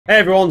Hey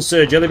everyone,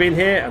 Sir Jellybean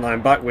here, and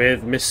I'm back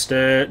with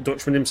Mr.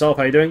 Dutchman himself.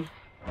 How you doing?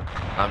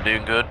 I'm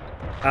doing good.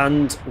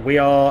 And we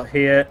are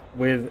here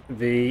with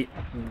the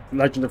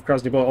Legend of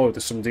Krasny Bor. Oh,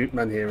 there's some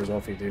men here as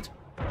well for you, dude.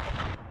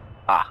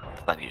 Ah,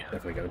 thank you.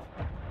 Definitely go.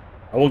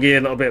 I will give you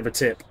a little bit of a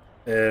tip.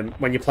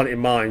 When you're planting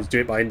mines, do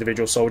it by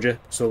individual soldier,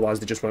 so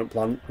otherwise they just won't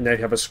plant. And if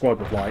you have a squad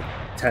with like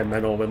 10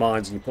 men all with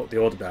mines and you put the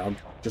order down,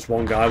 just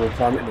one guy will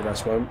plant and the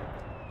rest won't.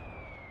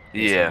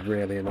 Yeah. It's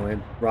really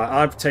annoying. Right,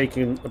 I've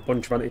taken a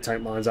bunch of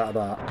anti-tank mines out of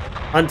that.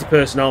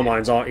 Anti-personnel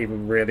mines aren't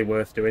even really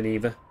worth doing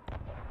either.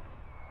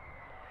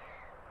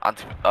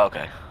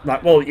 Okay.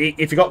 Like, well,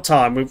 if you got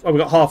time, we've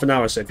got half an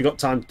hour, so if you got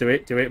time to do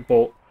it.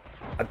 But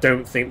I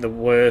don't think they're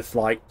worth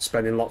like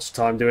spending lots of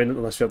time doing it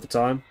unless you have the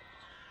time.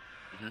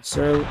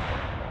 So,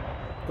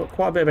 got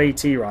quite a bit of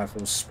AT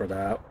rifles spread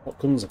out. What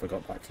guns have I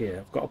got back here?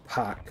 I've got a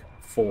pack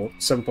for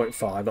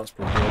 7.5. That's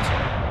pretty good.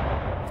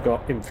 I've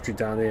got infantry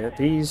down here.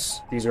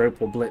 These are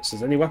Opal Blitz.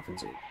 Is there any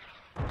weapons in?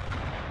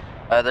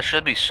 There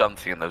should be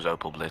something in those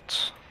Opal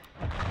Blitz.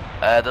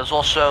 There's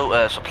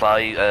also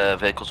supply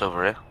vehicles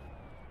over here.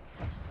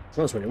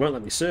 That's when it won't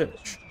let me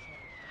search.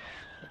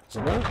 Is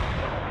that?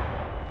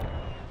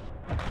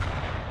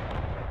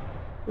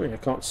 Oh, yeah, I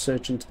can't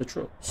search into the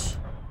trucks.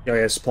 Oh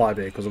yeah, supply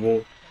vehicles. I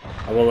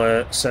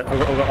will set.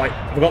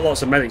 I've got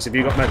lots of medics. Have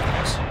you got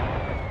medics?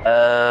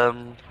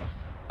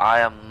 I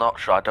am not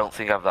sure. I don't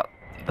think I have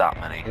that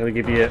many. I'm gonna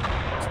give you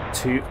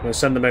two. I'm gonna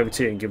send them over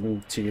to you and give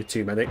them to your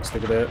two medics.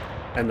 They're gonna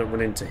end up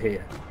running to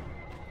here.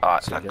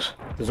 Alright, So thanks.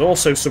 there's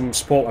also some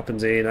support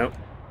weapons here, you know.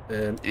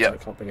 Yeah. So I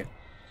can't bring it.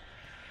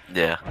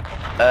 Yeah.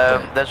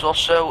 There's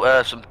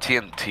also some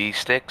TNT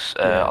sticks.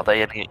 Yeah. Are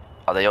they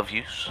of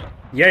use?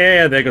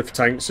 Yeah. They're good for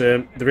tanks.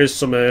 There is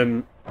some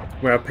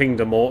where I pinged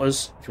the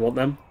mortars. If you want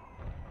them,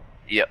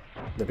 Yep.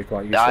 they'd be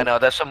quite useful. Yeah, I know.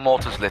 There's some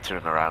mortars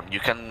littering around. You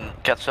can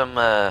get some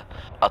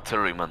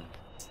artillerymen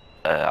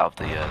out of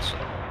the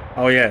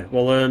Oh yeah.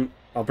 Well,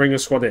 I'll bring a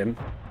squad in,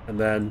 and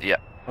then yeah.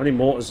 how many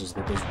mortars is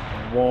there? There's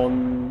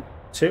 1,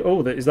 2.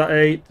 Oh, is that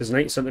a? There's an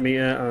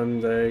 8cm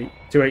and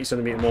two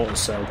 8cm mortars.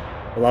 So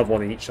we'll have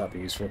one each. That'd be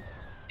useful.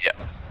 Yeah.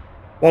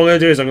 What I'm going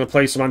to do is I'm going to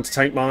place some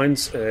anti-tank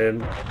mines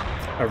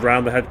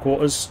around the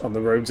headquarters on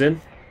the roads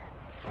in.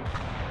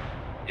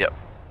 Yep.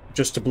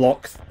 Just to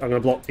block. I'm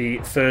going to block the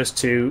first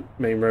two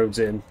main roads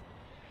in.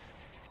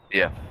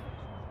 Yeah.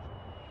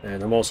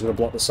 And I'm also going to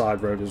block the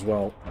side road as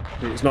well.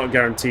 It's not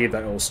guaranteed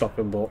that it will stop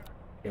them, but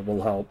it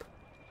will help.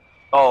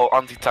 Oh,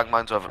 anti-tank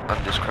mines over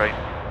in this crate.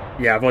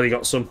 Yeah, I've already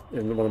got some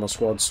in one of my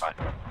squads. Right.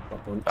 Got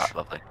a bunch. Ah,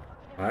 lovely.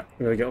 Right,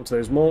 I'm going to get onto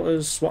those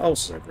mortars. What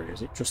else is over here?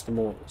 Is it just the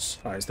mortars?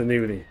 Ah, it's the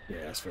new. Yeah,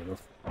 that's fair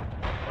enough.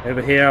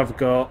 Over here I've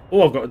got...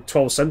 Oh, I've got a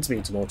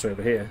 12cm mortar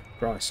over here.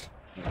 Christ.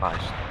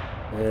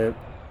 Nice.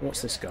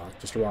 What's this guy?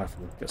 Just a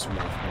rifleman. Get some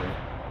riflemen.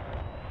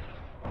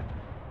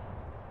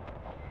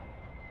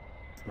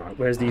 Right,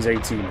 where's these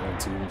 18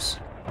 teams?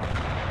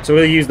 So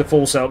we'll use the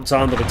full setup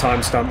time with the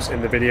timestamps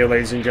in the video,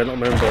 ladies and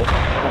gentlemen, but... Oh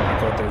my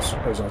god,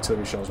 those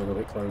artillery shells were a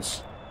little bit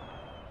close.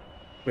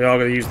 We are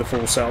going to use the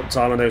full setup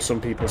time. I know some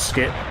people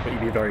skip, but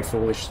you'd be very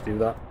foolish to do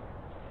that.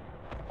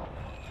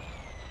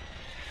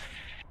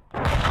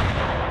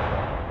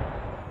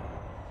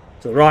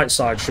 So the right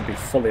side should be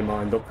fully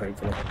mined up,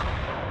 hopefully.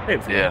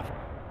 Hopefully. Yeah.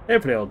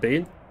 Hopefully it'll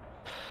be.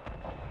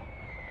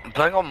 I'm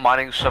planning on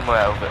mining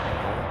somewhere over.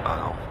 I don't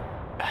know.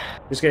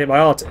 Just get hit by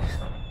artillery.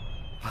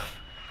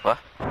 What?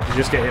 You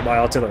just get hit by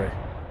artillery.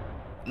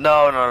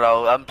 No.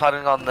 I'm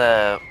planning on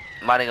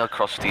mining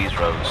across these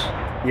roads.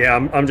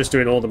 Yeah, I'm just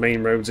doing all the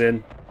main roads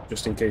in,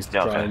 just in case they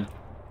try and...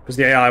 Because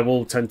the AI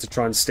will tend to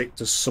try and stick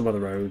to some of the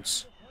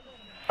roads.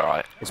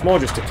 Alright. It's more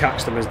just to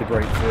catch them as they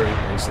break through,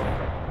 basically.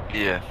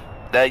 Yeah.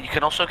 There, you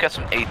can also get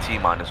some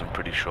AT miners, I'm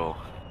pretty sure.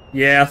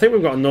 Yeah, I think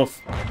we've got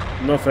enough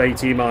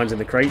AT mines in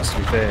the crates, to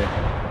be fair.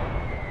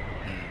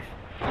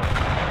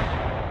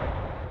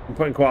 I'm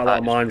putting quite a lot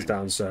of mines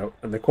down, so...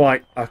 And they're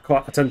quite... I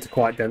tend to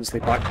quite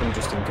densely pack them,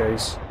 just in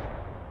case.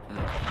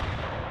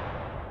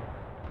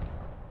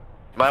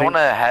 Might want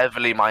to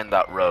heavily mine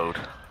that road.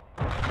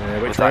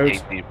 Which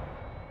road?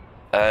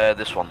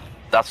 This one.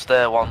 That's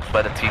the one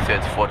where the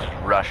T-34 just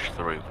rushed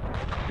through.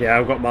 Yeah,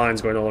 I've got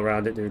mines going all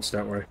around it, dude, so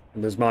don't worry.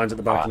 And there's mines at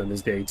the back, and then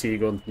there's the AT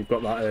gun. You've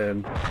got that,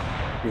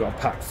 you've got a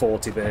pack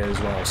 40 there as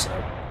well, so...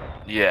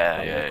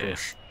 Yeah.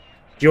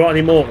 Do you want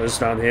any mortars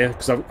down here?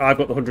 Because I've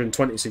got the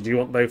 120, so do you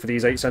want both for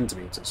these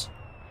 8cm?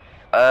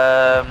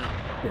 Yeah,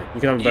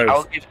 you can have them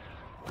both.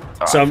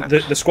 So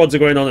the squads are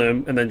going on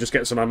them, and then just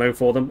get some ammo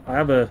for them. I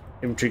have a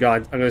infantry guy.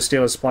 I'm going to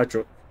steal a supply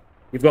truck.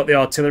 You've got the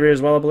artillery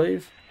as well, I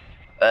believe?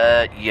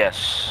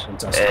 Yes.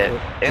 Fantastic.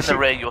 In the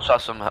rear, you also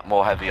have some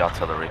more heavy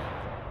artillery.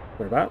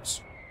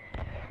 Whereabouts?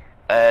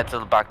 To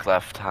the back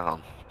left, hang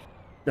on.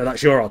 No,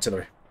 that's your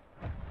artillery.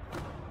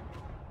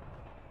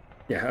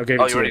 Yeah, I'll give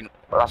it to you.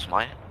 Well, that's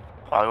mine.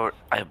 I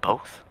have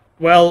both.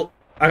 Well,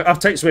 I'll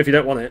take some if you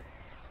don't want it.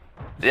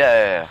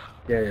 Yeah.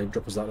 Yeah,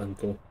 drop us that then,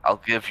 cool.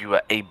 I'll give you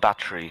a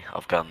battery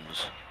of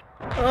guns.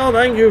 Oh,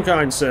 thank you,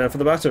 kind sir, for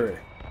the battery.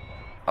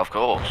 Of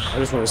course. I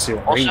just want to see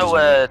what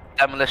Also,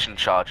 demolition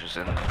charges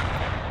in.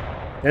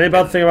 The only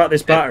bad thing about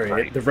this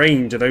battery, the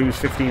range of those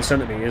 15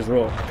 centimeters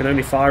rock can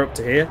only fire up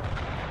to here.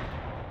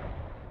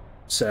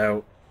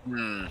 So,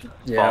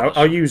 yeah,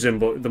 I'll use them,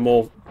 but the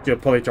more you'll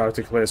probably try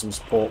to clear some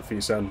support for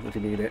your son if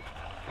you need it.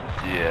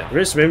 Yeah. There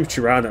is some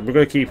infantry around it. We're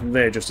going to keep them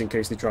there just in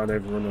case they try and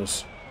overrun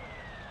us.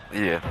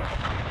 Yeah.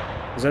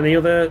 Is there any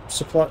other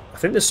supply? I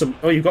think there's some.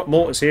 Oh, you've got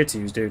mortars here to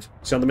use, dude.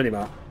 See on the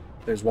minimap?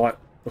 Those white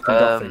looking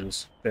dot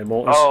things. They're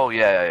mortars. Oh,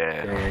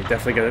 yeah. Yeah,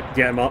 definitely get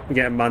them up,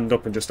 get them manned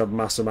up, and just have a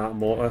massive amount of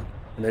mortar.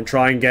 And then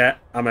try and get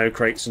ammo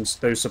crates and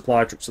those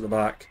supply trucks at the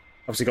back.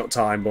 Obviously got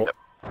time, but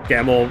get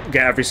them all,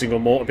 get every single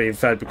mortar being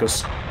fed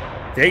because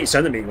the 8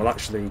 centimeter will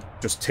actually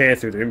just tear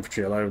through the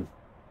infantry alone.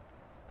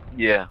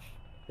 Yeah.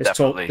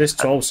 This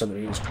 12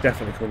 centimeter is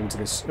definitely coming into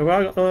this.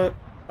 Oh,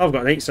 I've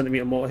got an 8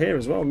 centimeter mortar here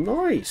as well.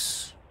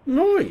 Nice,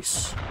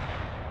 nice.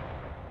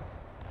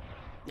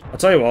 I'll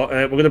tell you what.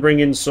 We're going to bring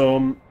in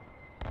some.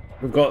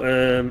 We've got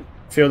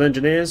field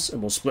engineers,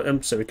 and we'll split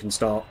them so we can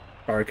start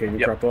barricading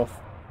the crap off.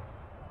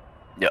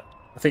 Yep.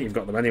 I think you've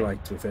got them anyway.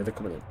 To be fair, they're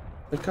coming in.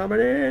 They're coming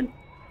in.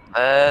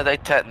 They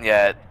tend,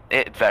 yeah.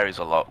 It varies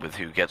a lot with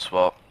who gets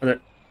what. And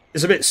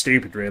it's a bit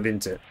stupid, really,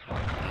 isn't it?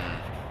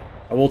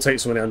 I will take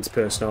some of the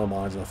anti-personnel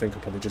mines, and I think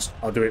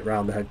I'll do it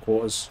round the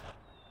headquarters.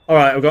 All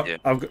right,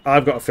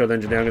 I've got a field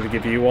engineer. I'm going to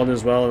give you one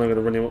as well, and I'm going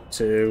to run him up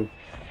to.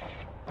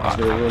 I'm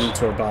going to run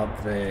to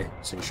about there,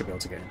 so you should be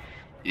able to get him.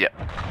 Yep.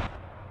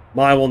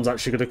 My one's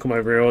actually going to come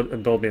over here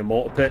and build me a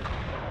mortar pit.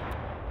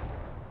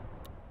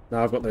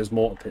 Now I've got those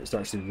mortar pits. They're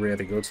actually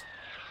really good.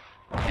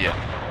 Yeah.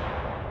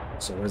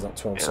 So where's that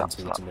 12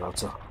 centimeter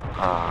mortar?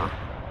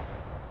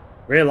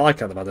 Really like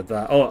how they've added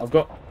that. Oh, I've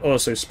got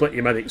also split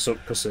your medics up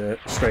because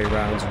stray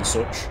rounds and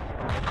such.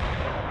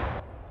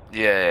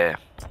 Yeah.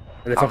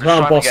 And if I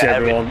can't bossy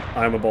everyone,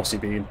 I'm a bossy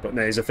bean. But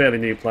no, he's a fairly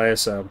new player,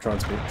 so I'm trying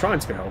to be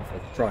helpful.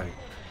 Trying.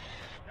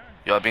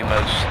 You're being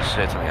most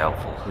certainly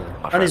helpful.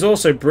 Yeah. And he's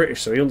also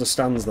British, so he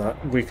understands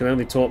that we can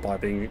only talk by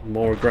being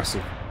more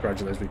aggressive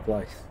gradually as we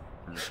play.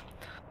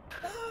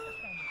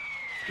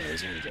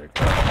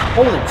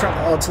 Holy crap,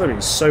 artillery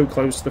is so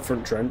close to the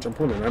front trench. I'm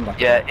pulling them back.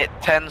 Yeah, it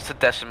tends to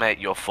decimate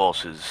your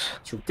forces.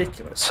 It's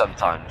ridiculous.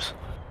 Sometimes.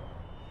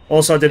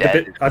 Also, I did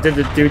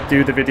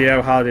the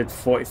video how did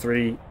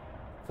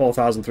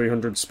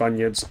 4,300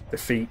 Spaniards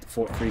defeat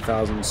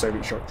 43,000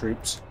 Soviet shock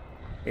troops.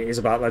 It is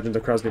about Legend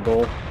of Krasny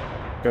Bor.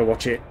 Go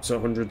watch it. So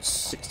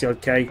 160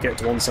 odd K. Get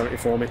to 170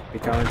 for me. Be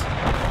kind.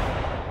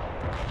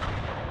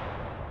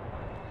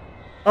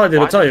 Oh,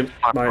 I tell you,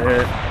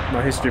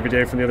 my history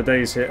video from the other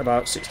days hit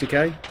about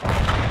 60k.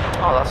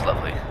 Oh, that's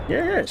lovely.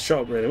 Yeah, it's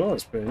shot up really well.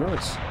 It's pretty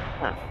nice.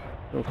 Huh.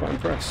 I'm quite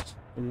impressed.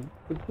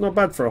 Not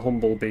bad for a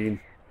humble bean.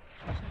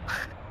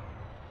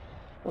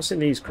 What's in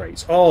these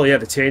crates? Oh, yeah,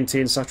 the TNT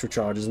and satchel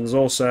charges, and there's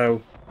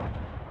also.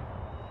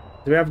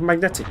 Do we have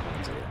magnetic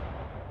mines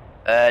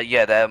here?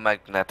 Yeah, they're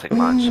magnetic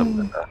mines.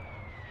 Something there.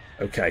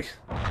 Okay,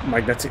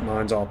 magnetic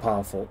mines are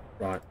powerful.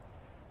 Right.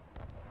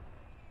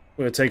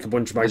 We're gonna take a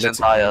bunch of magnetic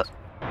mines.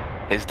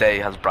 His day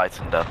has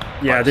brightened up.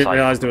 Yeah, I didn't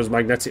realise there was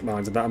magnetic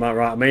mines at that amount.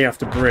 Right, I may have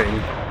to bring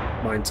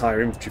my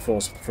entire infantry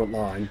force up the front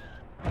line.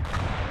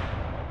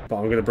 But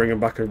I'm going to bring them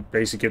back and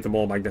basically give them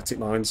all magnetic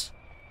mines.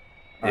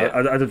 Yeah.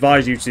 I'd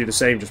advise you to do the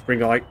same. Just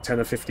bring like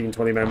 10 or 15,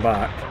 20 men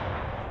back.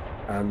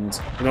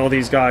 And all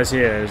these guys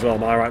here as well.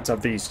 Am I right to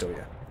have these still,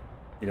 yeah?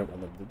 You don't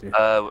want them to do?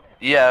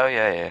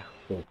 Yeah.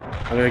 Cool.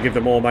 I'm going to give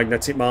them all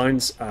magnetic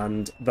mines,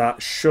 and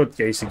that should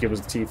basically give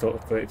us the T-34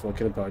 of 34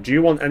 kilopower. Do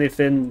you want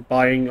anything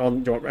buying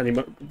on? Do you want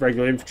any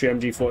regular infantry,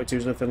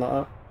 MG42s, anything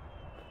like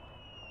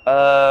that?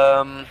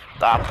 I'm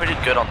pretty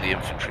good on the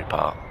infantry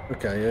part.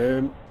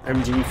 Okay,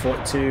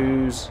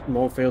 MG42s,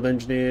 more field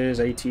engineers,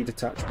 AT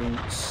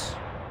detachments.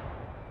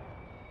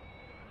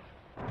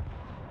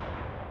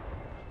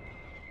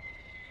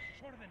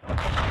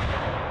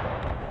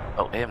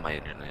 Oh, here are my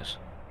engineers.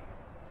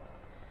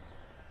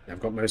 I've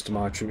got most of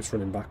my troops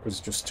running backwards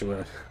just to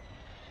like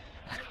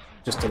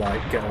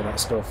get all that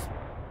stuff.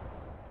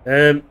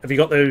 Have you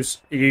got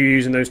those? Are you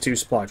using those 2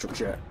 supply trucks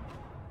yet?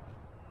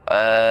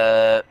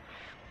 Yeah,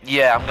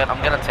 I'm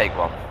gonna take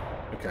one.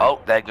 Okay. Oh,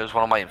 there goes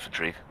one of my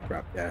infantry.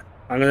 Crap. Yeah,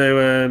 I'm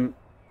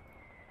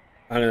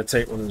gonna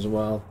take one as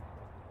well.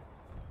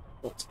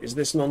 What is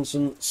this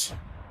nonsense?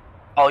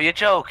 Oh, you're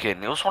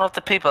joking? It was one of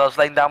the people that was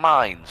laying down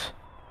mines.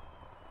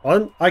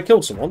 I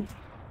killed someone.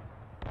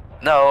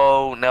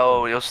 No,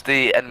 it was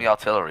the enemy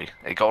artillery.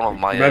 It got one of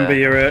my. Remember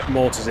your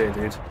mortars here,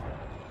 dude.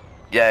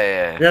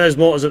 Yeah. Yeah, there's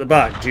mortars at the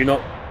back. Do you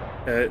not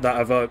that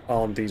have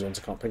armed these ones?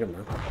 I can't pick them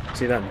now.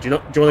 See them? Do you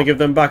want to give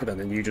them back then,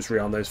 and you just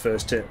rearm those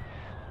first 2?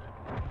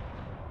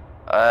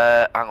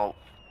 Hang on.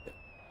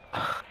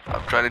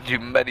 I'm trying to do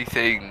many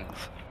things.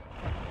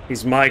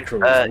 His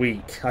micro is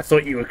weak. I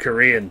thought you were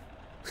Korean.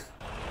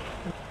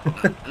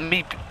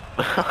 Me.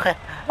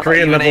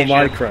 Korean level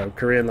micro,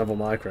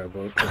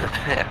 but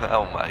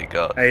oh my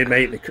god. Hey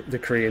mate, the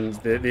Koreans,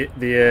 the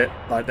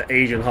like the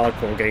Asian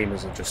hardcore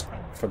gamers are just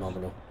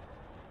phenomenal.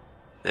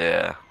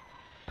 Yeah.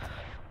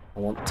 I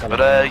want.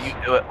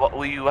 But what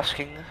were you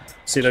asking?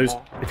 See those?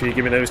 If you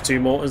give me those 2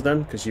 mortars,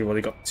 then, because you've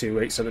only got 2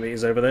 8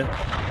 centimeters over there.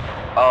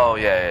 Oh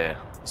yeah.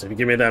 So if you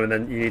give me them, and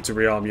then you need to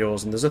rearm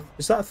yours, and is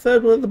that a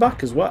third one at the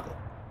back as well?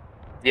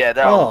 Yeah,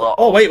 there are a lot.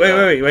 Oh,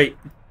 wait.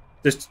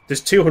 There's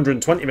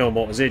 220mm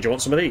mortars here. Do you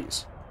want some of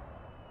these?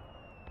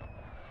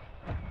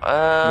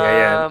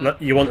 Yeah.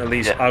 You want at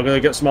least... Yeah. I'm going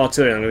to get some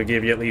artillery. I'm going to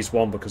give you at least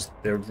one because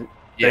they will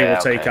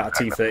take out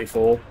a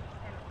T-34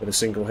 with a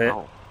single hit.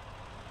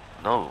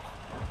 No.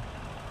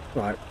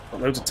 Right.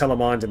 Got loads of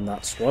telemines in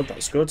that squad.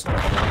 That's good. To the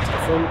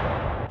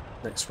front.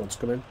 Next one's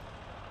coming.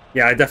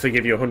 Yeah, I definitely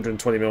give you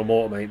 120mm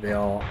mortar, mate. They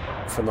are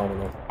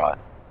phenomenal. Right.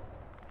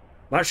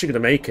 I'm actually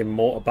going to make a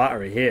mortar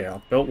battery here.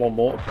 I've built one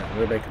mortar pit. I'm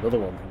going to make another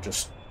one and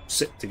just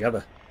sit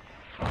together.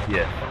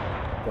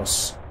 Yeah.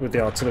 Because with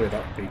the artillery,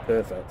 that would be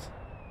perfect.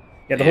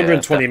 Yeah, the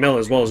 120mm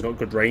as well has got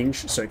good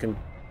range, so it can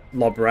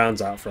lob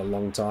rounds out for a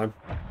long time.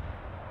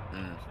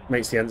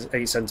 Makes the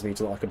 8cm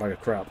look like a bag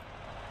of crap.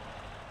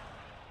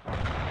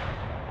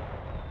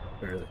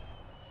 Really.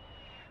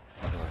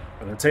 Right.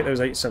 I'm going to take those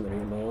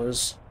 8cm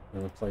mortars. I'm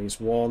going to place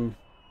one.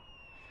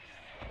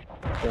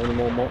 Are there any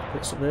more mortar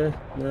pits up there?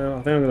 No, I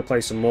think I'm going to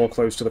place some more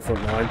close to the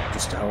front line,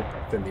 just to help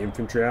thin the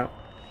infantry out.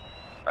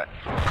 Right.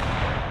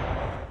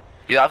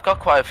 Yeah, I've got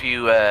quite a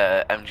few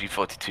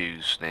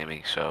MG42s near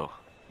me, so...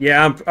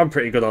 Yeah, I'm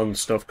pretty good on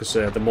stuff, because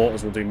the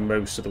mortars will do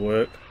most of the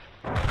work.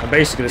 I'm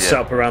basically going to set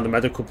up around the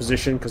medical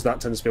position, because that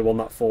tends to be one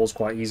that falls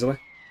quite easily.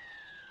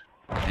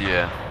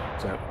 Yeah.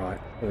 So, right,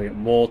 we're going to get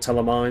more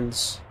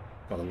telemines.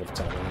 God, I love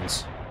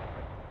telemines.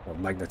 Or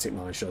magnetic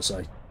mines, should I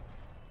say.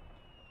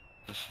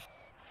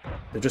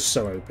 They're just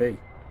so OP.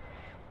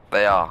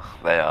 They are.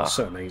 They're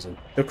so amazing.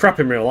 They're crap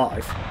in real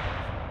life.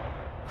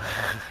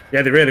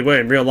 Yeah, they really were.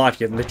 In real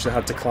life, you literally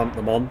had to clamp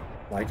them on,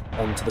 like,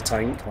 onto the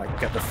tank, like,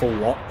 get the full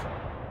lock.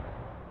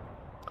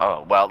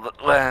 Oh, well,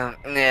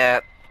 yeah,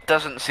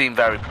 doesn't seem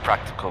very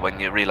practical when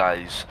you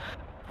realise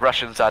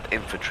Russians had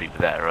infantry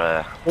with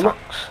their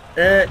tanks.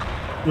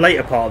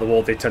 Later part of the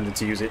war, they tended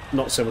to use it,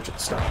 not so much at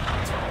the start.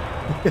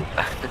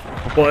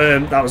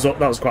 But that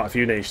was quite a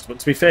few nations. But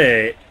to be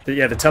fair, the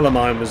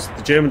telemine was...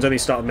 The Germans only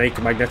started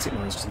making magnetic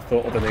mines because they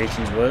thought other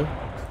nations were.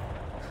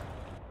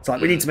 It's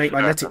like, we need to make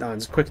magnetic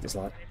mines quick. And it's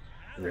like,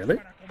 really?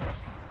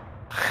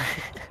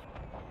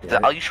 Yeah.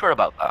 Are you sure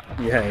about that?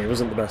 Yeah, it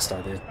wasn't the best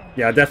idea.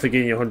 Yeah, I definitely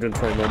give you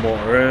 120mm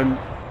mortar.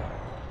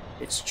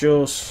 It's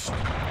just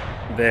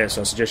there, so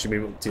I suggest you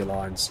move up to your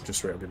lines,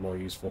 just so it'll be more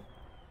useful.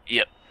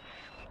 Yep.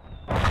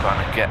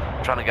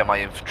 Trying to get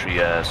my infantry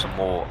some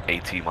more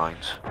AT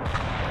mines.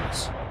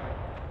 Nice.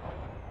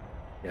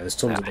 Yeah, there's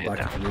tons at the back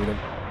if you need them.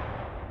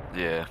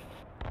 Yeah.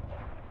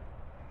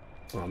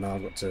 Oh, now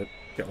I've got to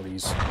get all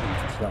these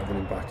infantry that are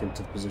running back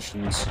into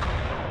positions.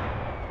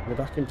 Are they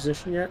back in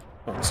position yet?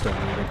 Oh, they're still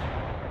moving.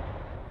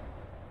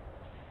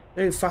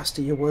 Move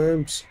faster, you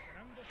worms.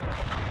 I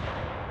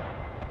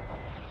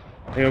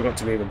think I've got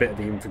to move a bit of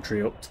the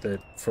infantry up to the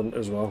front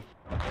as well.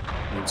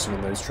 Need some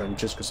in those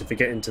trenches, because if they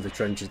get into the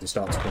trenches, they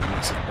start to cause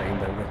massive pain,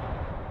 don't they?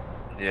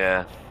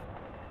 Yeah.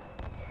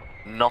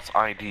 Not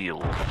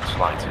ideal in the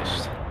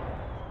slightest.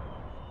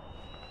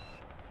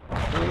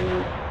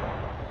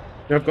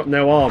 I've got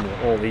no armour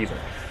or either.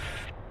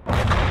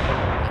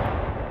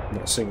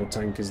 Not a single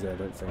tank is there, I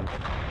don't think.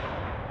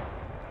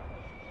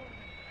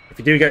 If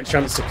you do get a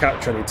chance to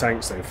capture any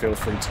tanks, though, feel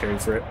free to go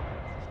for it.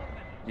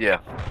 Yeah.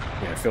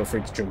 Yeah, feel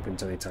free to jump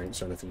into any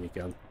tanks or anything you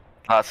can.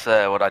 That's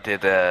what I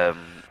did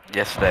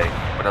yesterday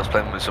when I was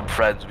playing with some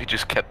friends. We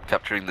just kept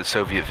capturing the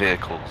Soviet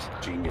vehicles.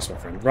 Genius, my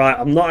friend. Right,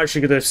 I'm not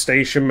actually going to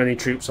station many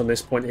troops on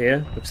this point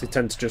here, because they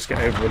tend to just get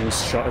overrun and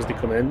shot as they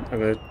come in. I'm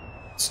going to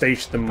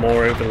station them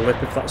more over the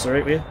lip, if that's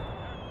alright with you.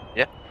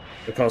 Yeah.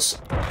 Because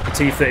the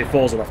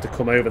T-34s will have to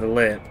come over the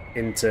lip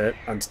into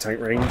anti-tank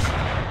range.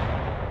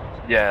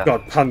 Yeah.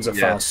 God,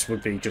 Panzerfaust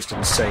would be just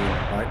insane.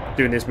 Like,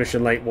 doing this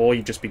mission late war,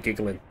 you'd just be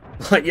giggling.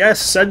 Like, yes,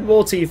 send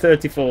more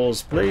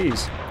T-34s,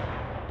 please.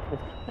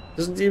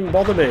 Doesn't even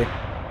bother me.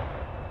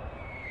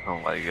 Oh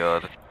my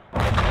god.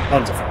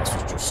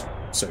 Panzerfaust was just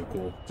so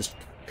cool. Just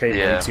came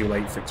way too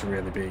late for it to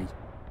really be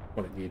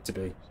what it needed to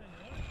be.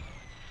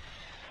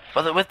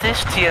 But with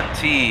this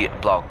TNT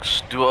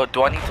blocks, do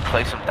I need to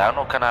place them down,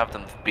 or can I have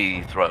them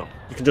be thrown?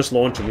 You can just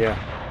launch them, yeah.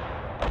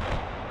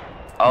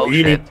 Oh,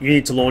 you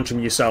need to launch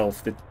them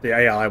yourself. The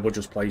AI will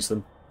just place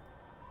them.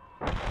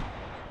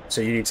 So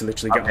you need to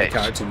literally get on the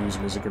character and use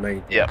them as a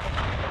grenade. Yeah.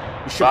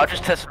 But I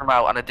just tested them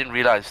out and I didn't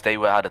realise they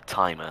had a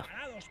timer.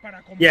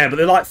 Yeah, but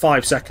they're like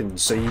 5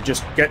 seconds, so you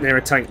just get near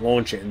a tank,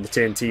 launch it, and the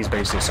TNT's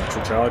basically a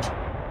satchel charge.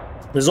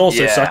 There's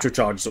also satchel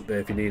charges up there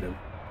if you need them.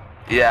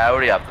 Yeah, I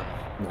already have them.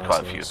 Nice,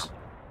 quite a few.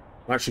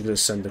 I'm actually going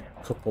to send a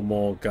couple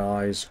more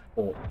guys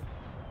up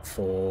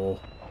for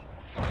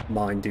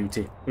mine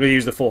duty. We're going to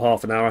use the full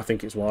half an hour, I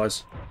think it's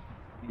wise.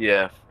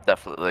 Yeah,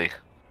 definitely.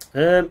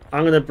 I'm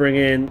going to bring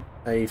in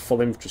a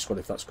full infantry squad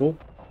if that's cool.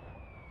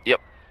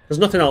 Yep. Because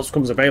nothing else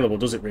becomes available,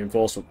 does it,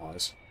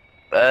 reinforcement-wise?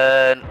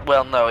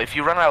 Well, no. If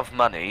you run out of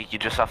money, you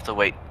just have to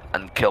wait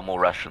and kill more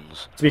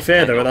Russians. To be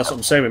fair, though, that's what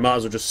I'm saying. We might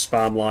as well just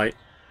spam, like,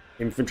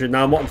 infantry.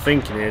 Now, what I'm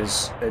thinking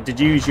is, did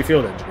you use your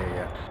field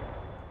engineer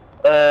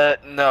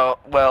yet? No.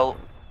 Well,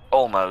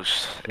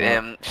 Almost.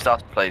 Right. Start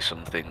to play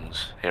some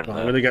things here and Right, I'm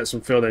there. going to get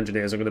some field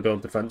engineers. I'm going to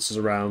build defences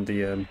around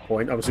the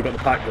point. Obviously, we've got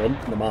the pack gun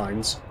and the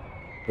mines,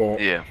 but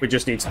Yeah. we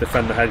just need to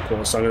defend the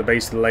headquarters. So I'm going to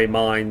basically lay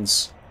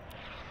mines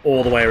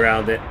all the way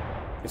around it,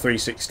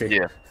 360.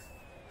 Yeah.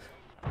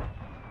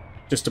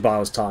 Just to buy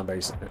us time,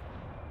 basically.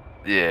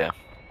 Yeah.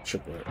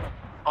 Should work.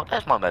 Oh,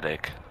 there's my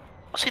medic.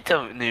 What's he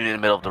doing in the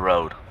middle of the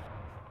road?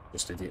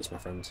 Just idiots, my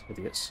friends.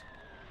 Idiots.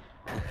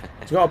 So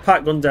we've got a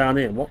pack gun down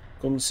here. What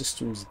gun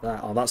system's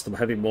that? Oh, that's the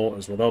heavy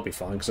mortars. Well, they'll be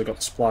fine because I've got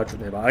the supply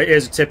truck nearby.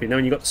 Here's a tip. You know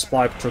when you've got the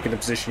supply truck in the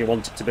position you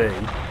want it to be,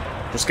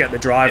 just get the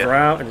driver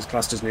out and it's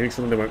classed as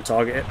neutral and they won't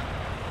target it.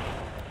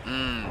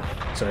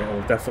 So it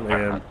will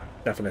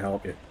definitely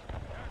help you.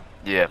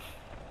 Yeah.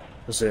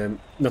 Because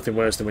nothing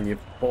worse than when you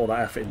put all that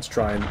effort in to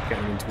try and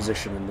get them into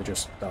position and they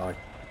just die.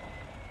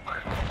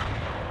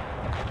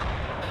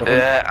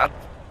 Yeah,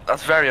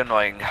 that's very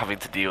annoying having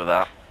to deal with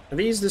that. Are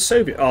these the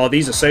Soviet? Oh,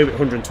 these are Soviet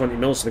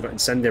 120mm, so they've got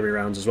incendiary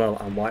rounds as well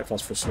and white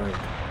phosphorus smoke.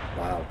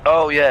 Wow.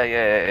 Oh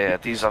yeah.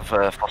 These have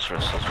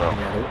phosphorus as well.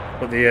 Yeah,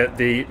 but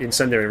the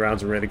incendiary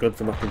rounds are really good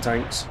for knocking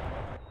tanks.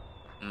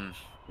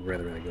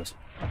 Really good.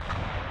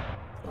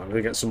 I'm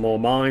gonna get some more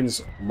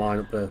mines. Mine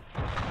up there.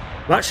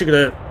 I'm actually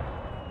gonna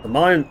the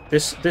mine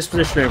this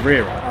position over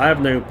here. Right, I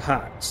have no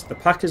packs. The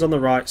pack is on the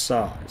right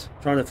side.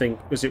 I'm trying to think,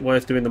 was it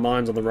worth doing the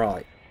mines on the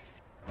right?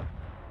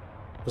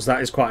 Because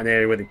that is quite an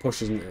area where they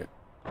push, isn't it?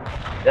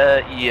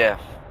 Yeah.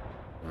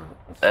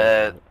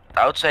 Right,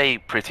 I would say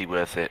pretty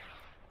worth it.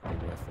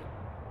 worth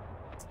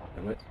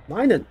it.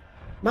 Minen!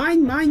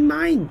 Mine!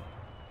 Nine.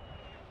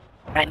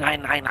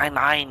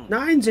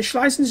 Nein, the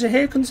Schleißen sind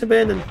hier, können Sie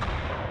behindern.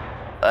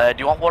 Do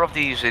you want one of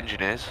these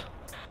engineers?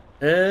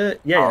 Yeah.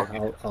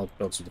 I'll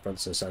build some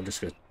defences, so I'm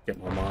just going to get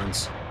more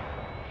mines.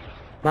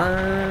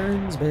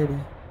 Mines, baby.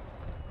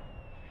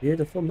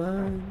 Beautiful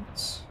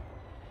mines.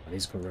 And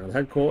these come around the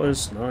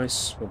headquarters,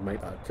 nice. We'll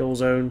make that a kill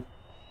zone.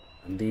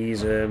 And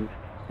these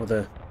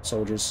other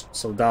soldiers,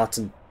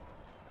 Soldaten.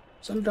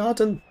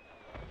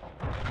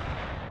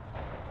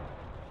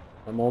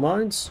 And more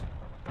mines?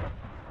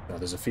 Oh,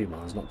 there's a few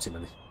mines, not too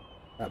many.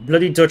 That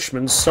bloody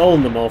Dutchman's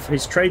sold them all for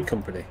his trade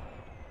company.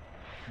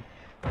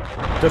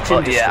 Dutch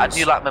Industries. Yeah, I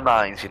do like my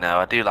mines, you know,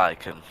 I do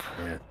like them.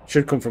 Yeah,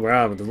 should come from where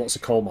I am. There's lots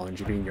of coal mines.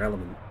 You'd be in your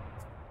element.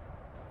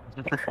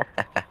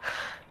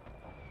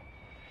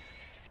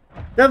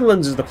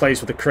 Netherlands is the place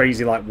with the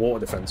crazy like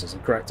water defences.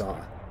 I'm correct,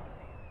 aren't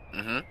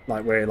I?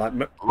 Like where like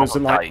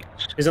isn't like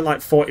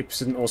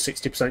 40% or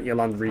 60% your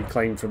land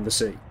reclaimed from the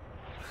sea?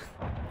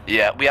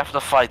 Yeah, we have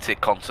to fight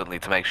it constantly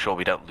to make sure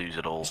we don't lose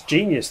it all. It's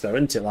genius though,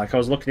 isn't it? Like I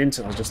was looking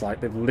into it, I was just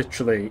like, they've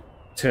literally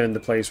turned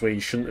the place where you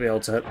shouldn't be able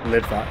to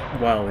live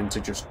that well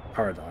into just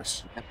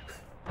paradise.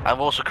 I've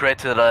also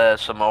created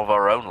some of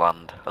our own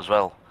land as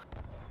well.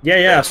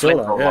 Yeah, I saw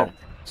that. Yeah,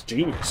 it's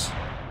genius.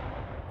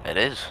 It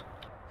is.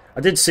 I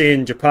did see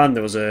in Japan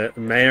there was a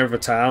mayor of a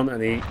town,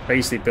 and he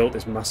basically built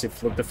this massive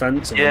flood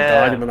defense, and then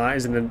died in the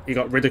 90s, and then he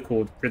got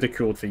ridiculed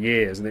for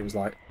years, and it was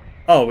like,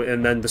 oh,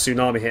 and then the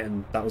tsunami hit,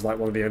 and that was like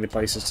one of the only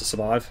places to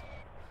survive.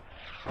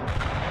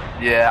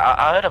 Yeah,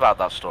 I heard about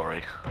that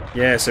story.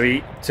 Yeah, so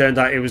he turned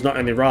out it was not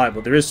only right,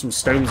 but there is some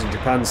stones in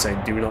Japan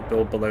saying do not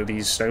build below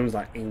these stones,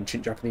 like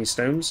ancient Japanese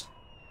stones.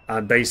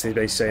 And basically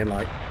they're saying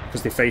like,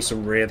 because they faced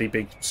some really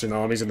big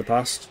tsunamis in the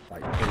past,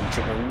 like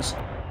ancient ones,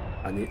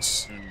 and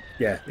it's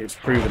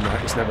proven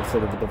that it's never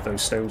flooded above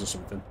those stones or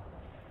something.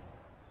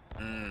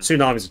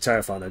 Tsunamis are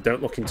terrifying though.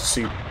 Don't look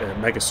into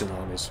mega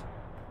tsunamis.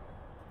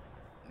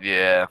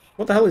 Yeah.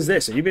 What the hell is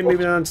this? Have you been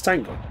moving around to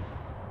tank gun?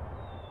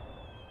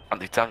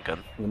 Anti-tank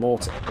gun? And the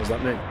mortar? What does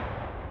that mean?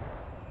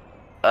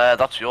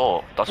 That's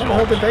yours. What the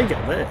hell did they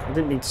get there? I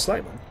didn't mean to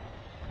select them.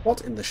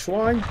 What in the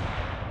swine?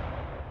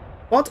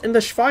 What in the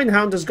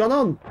Schweinhound has gone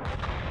on?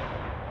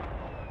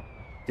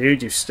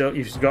 Dude,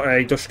 you've got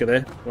a Dushka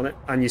there, on it,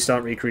 and you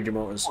start recruit your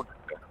mortars.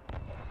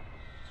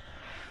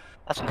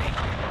 That's neat.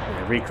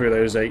 Yeah, recrew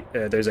those 8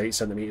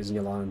 centimeters in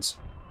your lines.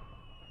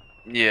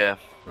 Yeah.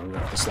 I'm gonna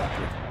have to slap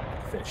you,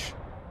 fish.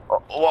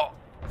 What?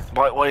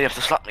 Why do you have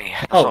to slap me?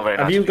 That's Oh, not very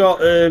have nice you got?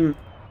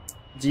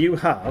 Do you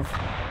have?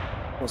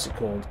 What's it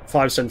called?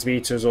 5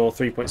 centimeters or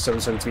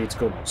 3.7 centimeter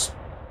guns?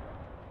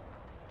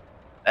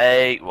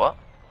 What?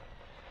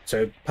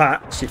 So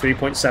packs, your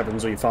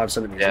 3.7s or your 5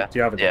 centimeters. Yeah. Do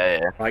you have it?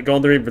 Yeah. Right, go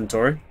on their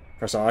inventory.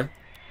 Press I.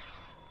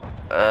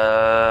 Go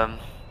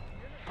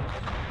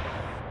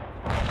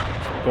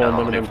on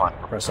one of them.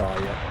 Press I.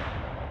 Yeah.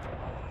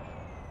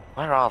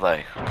 Where are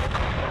they?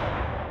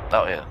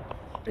 Oh yeah.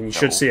 And you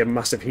should see a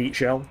massive heat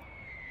shell.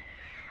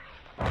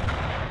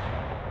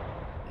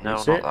 No,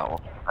 not that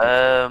one.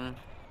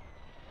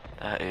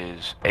 That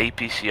is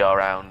APCR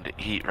round,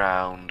 heat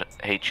round,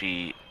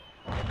 HE,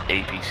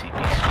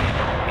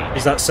 APCPC.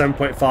 Is that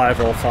 7.5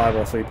 or 5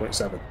 or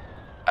 3.7?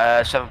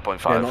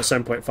 7.5. Yeah, not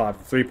 7.5.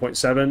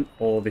 3.7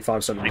 or the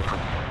 5 centimeter.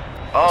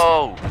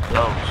 Oh,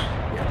 those.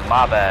 Yeah.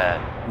 My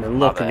bad. And then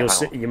look, and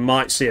you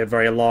might see a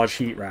very large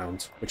heat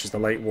round, which is the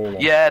late wall.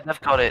 Yeah, they've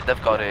got it.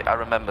 They've got it. I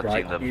remember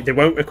seeing them. They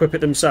won't equip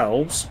it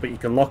themselves, but you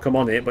can lock them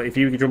on it. But if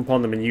you jump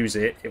on them and use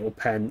it, it will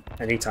pen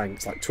any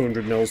tanks, like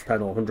 200 mils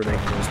pen or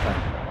 180 mils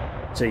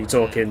pen. So you're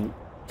talking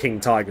King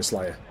Tiger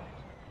Slayer.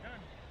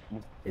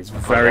 It's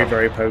very,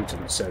 very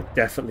potent, so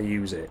definitely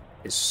use it.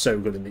 It's so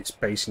good, and it's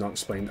basically not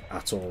explained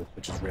at all,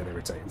 which is really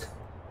irritating.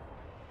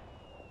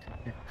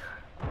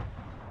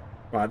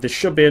 Right, there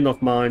should be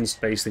enough mines,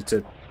 basically,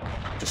 to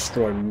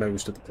destroy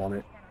most of the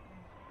planet.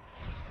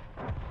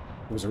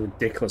 There's a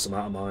ridiculous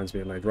amount of mines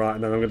being made. Right,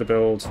 and then I'm going to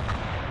build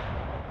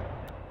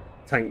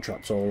tank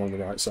traps all along the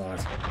right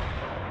side.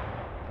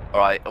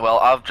 Alright, well,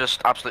 I've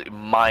just absolutely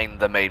mined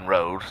the main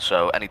road,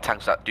 so any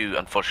tanks that do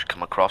unfortunately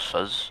come across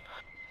us,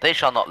 they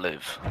shall not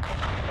live.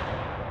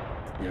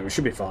 Yeah, we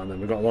should be fine then.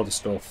 We've got a lot of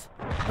stuff.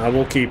 I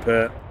will keep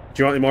do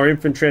you want any more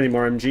infantry, any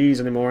more MGs,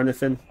 any more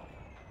anything?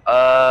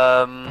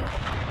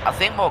 I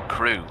think more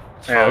crew.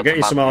 Yeah, I'll get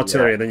you some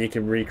artillery, then you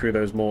can recrew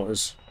those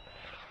mortars.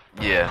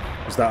 Yeah.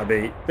 Because that'd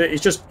be...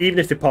 It's just, even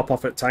if they pop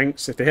off at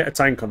tanks, if they hit a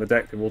tank on the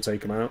deck, then we'll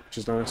take them out, which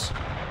is nice.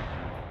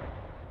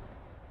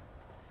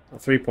 At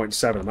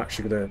 3.7, I'm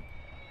actually going to...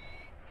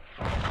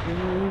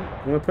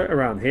 I'm going to put it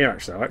around here,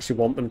 actually. I actually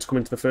want them to come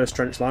into the first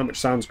trench line, which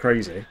sounds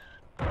crazy.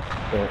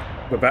 But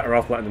we're better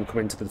off letting them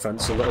come into the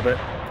defence a little bit.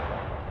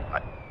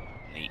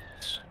 Neat.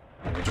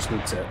 Yeah, we just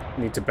need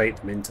to bait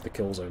them into the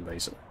kill zone,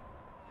 basically.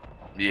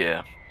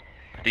 Yeah.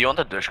 Do you want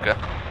a Dushka?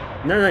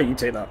 No, you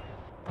take that.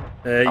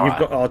 You've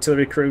got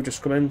artillery crew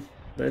just come in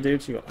there,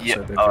 dude. You got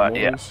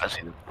yeah, I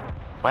see them.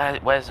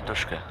 Where's the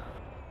Dushka?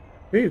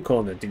 Who are you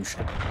calling a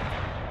Dushka?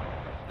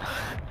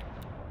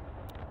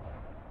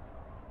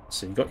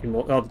 So you got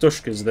your the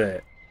Dushka's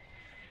there,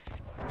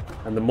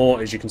 and the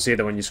mortars you can see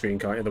them on your screen,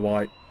 can't you? The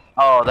white.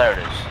 Oh, there it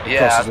is.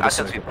 Yeah, I can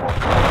see them.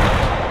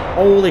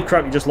 Holy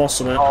crap! You just lost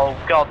something. Oh,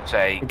 God's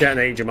sake! You're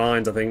getting age of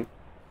mind, I think.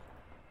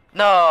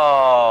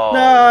 No!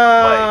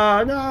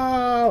 No!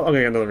 I'm gonna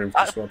get another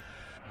infantry squad.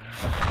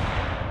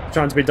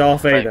 Trying to be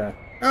Darth Vader.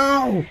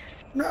 No!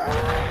 No!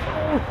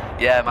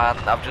 Yeah, man,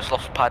 I've just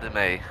lost Padme.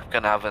 I'm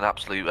gonna have an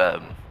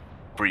absolute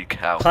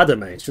freak out.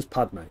 Padme? It's just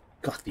Padme.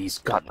 God, these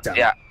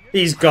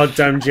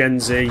goddamn Gen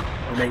Z.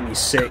 They make me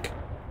sick.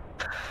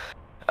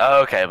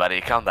 Okay,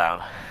 buddy, calm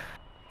down.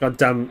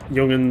 Goddamn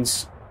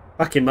young'uns.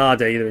 Back in my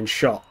day, they've been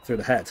shot through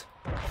the head.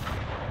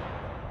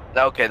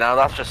 Okay, now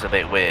that's just a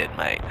bit weird,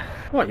 mate.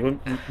 What, you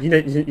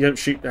don't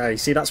shoot... you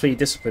see, that's where your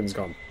discipline's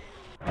gone.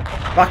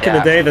 Back in the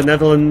day, the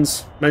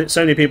Netherlands,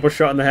 so many people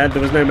shot in the head,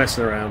 there was no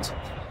messing around.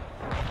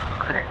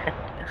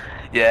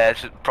 Yeah,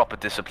 it's just proper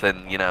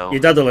discipline, you know.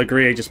 Your dad will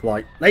agree, just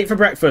like, late for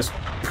breakfast.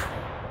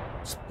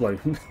 Just blow,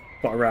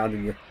 put around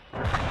in you.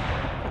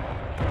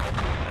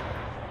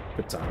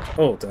 Good times.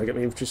 Oh, did I get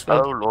my infantry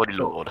squad? Oh, lordy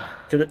lord.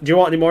 Do you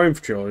want any more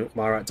infantry, or am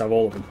I right to have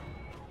all of them?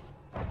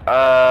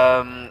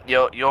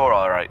 You're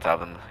alright to have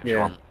them, if you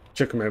want.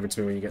 Chuck them over to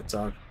me when you get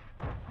time.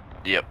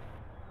 Yep.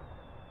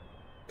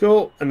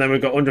 Cool, and then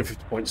we've got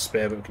 150 points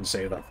spare, but we can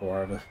save that for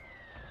wherever.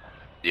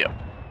 Yep.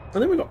 I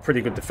think we've got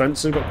pretty good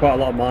defence. We've got quite a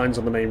lot of mines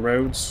on the main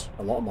roads.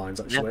 A lot of mines,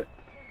 actually. Yep.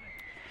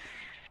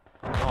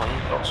 Oh,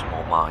 you've got some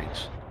more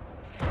mines.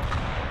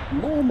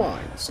 More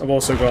mines. I've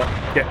also got...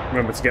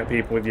 remember to get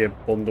people with your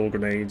bundle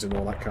grenades and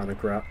all that kind of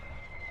crap.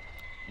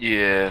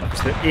 Yeah.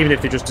 So even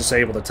if they just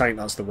disable the tank,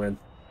 that's the win.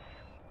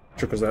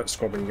 Chuck us that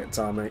squad when you get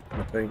time, mate,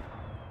 I think.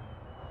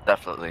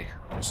 Definitely.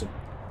 Awesome.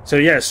 So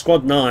yeah,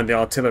 Squad 9, the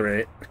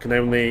artillery, I can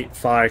only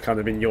fire kind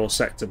of in your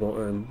sector, but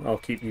I'll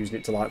keep using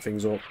it to light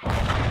things up.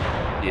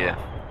 Yeah.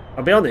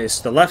 I'll be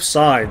honest, the left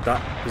side,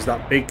 is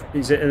that big,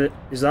 is that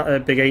a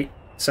big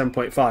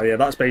 7.5? Yeah,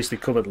 that's basically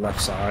covered the left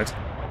side.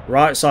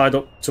 Right side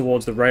up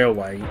towards the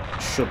railway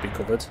should be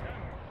covered.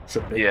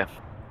 Should be. Yeah.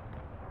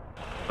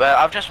 Well,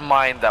 I've just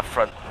mined that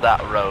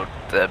road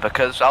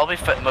because I'll be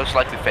most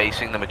likely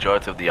facing the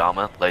majority of the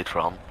armor later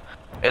on.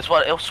 It's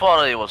what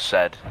it was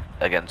said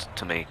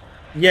to me.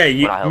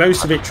 Yeah,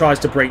 most of it tries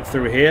to break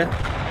through here.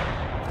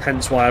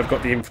 Hence why I've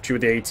got the infantry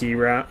with the AT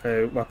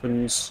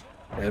weapons,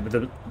 with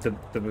the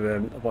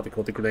what they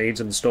call the grenades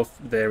and stuff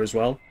there as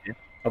well. Yeah.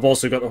 I've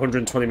also got the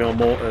 120mm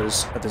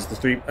mortars.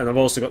 And I've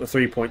also got the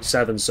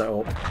 3.7 set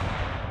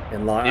up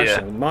in light.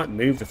 Actually, I might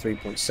move the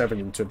 3.7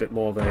 into a bit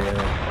more of a.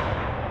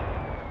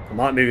 I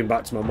might move him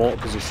back to my mortar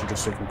position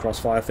just so he can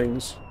crossfire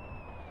things.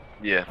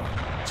 Yeah.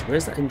 So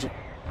where's that engine?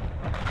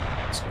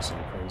 It's gonna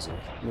sound crazy.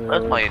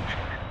 Where's my engine?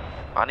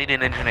 I need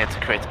an engineer to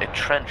create a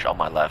trench on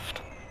my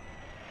left.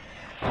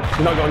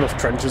 You've not got enough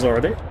trenches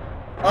already?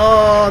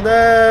 Oh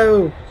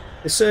no!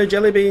 The Sir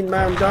Jellybean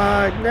man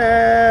died.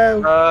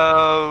 No!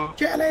 No!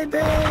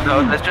 Jellybean!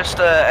 No, there's just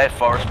a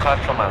forest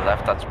patch on my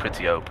left that's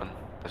pretty open.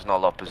 There's not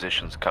a lot of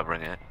positions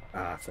covering it.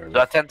 Ah, fair enough.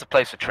 So I tend to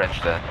place a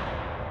trench there.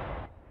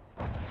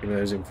 Give me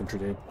those infantry,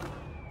 dude.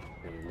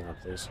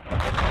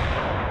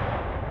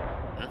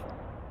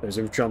 Those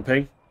infantry on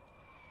ping.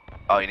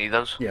 Oh, you need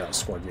those? Yeah, that's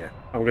squad, yeah.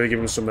 I'm going to give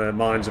them some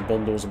mines and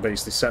bundles and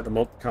basically set them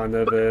up kind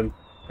of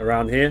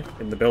around here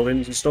in the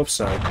buildings and stuff,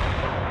 so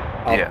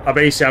I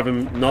basically have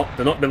them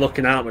they're not be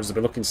looking outwards, they'll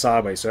be looking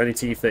sideways, so any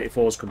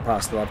T-34s come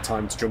past, they'll have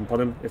time to jump on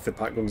them if the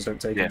pack guns don't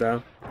take them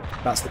down.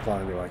 That's the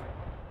plan anyway.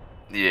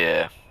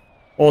 Yeah.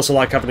 Also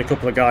like having a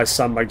couple of guys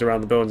sandbagged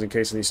around the buildings in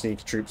case any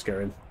sneaky troops go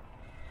in.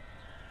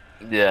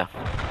 Yeah.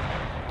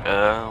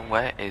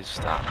 Where is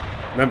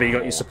that? Remember, you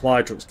got your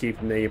supply trucks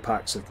keeping near your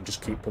packs so they can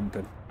just keep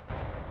pumping.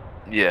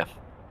 Yeah.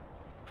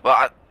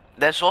 Well,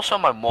 there's also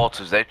my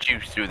mortars. They chew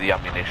through the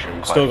ammunition.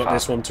 You've still got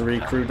this one to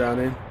recruit down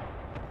here.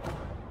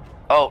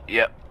 Oh,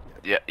 yeah.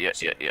 Yeah.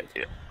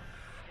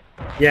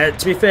 Yeah,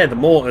 to be fair, the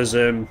mortars,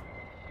 I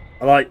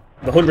like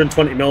the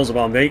 120 mils of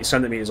arm, the 8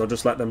 centimeters, I'll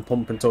just let them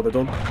pump until they're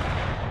done.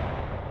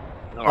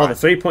 Oh, the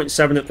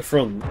 3.7 at the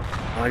front,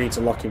 I need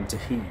to lock him to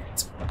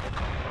heat.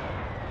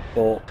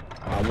 But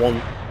I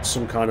want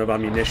some kind of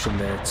ammunition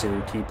there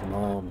to keep him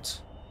armed.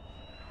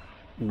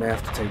 I may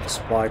have to take a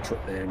supply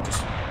truck there and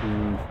just...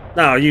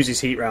 No, I'll use his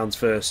heat rounds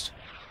first.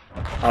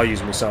 I'll use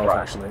them myself,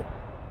 actually.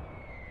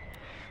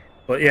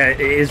 But yeah,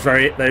 it is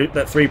very...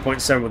 That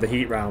 3.7 with the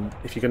heat round,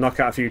 if you can knock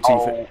out a few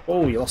teeth...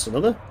 Oh, you lost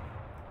another?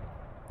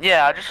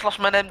 Yeah, I just lost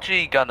my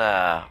MG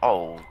gunner.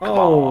 Oh, come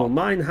on.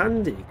 Mine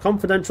handy.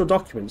 Confidential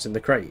documents in the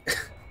crate.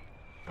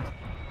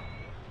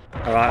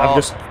 Alright, I'm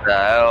just...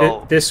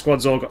 This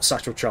squad's all got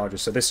satchel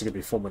charges, so this is going to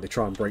be fun when they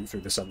try and break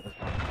through the centre.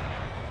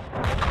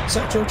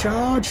 Satchel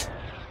charge!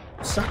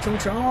 Satchel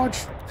charge!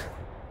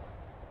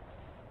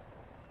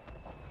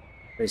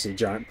 Basically,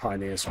 giant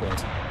pioneer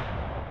squad.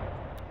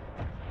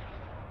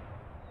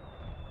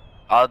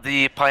 Are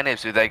the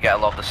pioneers, do they get a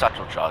lot of the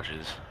satchel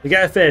charges? You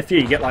get a fair few.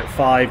 You get like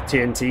 5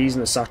 TNTs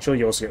in a satchel.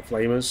 You also get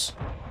flamers.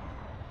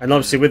 And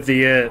obviously with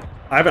the...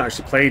 I haven't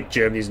actually played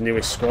Germany's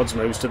newest squads,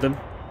 most of them.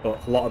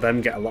 But a lot of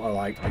them get a lot of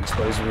like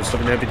explosives and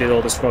stuff. And they did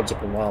all the squads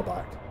up a while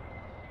back.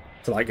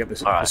 To like get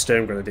the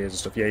Stern Grenadiers and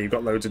stuff. Yeah, you've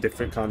got loads of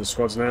different kinds of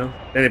squads now.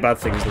 The only bad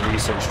thing is the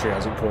research tree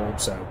hasn't caught up,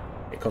 so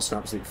it costs an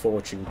absolute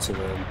fortune to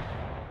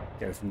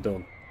get everything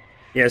done.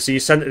 Yeah, so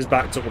your centre's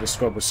backed up with a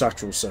squad with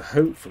satchels, so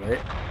hopefully,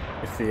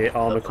 if the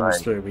armour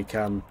comes through, we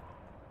can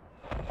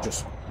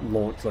just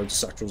launch loads of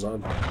satchels at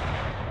them.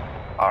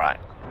 Alright.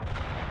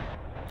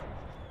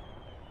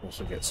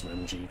 Also get some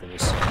MG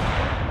gunners.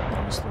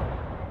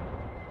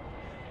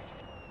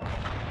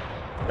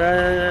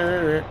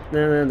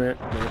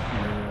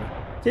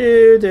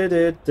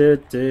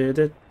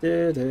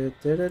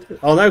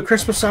 Oh no,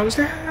 Christmas songs!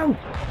 No!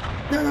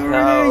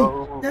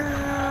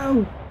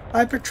 No!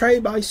 I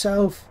betrayed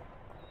myself!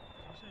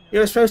 You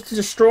were supposed to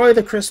destroy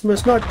the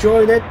Christmas, not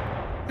join it.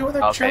 You were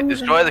the chosen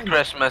destroy the one.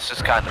 Christmas is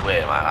kind of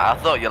weird, man. I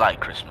thought you liked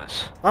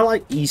Christmas. I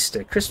like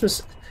Easter.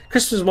 Christmas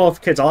is more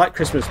for kids. I like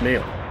Christmas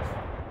meal.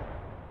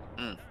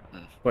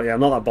 But yeah, I'm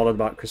not that bothered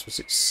about Christmas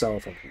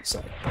itself, I can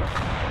say.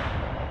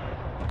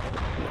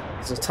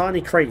 There's a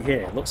tiny crate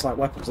here. It looks like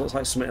weapons. It looks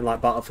like something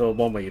like Battlefield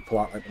 1 where you pull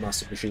out like the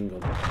massive machine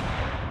gun.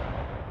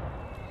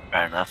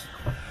 Fair enough.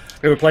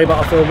 You ever play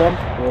Battlefield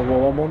 1? World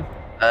War 1?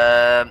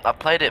 I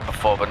played it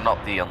before, but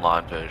not the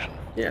online version.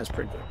 Yeah, it's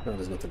pretty good. No,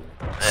 there's nothing in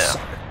it. Yeah.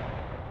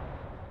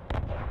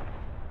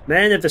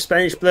 Men of the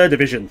Spanish Blur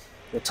Division,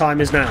 the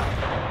time is now.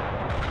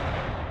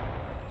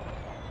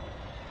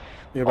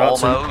 You're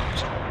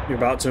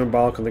about to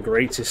embark on the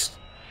greatest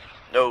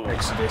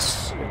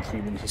exodus in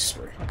human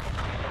history.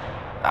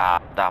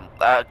 Ah, damn.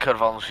 I could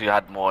have honestly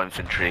had more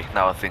infantry,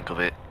 now I think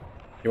of it.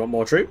 You want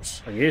more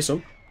troops? I can use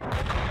some.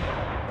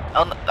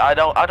 I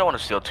don't want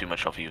to steal too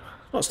much of you.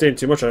 Not stealing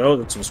too much, I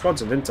ordered some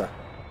squads in, didn't I?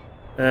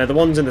 The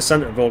ones in the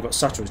centre have all got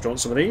satchels. Do you want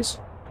some of these?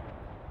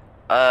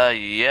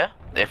 Yeah.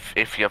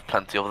 If you have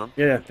plenty of them.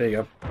 Yeah, there you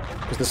go.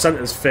 Because the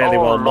centre's fairly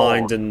well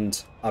mined,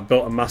 and I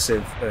built a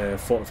massive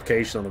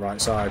fortification on the right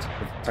side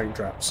with tank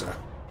traps. So.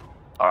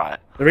 Alright.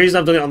 The reason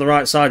I've done it on the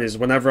right side is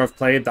whenever I've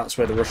played, that's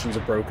where the Russians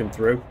have broken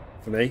through,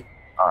 for me.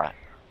 Alright.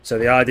 So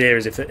the idea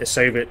is if a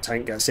Soviet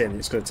tank gets in,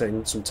 it's going to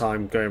take some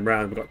time going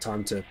round. We've got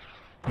time to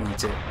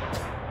eat it.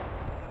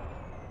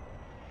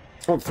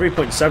 Oh,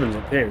 3.7's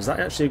up here. Is that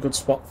actually a good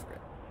spot for it?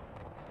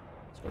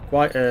 It's got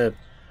quite a...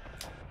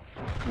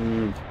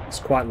 it's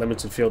quite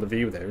limited field of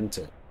view there, isn't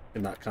it?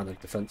 In that kind of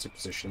defensive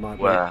position.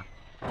 Where?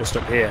 Just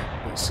up here.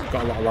 It's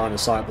got a lot of line of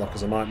sight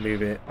blockers. I might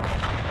move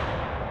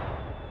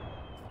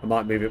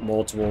it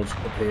more towards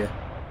up here.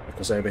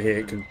 Because over here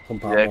it can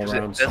pump out more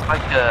rounds. There's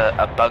like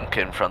a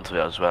bunker in front of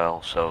it as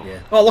well, so... Yeah.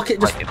 Oh, look, it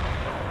just...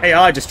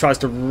 AI just tries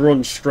to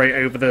run straight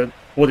over the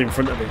wood in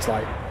front of it. It's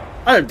like,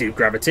 I don't do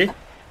gravity.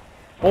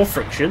 Or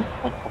friction.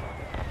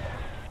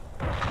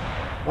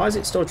 Why is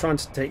it still trying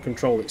to take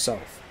control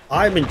itself?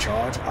 I'm in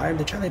charge. I am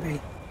the jelly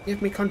bee.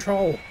 Give me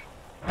control.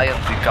 I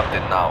am the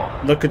captain now.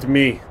 Look at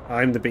me.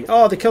 I'm the bee.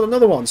 Oh, they killed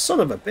another one.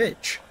 Son of a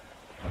bitch.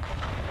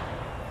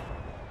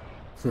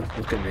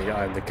 Look at me.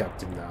 I am the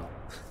captain now.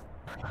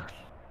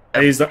 I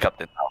use that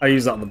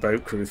on the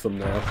boat crew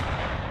thumbnail.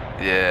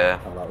 Yeah.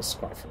 Oh, that was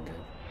quite a fun game.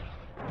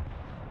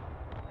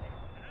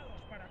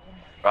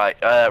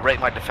 Right, rate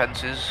my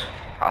defences.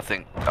 I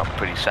think I'm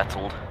pretty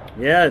settled.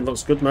 Yeah, it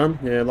looks good, man.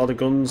 Yeah, a lot of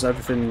guns,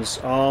 everything's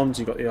armed.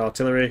 You've got the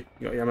artillery,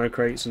 you've got the ammo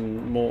crates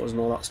and mortars and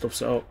all that stuff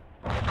set up.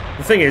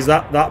 The thing is,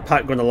 that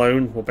pack gun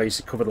alone will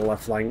basically cover the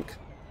left flank.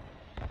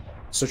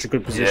 such a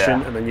good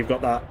position, and then you've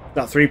got that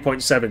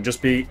 3.7.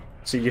 Just be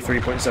see your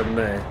 3.7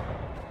 there.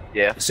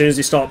 Yeah. As soon as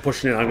they start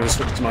pushing in, I'm going to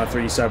switch to my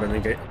 3.7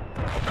 and get.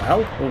 What the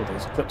hell? Oh,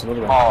 there's clipped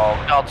another one.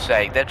 Oh, God's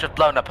sake! They've just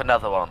blown up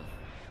another one.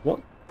 What?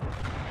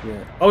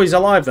 Yeah. Oh, he's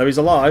alive though. He's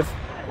alive.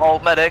 Oh,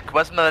 medic!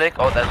 Where's the medic?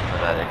 Oh, there's the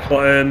medic.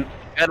 But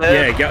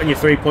yeah, get on your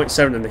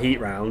 3.7 in the heat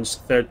rounds.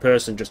 Third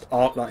person, just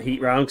arc that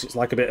heat round because it's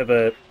like a bit of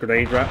a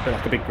grenade wrap,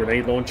 like a big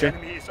grenade launcher.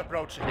 Enemy is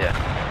approaching. Yeah.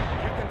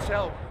 You can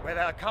tell where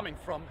they are coming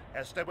from,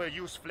 as they will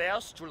use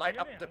flares to light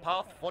up the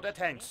path for their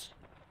tanks.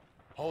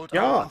 Hold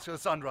on until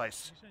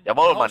sunrise.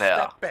 Jawohl, Now mein Herr.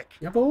 step back.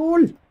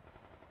 Jawohl.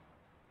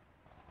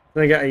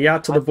 Then I get a yeah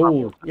to the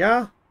ball.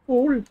 Yeah,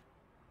 ball.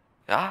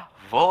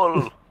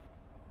 Jawohl.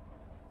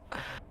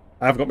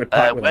 I've got my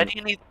pack with where me. do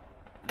you need?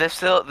 There's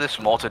still this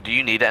mortar. Do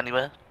you need it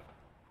anywhere?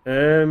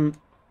 Oh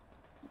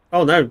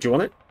no, do you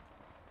want it?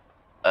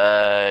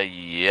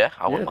 Yeah,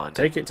 I wouldn't mind.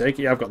 Take it.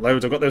 Yeah, I've got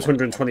loads. I've got those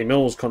 120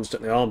 mils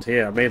constantly armed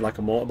here. I've made like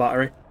a mortar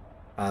battery,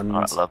 and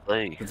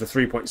lovely. the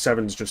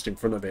 3.7's just in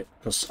front of it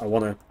because I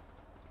want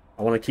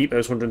to keep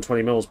those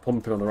 120 mils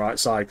pumping on the right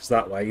side because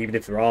that way, even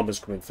if their armor's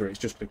coming through, it's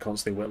just going to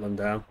constantly whittle them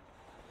down.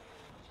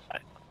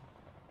 Right.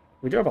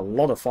 We do have a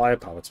lot of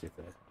firepower, to be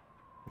fair,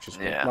 which is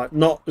like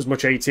not as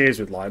much AT as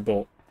we'd like,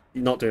 but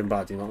you're not doing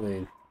bad. You know what I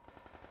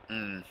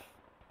mean?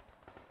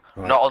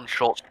 Right. Not on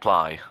short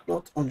supply.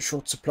 Not on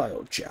short supply,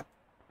 old chap.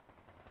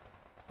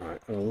 Right,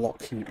 got a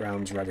lock heat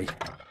rounds ready.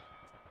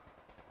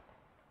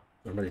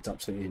 I'm ready to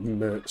absolutely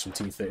murk some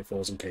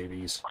T-34s and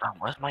KVs.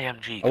 Where's my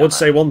MG? I would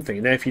say one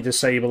thing, if you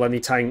disable any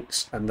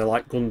tanks and their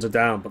like guns are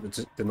down but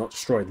they're not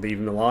destroyed, leave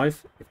them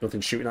alive if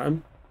nothing's shooting at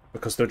them.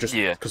 Because they're just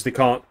because they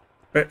can't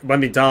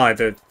when they die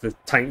the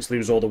tanks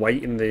lose all the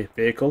weight in the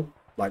vehicle,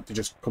 like they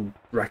just come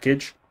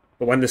wreckage.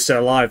 But when they're still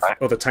alive,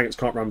 other tanks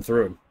can't ram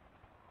through them.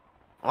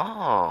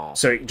 Oh.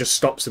 So it just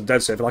stops them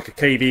dead. So if like a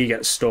KV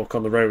gets stuck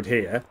on the road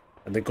here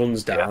and the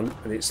gun's down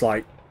and it's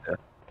like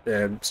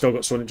still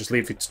got someone, just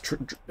leave it.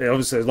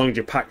 Obviously, as long as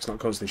your pack's not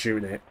constantly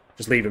shooting it,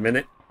 just leave them in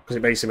it because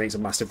it basically makes a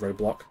massive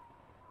roadblock.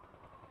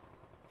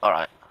 All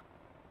right.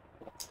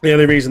 The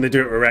only reason they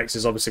do it with Rex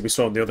is obviously we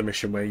saw in the other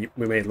mission where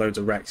we made loads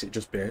of Rex. It'd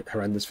just be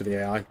horrendous for the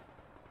AI.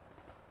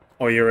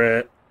 Or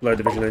your low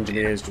division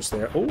engineers just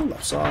there. Oh,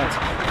 left side.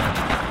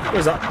 What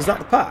is that? Is that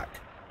the pack?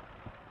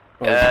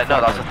 No,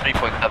 that's a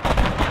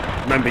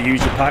 3.7. Remember, use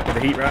your pack with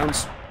the heat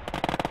rounds.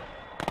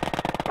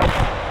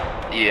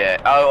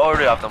 Yeah, I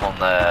already have them on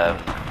the.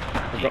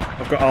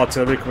 I've got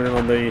artillery coming in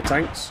on the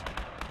tanks.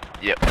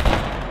 Yep.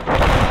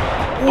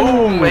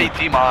 Boom!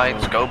 80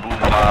 mines, go boom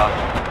bar.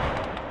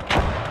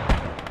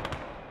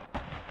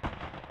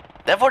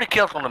 They've already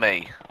killed one of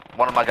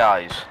my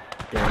guys.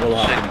 Yeah, we'll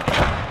have them.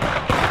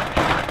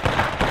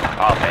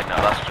 Okay, no,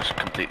 that's just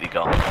completely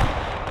gone.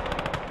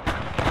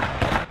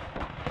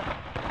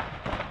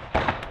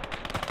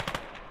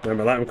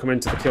 Remember, let them come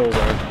into the kill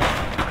zone.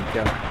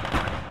 Yeah.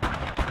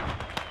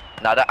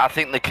 Now, I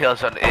think the kill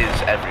zone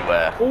is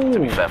everywhere. Ooh, to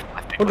be fair,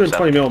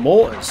 120mm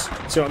mortars.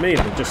 See what I mean?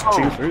 They just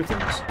chew through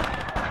things.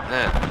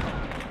 Yeah.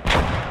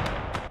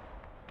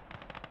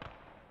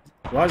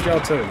 Why is the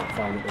artillery not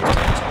firing at those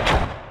tanks?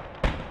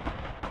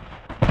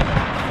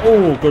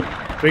 Oh, good.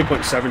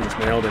 3.7 just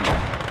nailed him.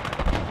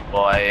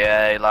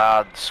 Way,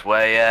 lads,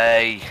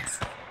 way.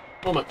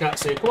 Oh, my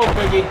cat's here. Come on,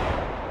 Peggy.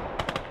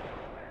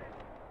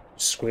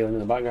 Squealing in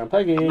the background.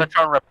 Peggy. I'm going to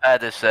try and repair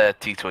this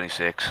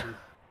T-26.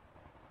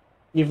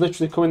 You've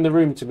literally come in the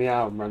room to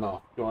meow and run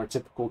off. You're a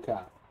typical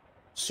cat.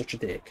 Such a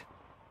dick.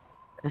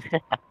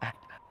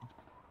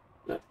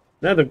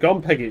 No, they've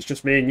gone, Peggy. It's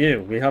just me and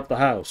you. We have the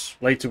house.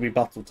 Later we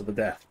battle to the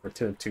death for a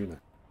tin of tuna.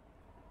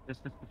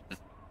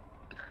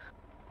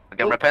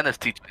 Again, repair this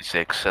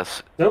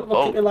T-26. Don't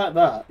look at me like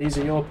that. These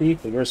are your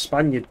people. You're a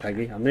Spaniard,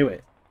 Peggy. I knew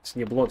it. It's in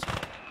your blood.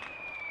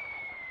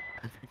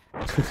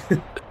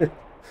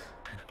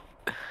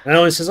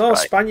 Now it says, oh, right.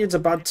 Spaniard's a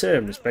bad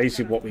term. It's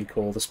basically what we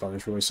call the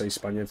Spanish. We always say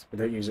Spaniard. We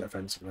don't use it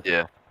offensively.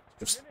 Yeah.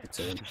 Just the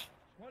term.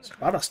 It's a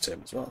badass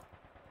term as well.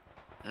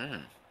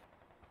 Mm.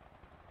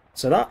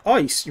 So that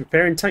ice, you're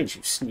repairing tanks,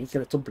 you sneaky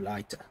little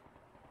blighter.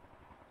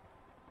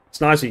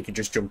 It's nice when you could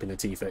just jump in a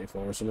T-34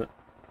 or something.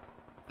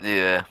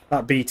 Yeah.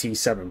 That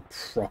BT-7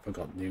 proper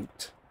got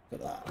nuked.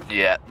 Look at that.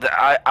 Yeah,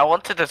 I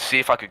wanted to see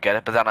if I could get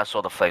it, but then I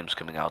saw the flames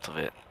coming out of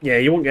it. Yeah,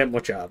 you won't get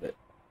much out of it.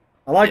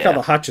 I like how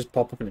the hatches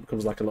pop up and it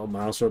becomes like a little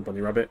mouse or a bunny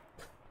rabbit.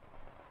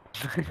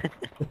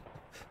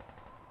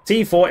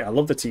 T-40, I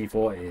love the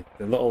T-40.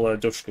 The little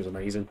Dushka's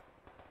amazing.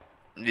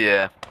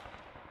 Yeah.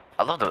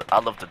 I love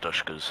the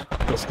Dushkas.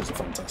 Dushkas are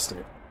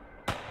fantastic.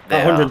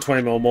 That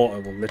 120mm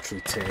mortar will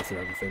literally tear through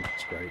everything.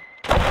 It's great.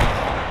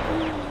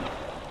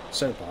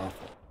 So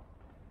powerful.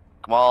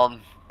 Come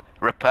on,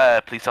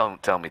 repair. Please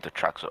don't tell me the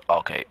tracks are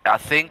okay. I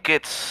think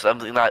it's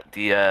something like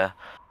the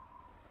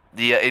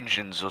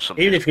engines or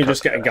something. Even if you can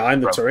just get a guy in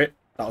the turret,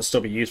 that'll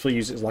still be useful.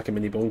 Use it as like a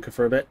mini bunker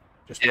for a bit.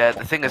 Just the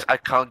thing is, I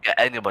can't get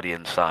anybody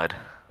inside.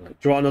 Right.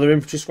 Do you want another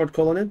infantry squad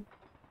calling in?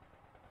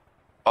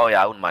 Oh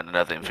yeah, I wouldn't mind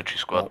another infantry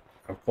squad. Well,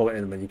 I'll call it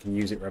in and then you can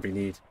use it wherever you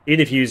need. Even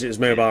if you use it as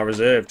mobile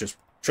reserve, just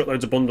chuck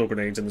loads of bundle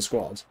grenades in the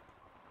squad.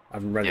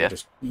 I'm ready to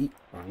just eat.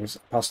 I'm going to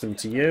pass them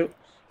to you.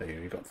 There you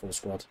go, you've got full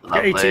squad. You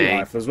Lovely. get 18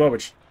 rifle as well,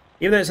 which,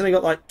 even though it's only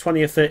got like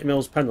 20 or 30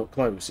 mils pen up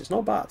close, it's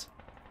not bad.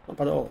 Not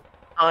bad at all.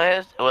 Oh,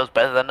 it was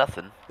better than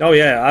nothing. Oh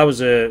yeah, I was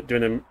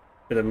doing a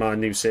bit of my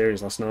new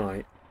series last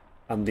night,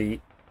 and the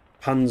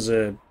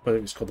Panzer, whether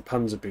it's called the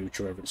Panzerbuch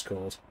or whatever it's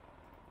called.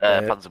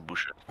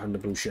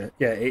 Panzerbusche.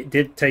 Yeah, it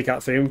did take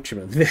out 3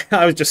 infantrymen.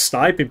 I was just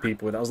sniping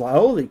people with it. I was like,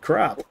 holy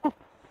crap.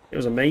 It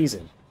was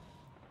amazing.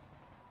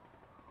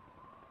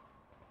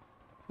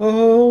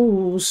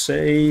 Oh,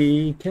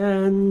 say,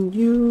 can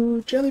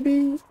you,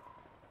 Jellybean?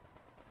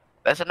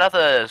 There's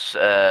another.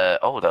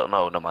 Oh,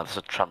 no, man. There's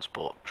a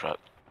transport truck.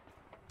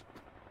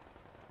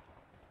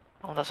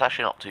 Oh, that's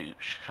actually not too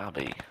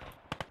shabby.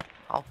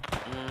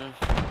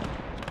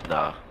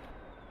 No.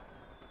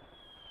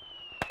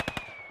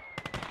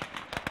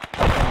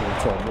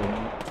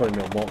 Probably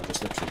no more,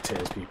 just literally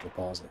tears people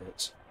apart as it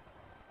hits.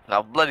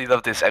 I bloody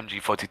love this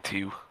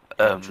MG42.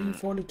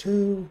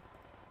 MG42.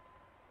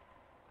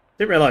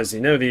 Didn't realise,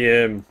 you know,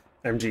 the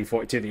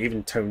MG42, they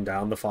even toned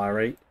down the fire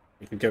rate.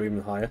 You could go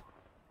even higher.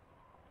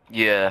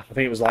 Yeah. I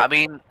think it was like. I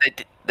mean,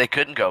 they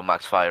couldn't go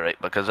max fire rate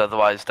because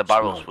otherwise the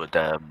barrels would.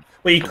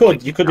 Well, you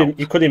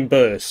could in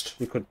burst.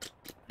 You could.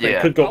 Yeah.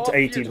 It could go up to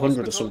Our field 1800 or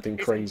hospital something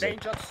is crazy.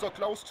 endangered so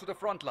close to the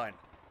front line.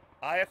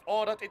 I have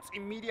ordered its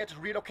immediate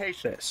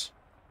relocation. This.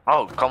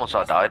 Oh,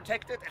 Commissar died.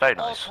 Protected at Very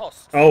all nice.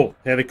 costs. Oh,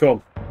 here they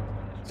come.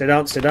 Sit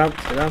down, sit down,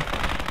 sit down.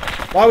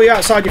 Why are we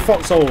outside your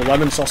foxhole,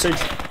 lemon sausage?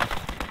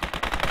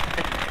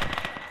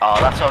 Oh,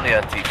 that's only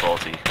a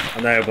T40.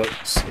 I know, but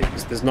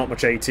there's not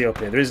much AT up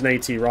here. There is an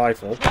AT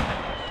rifle.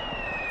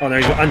 Oh no,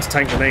 he's got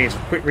anti-tank grenades.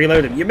 Quick,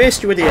 reload him. You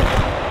missed, you idiot.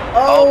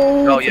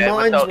 Oh, no, the yeah,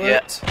 mines no,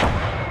 worked.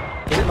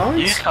 Is it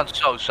mines? You can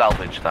so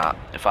salvage that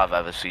if I've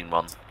ever seen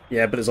one.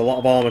 Yeah, but there's a lot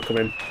of armour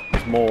coming.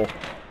 There's more.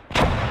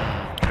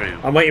 True.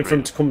 I'm waiting for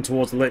them to come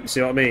towards the lip,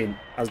 see what I mean?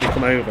 As they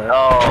come over.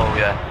 Oh,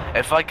 yeah.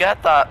 If I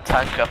get that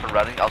tank up and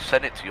running, I'll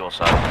send it to your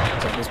side.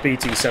 So this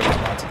BT-7's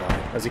about to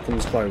die as he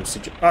comes close.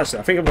 Actually,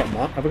 I think I've got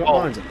have I got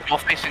mines in there? You're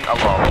facing a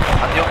lot.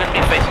 And you're going to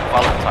be facing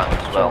Valentine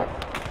as well.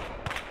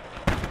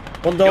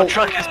 One Your doll.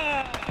 truck is...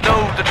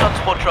 No, the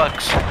transport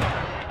trucks.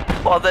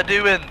 What are they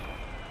doing?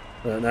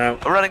 I don't know.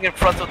 They're running in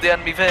front of the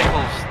enemy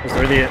vehicles. Because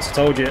they're idiots, I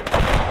told you.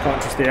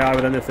 Can't trust the eye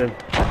with anything.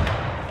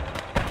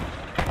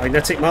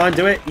 Magnetic mine,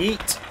 do it.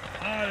 Eat.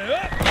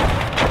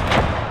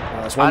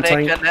 That's one And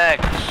tank. it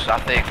connects, I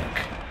think.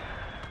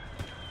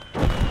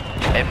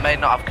 It may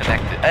not have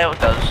connected. Oh, it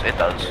does. It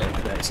does. Yeah, it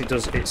connects. It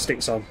does. It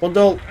sticks on.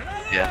 Bundle.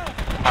 Yeah.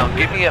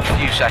 Give me a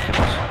few seconds.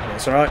 Yeah,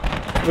 it's alright.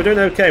 We're doing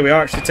okay. We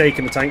are actually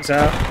taking the tanks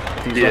out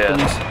with these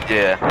weapons.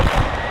 Yeah.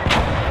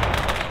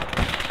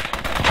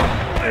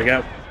 There we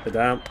go. They're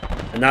down.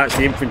 And now it's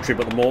the infantry,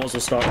 but the mortars will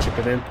start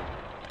chipping in.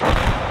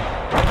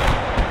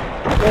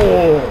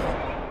 Oh!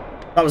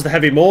 That was the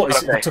heavy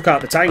mortars that took out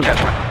the tank.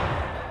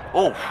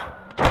 Oh.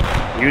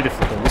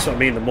 Beautiful done. That's what I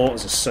mean. The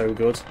mortars are so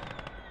good.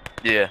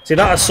 Yeah. See,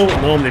 that assault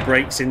normally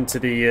breaks into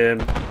the,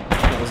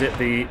 what was it,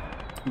 the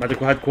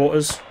medical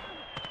headquarters.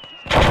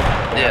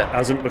 Yeah. It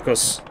hasn't,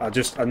 because I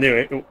knew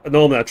it.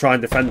 Normally I try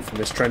and defend from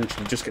this trench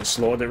and just get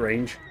slaughtered at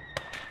range.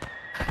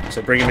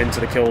 So bring him into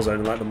the kill zone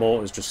and let the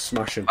mortars just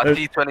smash him. A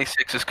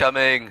T-26 is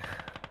coming.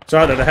 So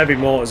either the heavy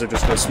mortars are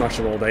just going to smash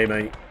them all day,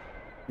 mate.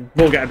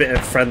 We'll get a bit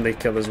of friendly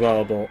kill as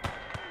well, but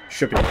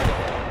should be okay.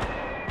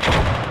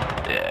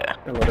 Yeah.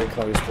 A little bit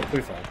close, but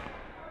we'll be fine.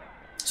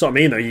 That's what I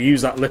mean, though. You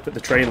use that lip at the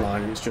train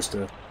line, and it's just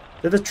a...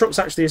 Did the trucks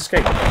actually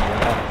escape?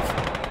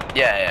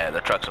 Yeah,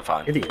 the trucks are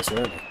fine. Idiots,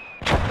 weren't they?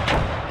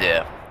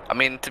 Yeah. I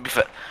mean, to be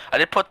fair, I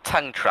did put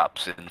tank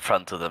traps in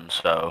front of them,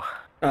 so...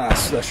 Ah,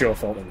 that's your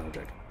fault then, no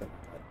joke.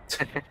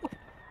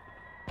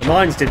 The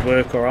mines did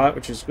work alright,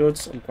 which is good.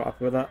 I'm quite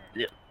happy with that.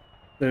 Yeah.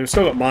 They've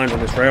still got mines on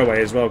this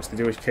railway as well, because they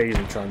do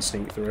occasionally try and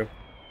sneak through.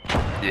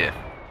 Yeah.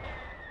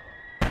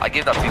 I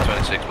gave that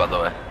T-26, by the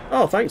way.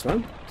 Oh, thanks,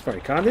 man. It's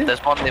very kind of you.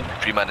 There's one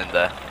infantryman in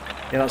there.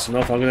 Yeah, that's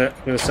enough. I'm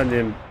gonna send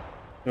him...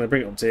 I'm gonna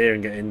bring it up to here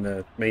and get in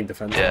the main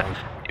defence line.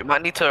 You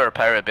might need to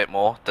repair it a bit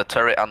more. The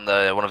turret and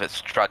one of its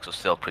tracks are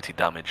still pretty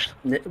damaged.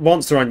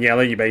 Once they're on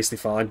yellow, you're basically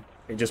fine.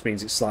 It just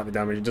means it's slightly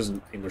damaged. It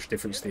doesn't make much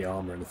difference to the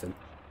arm or anything.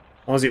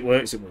 As long as it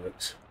works, it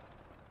works.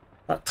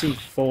 That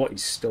T40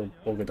 is still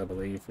buggered, I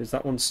believe. Is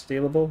that one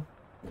stealable?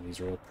 And these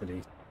are all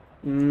pretty...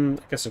 I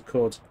guess I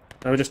could.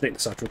 No, just nick the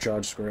satchel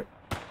charge, screw it.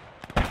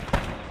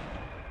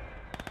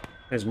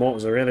 Those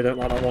mortars, I really don't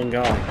like that one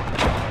guy.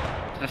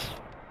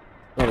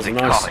 That was a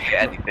nice, can't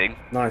hit anything.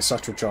 nice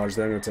satchel charge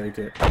there, I'm going to take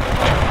it.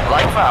 I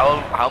like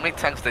how many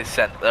tanks they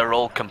sent, they're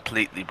all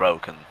completely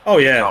broken. Oh,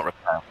 yeah. Can't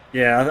repair.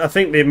 Yeah, I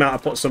think they might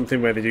have put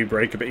something where they do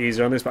break a bit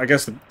easier on this, but I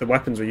guess the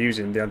weapons we're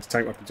using, the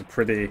anti-tank weapons, are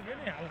pretty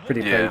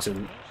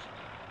potent.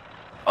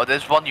 Oh,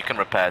 there's one you can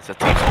repair, it's a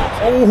T-40.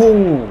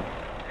 Oh!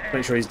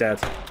 Make sure he's dead.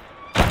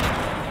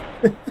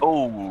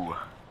 Oh!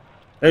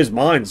 Those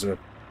mines are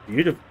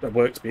beautiful. That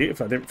worked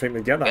beautiful. I didn't think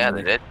they'd get that. Yeah,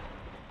 many. they did.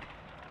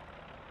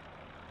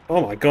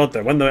 Oh my god,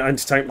 though. When the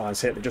anti-tank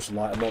mines hit, they just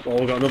light them up. Oh,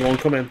 we've got another one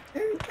coming.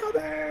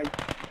 Incoming!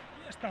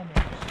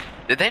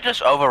 Did they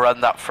just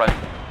overrun that front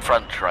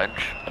front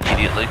trench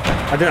immediately.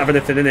 I didn't have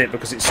anything in it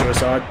because it's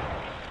suicide.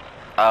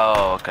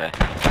 Oh, okay.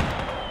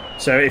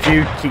 So if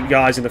you keep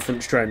guys in the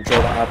front trench,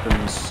 all that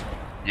happens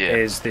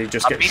is they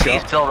just get shot.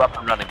 He's still up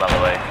and running, by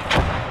the way.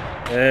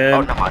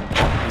 Oh, never mind.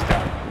 He's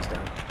down. He's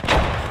down.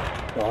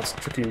 Oh, it's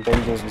tricky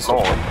bundles and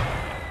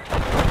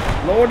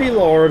stuff. Lordy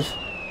Lord.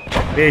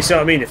 Yeah, you see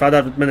what I mean? If I'd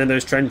had men in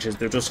those trenches,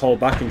 they'll just hold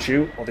back and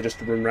shoot, or they just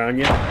run around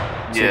you. So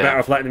you're better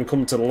off letting them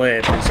come to the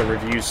lip instead of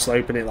reviews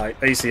sloping it. Like,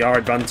 basically, our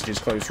advantage is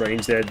close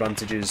range, their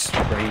advantage is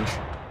range.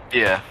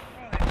 Yeah.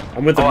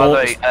 And with the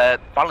mortars...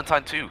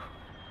 Valentine 2.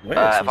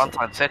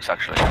 Valentine 6,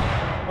 actually.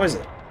 Oh, is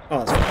it? Oh,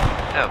 that's fine.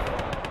 Yeah.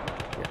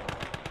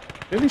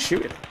 Who are they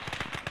shooting at?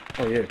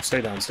 Oh, yeah.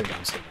 Stay down, stay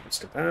down, stay down,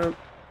 stay down.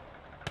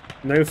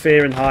 No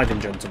fear in hiding,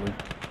 gentlemen.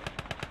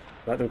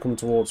 Let them come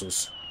towards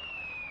us.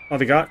 Oh,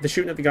 they're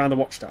shooting at the guy on the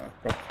watchtower.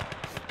 Right.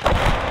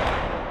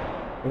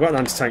 I've got an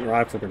anti-tank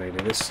rifle grenade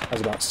in this.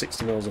 Has about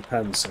 60 mils of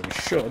pen, so we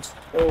should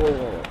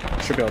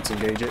be able to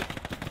engage it.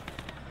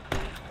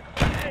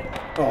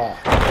 Oh.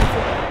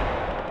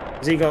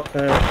 Has he got?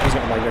 He's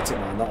got a magnetic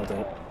mine. That'll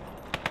do.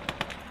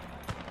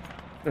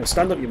 No,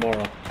 stand up, you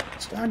moron.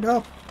 Stand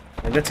up.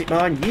 Magnetic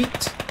mine.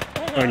 Yeet.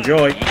 Oh,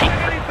 enjoy.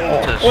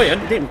 Oh,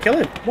 yeah, didn't kill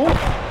him. What?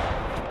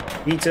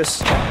 Yeet us.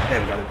 There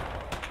we got him.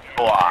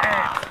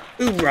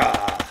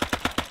 Hoorah!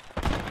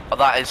 Well,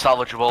 that is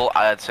salvageable.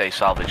 I'd say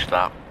salvage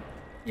that.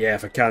 Yeah,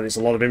 if I can. There's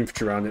a lot of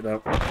infantry around it,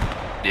 though.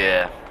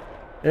 Yeah.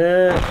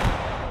 We're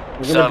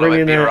going to bring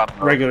in a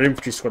regular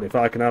infantry squad if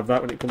I can have that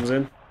when it comes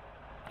in.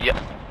 Yep.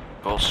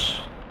 Of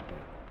course.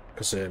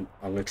 Because I'm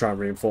going to try and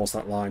reinforce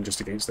that line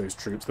just against those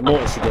troops. The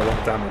mortars should do a lot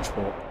of damage,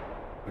 but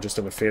I just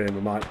have a feeling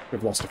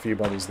we've lost a few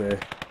bodies there.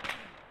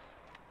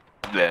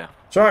 Yeah.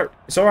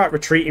 It's alright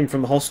retreating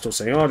from the hostile,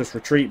 saying, oh, just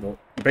retreat, but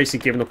you're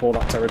basically giving up all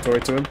that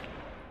territory to him.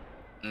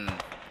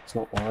 It's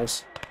not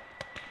wise.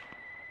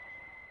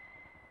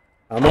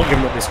 I'm not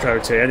giving up this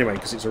territory anyway,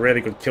 because it's a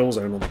really good kill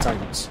zone on the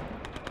tanks.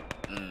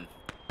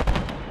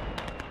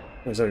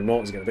 Those heavy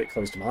mortars get a bit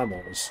close to my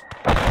mortars.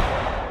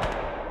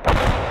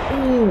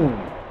 Ooh!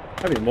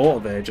 Heavy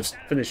mortar there, just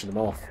finishing them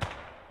off.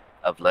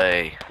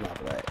 Lovely.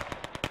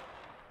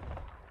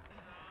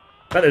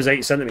 I bet those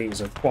 8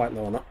 centimeters are quite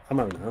low on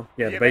ammo now.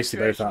 Yeah, they're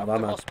basically both out of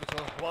ammo.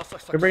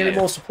 We're bringing in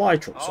more supply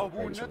trucks. Our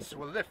wounded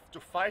will live to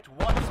fight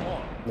once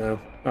more. No.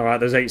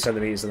 Alright, there's 8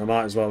 centimeters, and I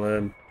might as well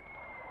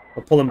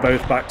I'll pull them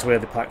both back to where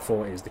the Pack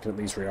 4 is. They can at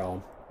least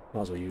rearm.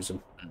 Might as well use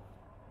them.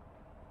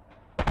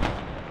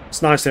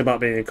 It's nice thing about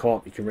being in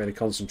co-op, you can really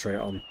concentrate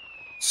on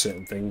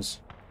certain things.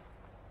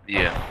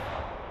 Yeah.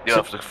 You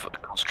have to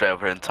concentrate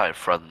over an entire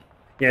front.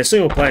 Yeah,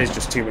 single player is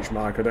just too much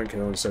micro. I don't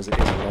care who says it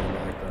is a lot of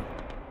micro.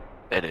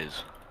 It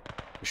is.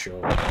 For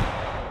sure.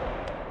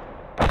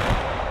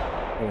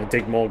 I'm going to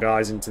dig more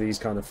guys into these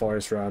kind of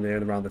forests around here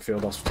and around the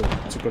field hospital.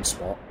 It's a good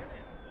spot.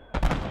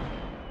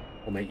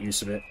 I'll make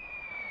use of it.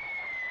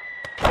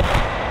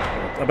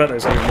 I bet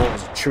those heavy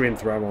mortars are chewing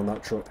through ammo on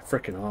that truck. They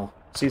frickin' are.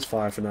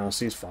 Ceasefire for now,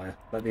 ceasefire.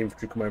 Let the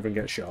infantry come over and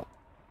get shot.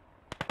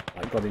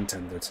 Like God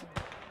intended.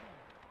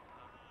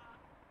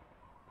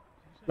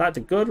 Like the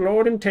good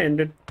Lord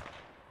intended.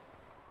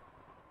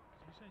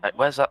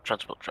 Where's that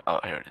transport truck? Oh,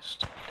 here it is.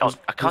 Oh,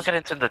 I can't get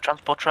into the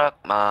transport truck?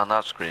 Man,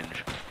 that's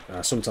cringe.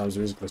 Sometimes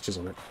there is glitches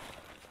on it.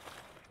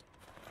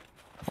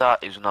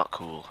 That is not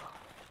cool.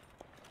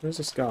 Where's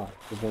this guy?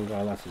 There's one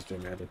guy left who's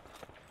doing me headed.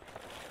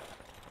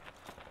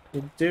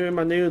 You're doing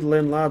my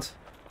noodling, lad.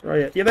 Where are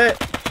you? You there?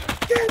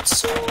 Get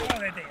some!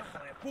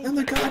 And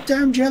the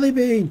goddamn jelly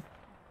bean!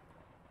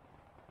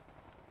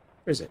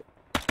 Where is it?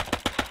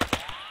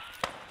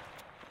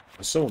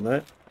 There's someone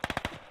there.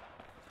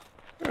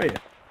 Where are you?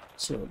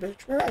 Son of a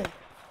bitch. Where are you?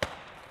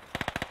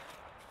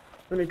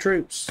 Enemy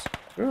troops.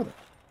 Where are they?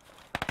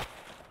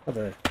 Oh,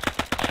 there.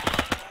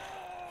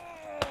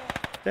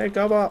 There,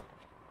 go up.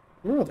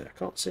 Where are they? I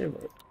can't see them.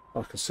 Oh,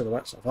 I can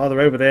silhouette stuff. Oh,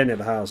 they're over there near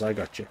the house. I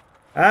got you.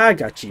 I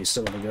got you, you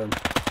son of a gun.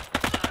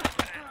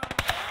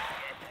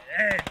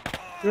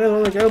 You really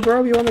want to go,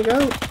 bro? You want to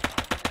go?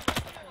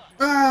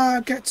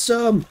 Ah, get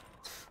some.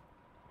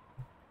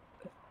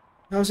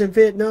 I was in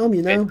Vietnam,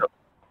 you know.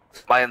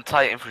 My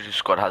entire infantry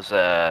squad has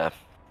the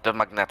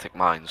magnetic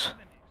mines.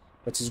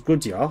 That is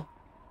good, yeah.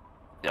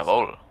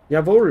 Jawohl.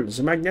 Jawohl,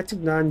 the magnetic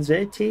mines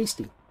are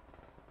tasty.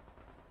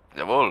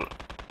 Jawohl.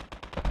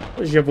 What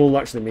does jawohl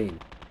actually mean?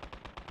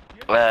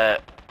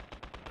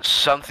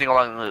 Something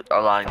along the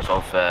lines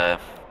of,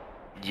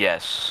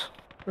 yes.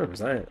 Oh, is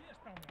that it?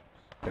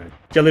 Okay.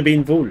 Jelly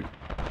bean wool.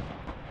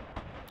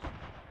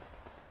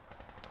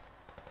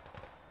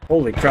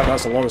 Holy crap,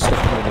 that's a lot of stuff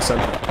coming in the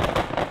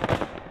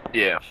centre.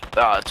 Yeah,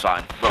 it's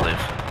fine. We'll live.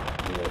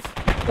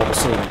 What was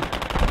soon?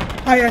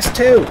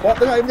 IS-2! What?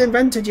 They're not even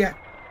invented yet!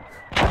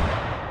 IS-2?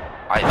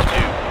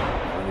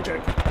 I'm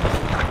joking.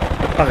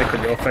 Panic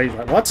on your face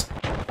like, what?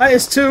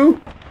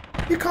 IS-2?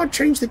 You can't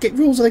change the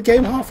rules of the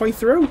game halfway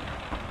through!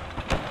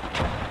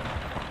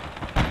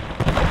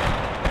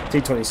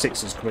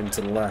 T-26 is coming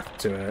to the left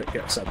to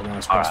get set up a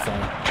nice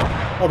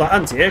crossfire. Oh, that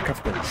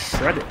anti-aircraft gun is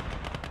shredded.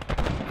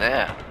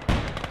 Yeah.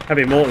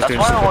 Heavy mortar's doing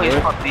some good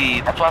work.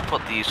 That's why I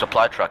put the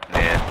supply truck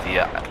near the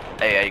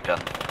AA gun.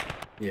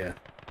 Yeah.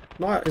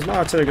 Is my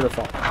artillery gonna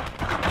fire?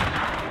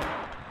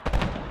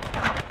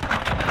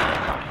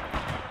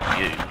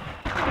 You.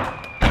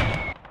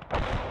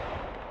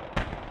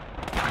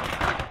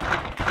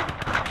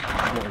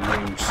 Not in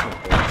range, so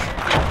bitch.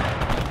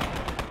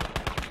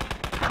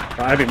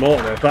 Right, heavy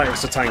mortar though. If that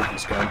hits the tank,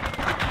 it's gone.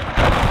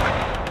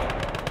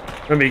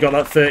 Remember, you got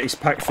that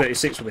pack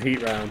 36 with the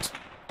heat round.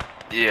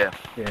 Yeah.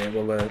 Yeah,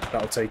 well,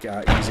 that'll take it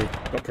out easy.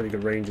 Got pretty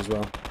good range as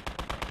well.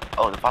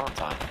 Oh, the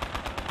Valentine.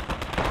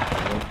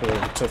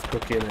 Oh, tough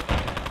cookie, innit?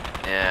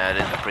 Yeah, it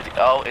is a pretty...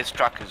 Oh, its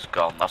track is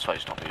gone. That's why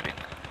it's not moving.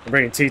 I'm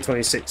bringing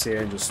T26 here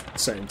and just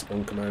setting to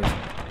bunker mode.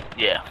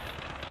 Yeah.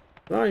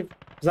 Right.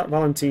 Is that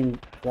Valentine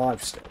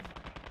live still?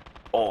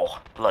 Oh,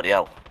 bloody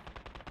hell.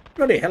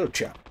 Bloody hell,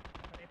 chap.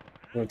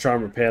 I'm going to try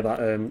and repair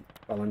that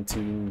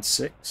Valentine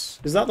 6.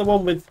 Is that the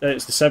one with...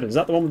 it's the 7. Is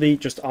that the one with the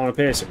just armor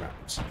piercing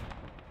rounds?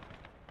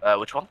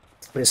 Which one?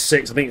 It's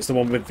 6. I think it's the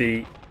one with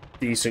the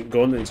decent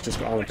gun and it's just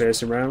got armor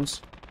piercing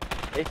rounds.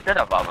 It did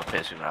have armor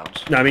piercing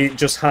rounds. No, I mean, it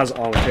just has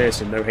armor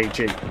piercing, no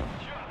HE.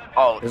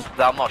 Oh,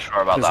 I'm not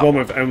sure about that. There's one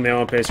with only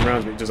armor piercing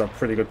rounds, but it does have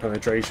pretty good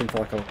penetration for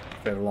like a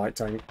bit of a light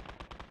tank.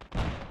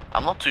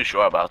 I'm not too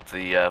sure about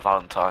the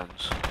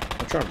Valentines.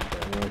 I'll try and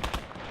repair it anyway.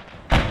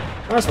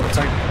 That's not a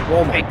tank.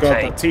 Oh my god,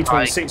 that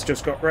T26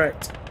 just got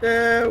wrecked.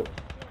 No!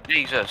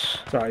 Jesus.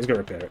 Sorry, he's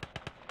going to repair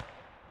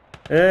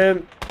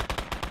it.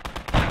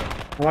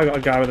 Have I got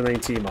a guy with an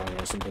AT mine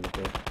or something up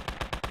here?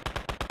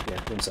 Yeah,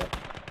 one sec.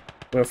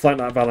 We'll flank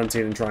that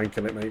Valentine and try and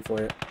kill it, mate,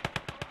 for you.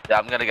 Yeah,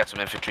 I'm gonna get some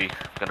infantry.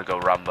 I'm gonna go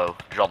Rambo.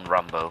 John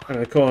Rambo. I'm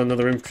going to call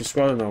another infantry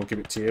squad and I'll give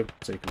it to you,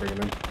 so you can bring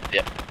them in.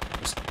 Yep.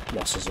 Just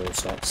losses all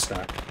start to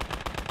stack.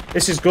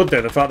 This is good,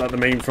 though, the fact that the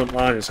main front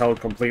line is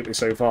held completely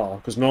so far,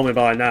 because normally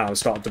by now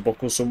it's started to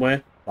buckle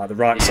somewhere. Like, the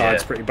right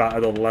side's pretty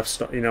battered, or the left,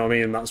 you know what I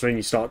mean? And that's when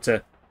you start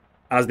to,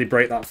 as they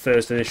break that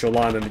first initial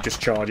line, and they just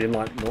charge in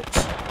like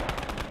nuts.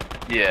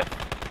 Yeah.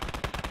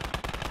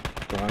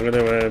 Right, I'm going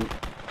to...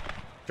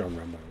 John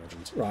Rambo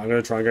legend. Right, I'm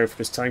going to try and go for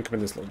this tank. I'm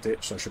in this little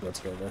ditch, so I should be able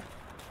to go there.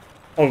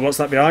 Oh, what's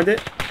that behind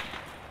it?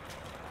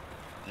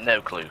 No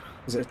clue.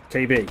 Is it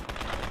KB?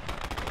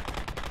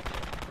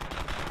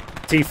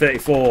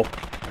 T-34.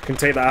 I can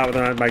take that out with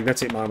a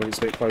magnetic mine when it's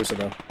a bit closer,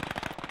 though.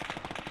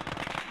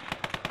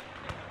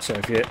 So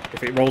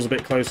if it rolls a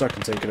bit closer, I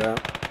can take it out.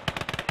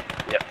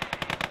 Yep.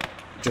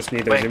 Just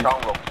need those...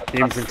 The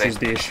infantry's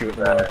the issue at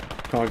the moment.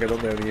 Can't get up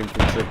there with the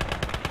infantry.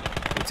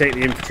 You take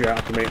the infantry out,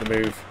 I can make the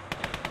move.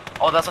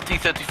 Oh, that's a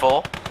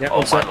T-34? Yeah,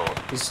 oh my lord.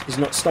 He's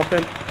not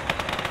stopping.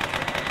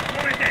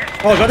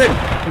 Oh, I got him!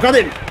 I got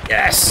him!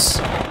 Yes!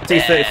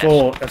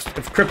 T-34.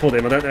 I've crippled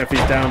him. I don't know if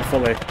he's down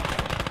fully.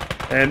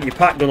 Your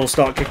pack gun will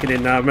start kicking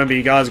in now. Remember,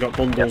 you guys got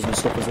bundles and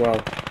stuff as well.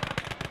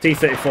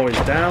 T-34 is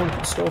down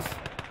and stuff.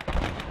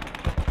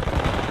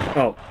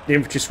 Oh, the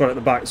infantry squad at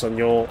the back is on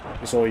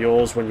it's all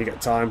yours when you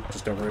get time.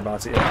 Just don't worry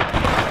about it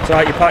yet. So,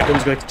 right, your pack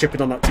gun's going to chip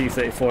in on that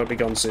T-34. It'll be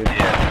gone soon.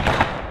 Yeah.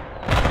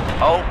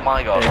 Oh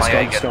my god,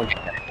 yeah, it's gone.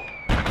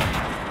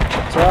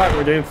 It's alright,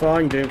 we're doing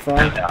fine, you're doing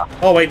fine. Yeah.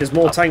 Oh wait, there's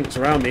more tanks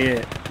around me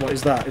here. What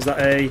is that? Is that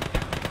a...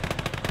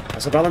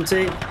 That's a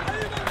Valentine?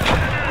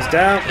 He's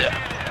down. Yeah.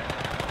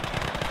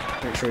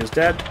 Make sure he's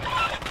dead.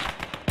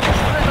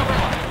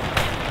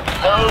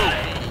 Oh!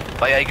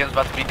 My AA gun's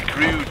about to be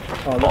decrewed.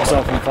 Oh, knock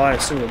yourself on fire,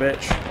 son of a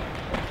bitch.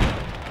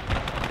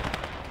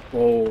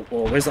 Whoa,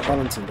 whoa, where's that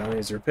Valentine down here?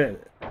 Is he repaired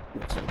it?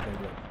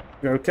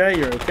 You're okay,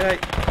 you're okay.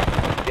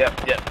 Yep.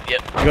 You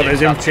got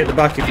those infantry at the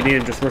back if you need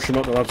them, just rush them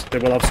up. They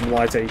will have some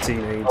light 18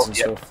 aids and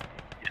stuff.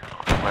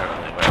 Where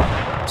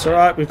are they? It's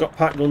alright, we've got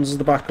pack guns as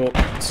the backup.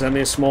 It's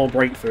only a small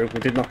breakthrough. We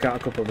did knock out a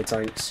couple of the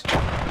tanks.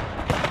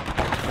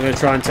 I'm going to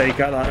try and take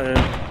out that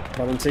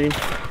Valentine.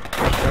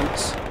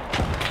 Thanks.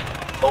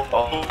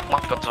 Oh my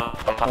god.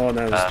 Oh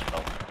no.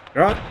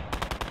 You alright?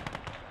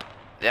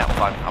 Yeah,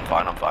 I'm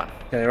fine.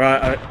 Okay,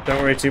 right,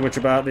 don't worry too much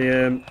about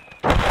the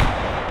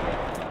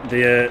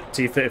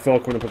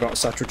T-34 coming up. I've got a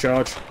satchel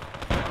charge.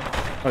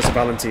 That's a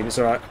Valentine, it's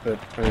alright, but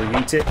I'm going to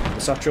yeet it,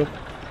 the satchel.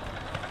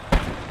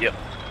 Yep.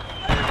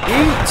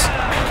 Yeet!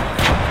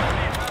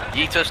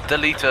 Yeet us,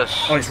 delete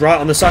us. Oh, it's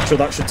right on the satchel,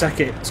 that should take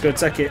it. It's going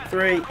to take it.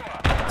 3, 2,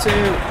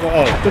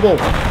 oh, double!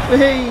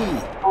 Whee!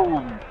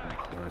 Oh.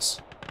 Nice.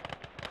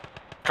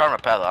 Try and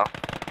repair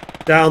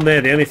that. Down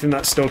there, the only thing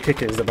that's still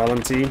kicking is the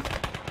Valentine.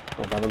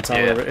 Or Valentine,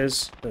 whatever it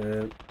is.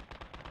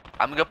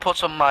 I'm going to put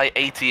some my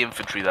AT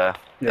infantry there.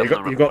 Yeah,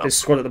 you've got this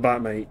squad at the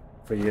back, mate,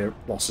 for your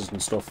losses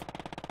and stuff.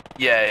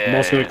 Yeah. I'm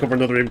also going to cover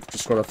another infantry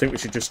squad. I think we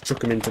should just chuck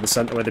them into the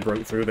centre where they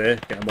broke through there.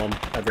 Get them on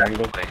every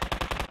angle.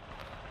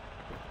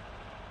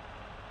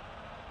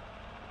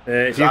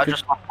 If you could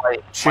just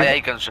my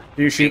A-guns just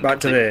you shoot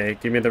back to there,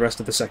 give me the rest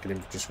of the second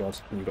infantry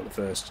squad, and you've got the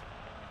first.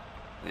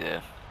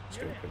 Yeah. Let's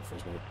go for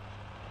us, mate.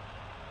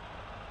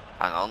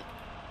 Hang on.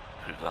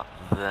 Who's that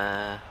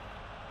there?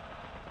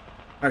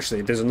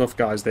 Actually, there's enough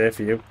guys there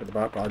for you at the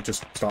back, but I'll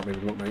just start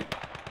moving up, mate.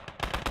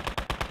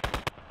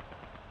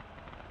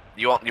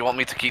 You want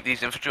me to keep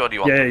these infantry, or do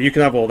you want? Yeah, you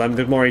can have all them.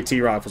 There's more AT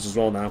rifles as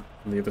well now.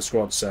 from the other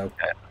squad. So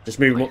just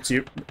move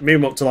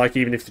them up to like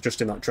even if they're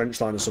just in that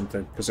trench line or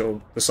something, because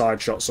the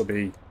side shots will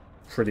be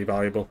pretty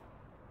valuable.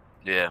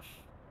 Yeah.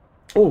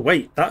 Oh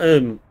wait, that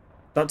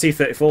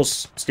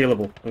T-34's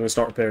stealable. I'm gonna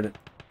start repairing it.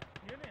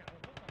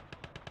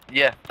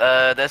 Yeah,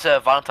 there's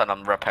a Valentine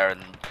I'm repairing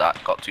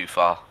that got too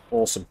far.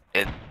 Awesome.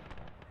 Yeah,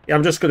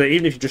 I'm just gonna,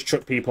 even if you just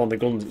chuck people on the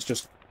guns, it's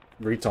just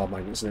retard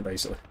magnets, isn't it,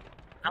 basically?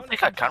 I don't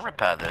think I can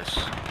repair this.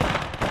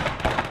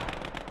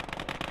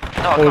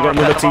 No, we've got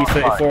another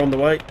T-34 on the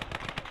way.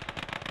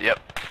 Yep.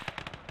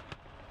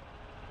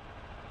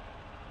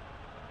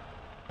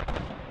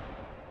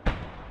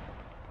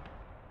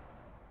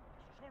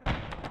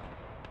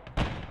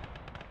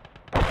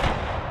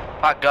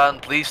 That gun,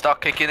 please start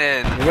kicking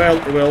in. He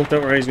will.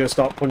 Don't worry, he's going to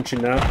start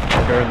punching now.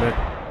 I'll go in there.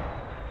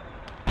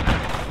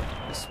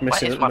 It's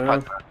missing it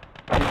now.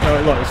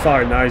 Oh, look, he's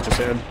firing now, he's just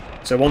hitting.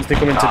 So once they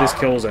come into this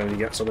kill zone, he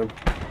gets on them.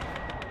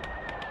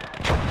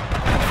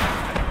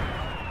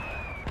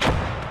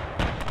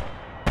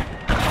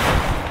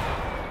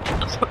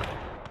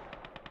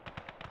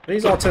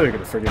 These artillery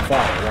going to friggin'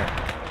 fire,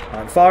 right?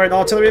 Alright, firing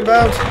artillery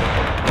inbound.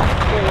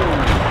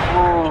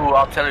 Ooh,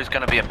 artillery's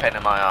going to be a pain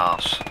in my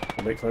ass.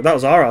 That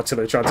was our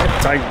artillery trying to hit the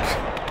tank.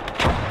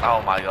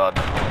 Oh my god.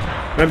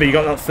 Remember, you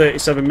got that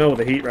 37mm with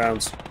the heat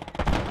rounds.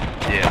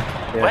 Yeah.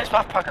 Where's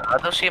my pack? I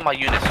don't see my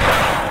units.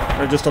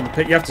 No, just on the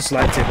pick. You have to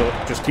select it,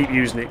 but just keep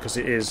using it because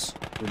it is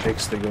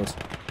ridiculously good.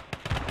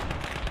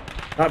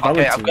 That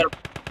Valentine.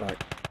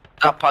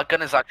 That pack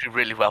gun is actually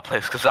really well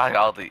placed because I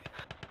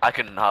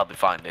can hardly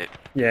find it.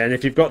 Yeah, and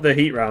if you've got the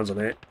heat rounds on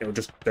it, it'll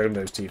just dome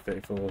those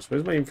T-34s.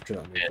 Where's my infantry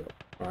that moving up?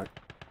 Right.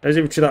 There's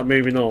infantry that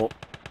moving up.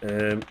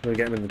 We'll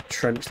get them in the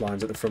trench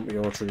lines at the front with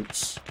your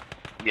troops.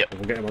 Yep. And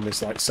we'll get them on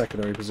this like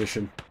secondary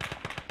position.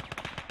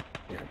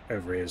 Yeah,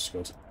 over here is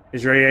good.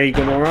 Is your AA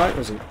gun alright,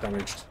 or is it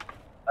damaged?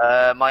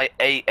 My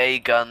AA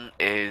gun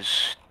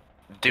is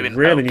doing we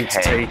really okay. need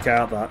to take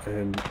out that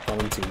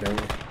Valentine, don't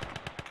we?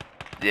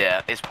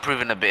 Yeah, it's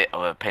proving a bit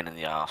of a pain in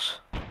the arse.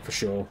 For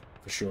sure,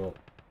 for sure.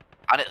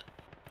 And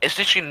it's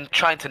literally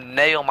trying to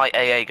nail my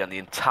AA gun the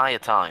entire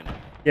time.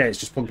 Yeah, it's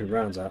just pumping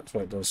rounds out, that's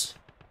what it does.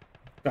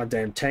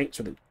 Goddamn tanks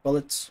with the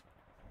bullets.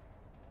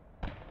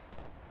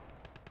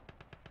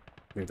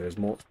 Move those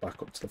mortars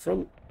back up to the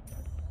front.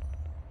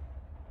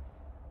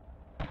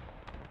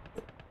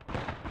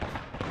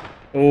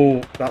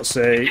 Oh, that's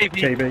a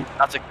KB.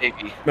 That's a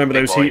KB. Remember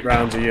those heat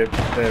rounds they're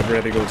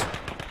really good.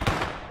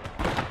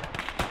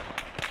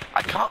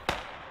 I can't.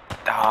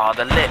 Ah,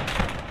 the lip.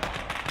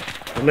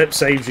 The lip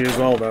saves you as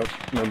well, though.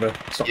 Remember,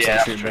 stop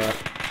shooting there.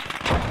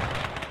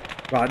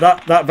 Right,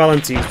 that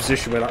Valentine's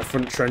position where that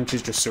front trench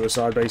is just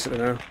suicide basically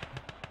now.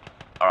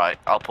 Alright,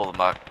 I'll pull them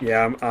back.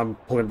 Yeah, I'm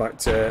pulling back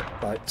to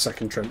like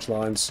second trench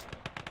lines.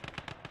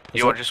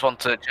 You just want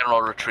to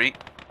general retreat?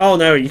 Oh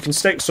no, you can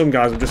stick some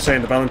guys. I'm just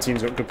saying the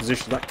Valentine's got good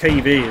position. That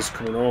KV is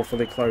coming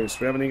awfully close. Do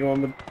we have any go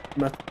on with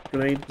meth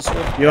grenade and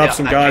stuff? You'll have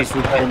some guys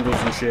with bundles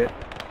and shit.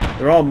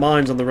 There are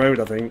mines on the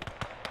road, I think.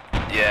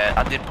 Yeah,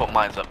 I did put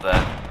mines up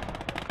there.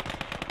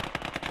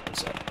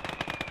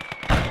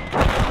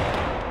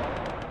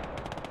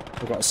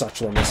 I've got a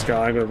satchel on this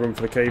guy. I'm going to run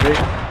for the KV.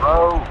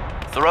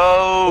 Throw!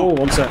 Oh,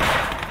 one sec.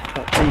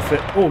 That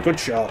T-fit. Oh, good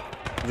shot.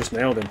 I just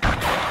nailed him.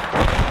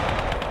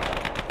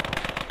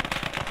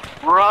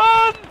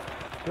 Run!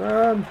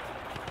 Run!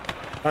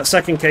 That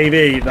second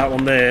KV, that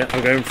one there,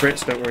 I'm going for it,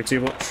 so don't worry too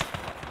much.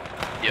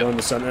 Go in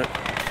the centre.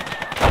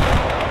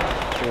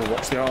 Oh,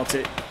 watch the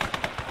arty.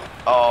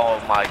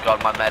 Oh my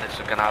god, my medics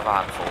are going to have a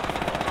handful.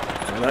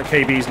 And that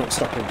KV's not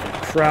stopping for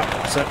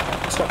crap. Stop.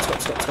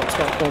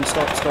 Go on,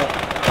 stop. Stop.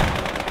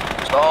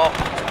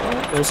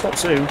 It'll stop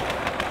soon.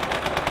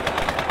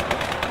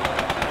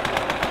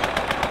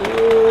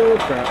 Oh,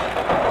 crap.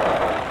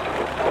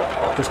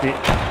 Just need...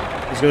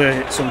 He's going to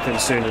hit something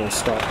soon and he'll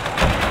stop.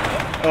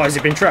 Oh, has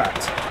he been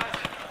tracked?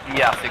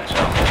 Yeah, I think so.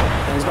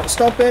 Oh, he's not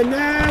stopping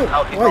now!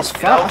 No, he's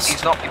fast! No,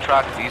 he's not been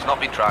tracked. He's not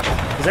been tracked.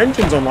 His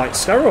engine's on, like,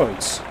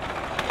 steroids.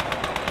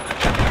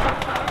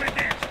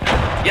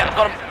 Yeah,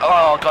 got him.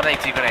 Oh, got an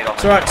AT grenade on him.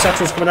 It's alright,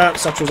 Satchel's coming out.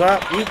 Satchel's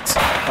out. Eat!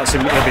 That's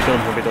him. He'll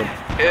be done.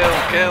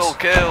 Kill.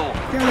 Kill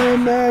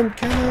him, man!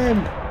 Kill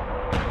him!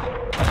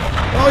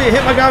 Oh, you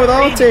hit my guy with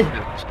arty!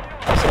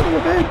 Son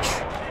of a bitch!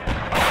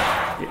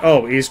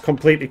 Oh, he's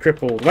completely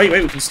crippled. Wait,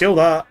 we can steal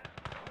that.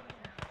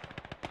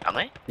 Am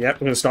I? Yep, we're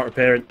going to start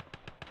repairing.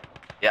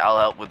 Yeah, I'll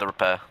help with the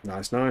repair.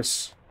 Nice.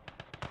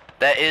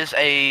 There is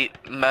a...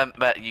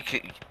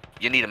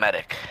 You need a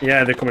medic.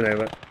 Yeah, they're coming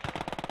over.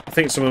 I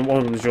think one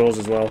of them is yours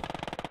as well.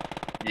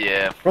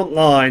 Yeah. Front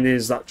line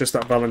is just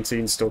that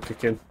Valentine still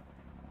kicking.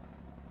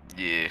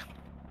 Yeah.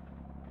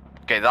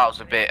 Okay, that was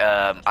a bit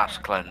ass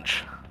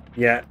clench.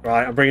 Yeah,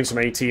 right. I'm bringing some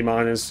AT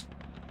miners.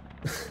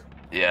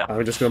 Yeah.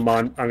 I'm just gonna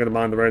mine. I'm gonna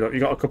mine the road up. You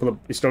got a couple of.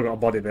 You still got a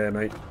body there,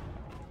 mate.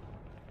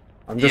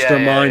 I'm just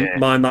gonna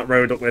mine that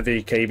road up where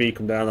the KV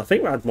come down. I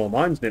think we had more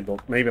mines in it,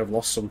 but maybe I've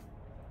lost some.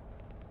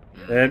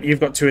 You've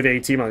got 2 of the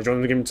AT mines. Do you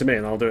want to give them to me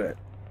and I'll do it?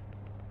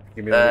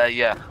 Give me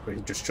yeah. But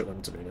you just chuck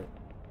them to me now.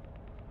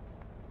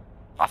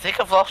 I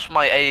think I've lost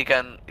my A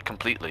again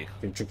completely.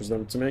 Can you chuck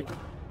them to me?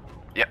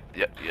 Yep.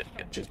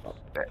 Just not.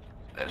 There's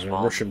I'm gonna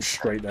one. rush them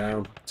straight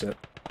down to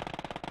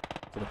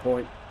the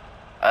point.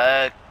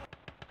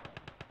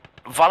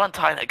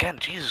 Valentine again.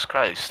 Jesus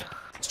Christ.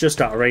 It's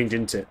just out of range,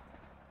 isn't it?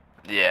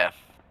 Yeah.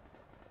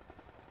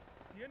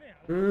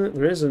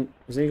 There isn't.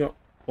 Has he got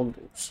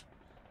bundles?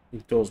 He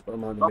does, but I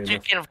might not Not be too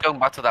enough. keen of going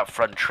back to that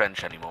front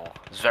trench anymore.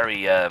 It's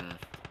very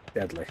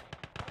Deadly.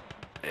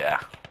 yeah.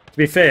 To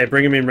be fair,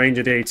 bring him in range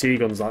of the AT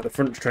guns. Like the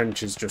front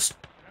trench is just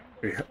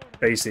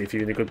basically if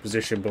you're in a good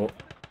position, but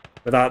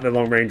without the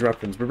long range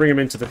weapons, we bring them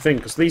into the thing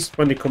because at least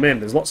when they come in,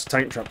 there's lots of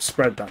tank traps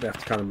spread that they have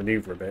to kind of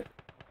maneuver a bit.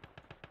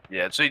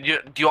 Yeah. So do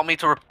you want me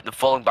to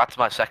falling back to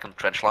my second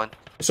trench line?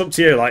 It's up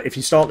to you. Like if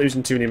you start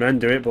losing too many men,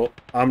 do it. But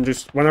I'm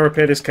just when I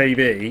repair this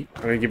KV,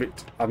 I'm gonna give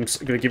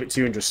it to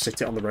you and just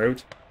sit it on the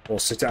road or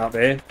sit it out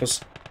there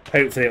because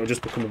hopefully it'll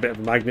just become a bit of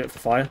a magnet for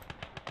fire.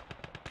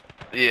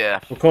 Yeah.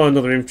 We'll call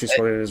another infantry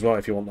squad in as well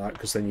if you want that,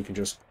 because then you can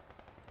just,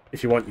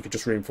 if you want, you could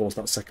just reinforce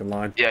that second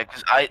line. Yeah,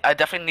 because I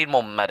definitely need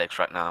more medics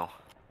right now.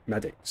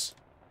 Medics.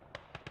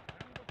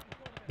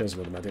 There's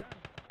another medic.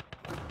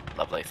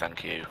 Lovely,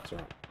 thank you. That's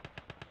right.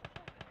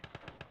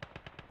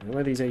 Where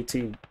are these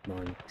 18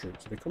 mine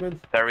troops? Are they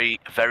coming? Very,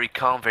 very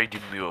calm, very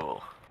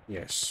demure.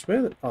 Yes.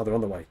 Where? Oh, they're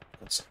on the way.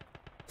 That's...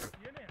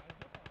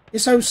 You're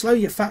so slow,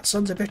 you fat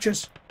sons of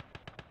bitches.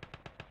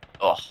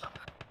 Oh.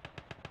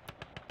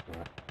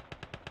 Right.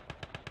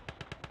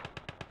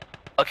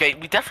 Okay,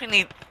 we definitely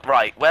need.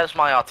 Right, where's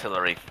my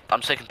artillery?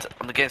 I'm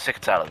getting sick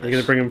and tired of this. You're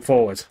gonna bring them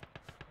forward.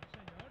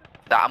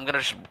 Nah, I'm gonna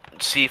just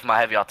see if my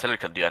heavy artillery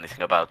can do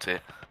anything about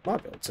it.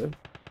 Might be able to.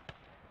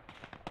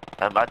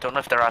 I don't know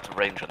if they're out of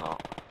range or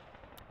not.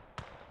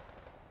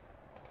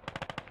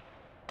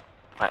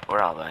 Right,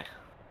 where are they?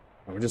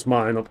 We're just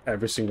mining up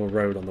every single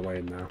road on the way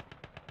in now.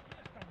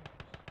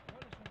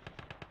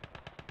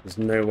 There's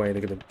no way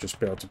they're gonna just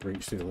be able to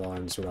breach through the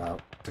lines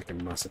without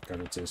taking massive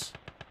casualties.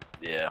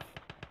 Yeah.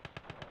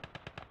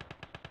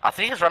 I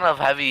think it's run out of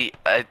heavy.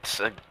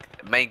 It's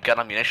main gun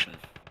ammunition.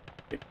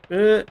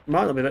 Might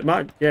not be that.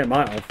 It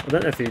might have. I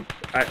don't know if the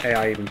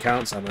AI even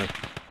counts ammo.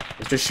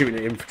 It's just shooting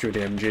at infantry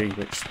with the MG,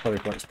 which is probably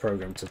what it's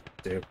programmed to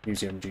do. Use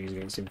the MGs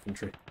against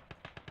infantry.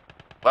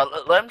 Well,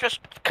 let them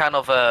just kind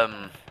of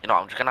you know,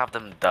 I'm just gonna have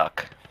them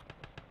duck.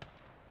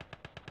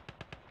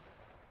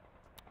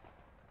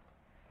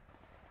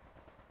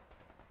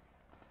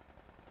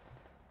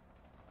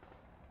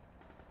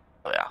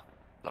 Oh yeah,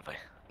 lovely.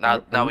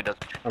 Now we don't.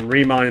 I'm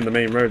remining the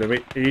main road.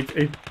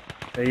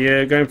 Are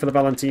you going for the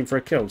Valentine for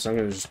a kill? So I'm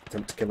going to just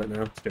attempt to kill it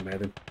now. It's a bit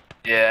mad.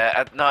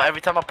 Yeah, no. Every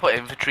time I put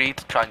infantry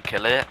to try and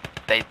kill it,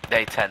 they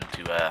tend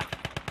to.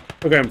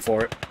 We're going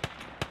for it.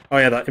 Oh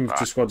yeah, that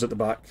infantry squad's at the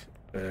back.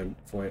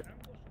 For it.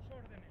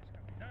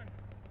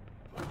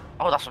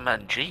 Oh, that's an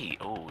MG.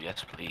 Oh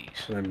yes, please.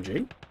 An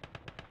MG?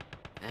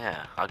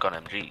 Yeah, I got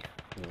an MG.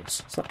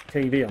 Is that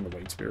KV on the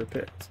way to be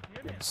repaired?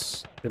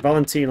 Yes. The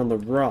Valentine on the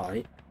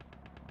right.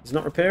 He's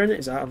not repairing it.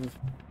 He's out of.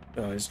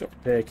 Oh, he's got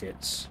repair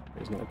kits.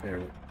 He's not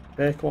repairing it.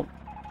 Repair, come on.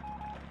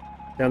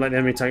 Don't let the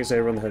enemy tanks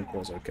overrun the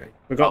headquarters. Okay.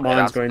 We've got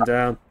mines going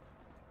down.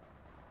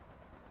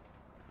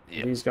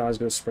 Yep. These guys are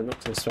going to sprint up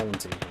to this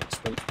Valentine.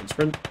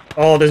 Sprint.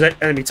 Oh, there's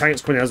enemy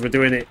tanks coming as we're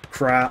doing it.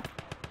 Crap.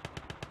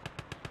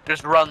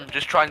 Just run.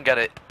 Just try and get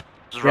it.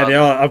 Just yeah, run. they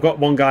are. I've got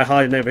one guy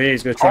hiding over here.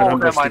 He's going to try and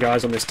ambush the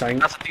guys on this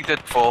tank. That's what he did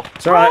before.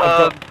 It's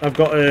alright. I've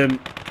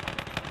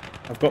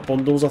got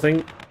bundles, I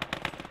think.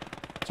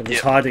 So I'm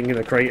just hiding in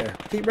a crater.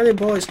 Keep running,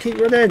 boys. Keep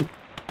running.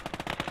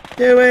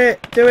 Do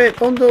it. Do it.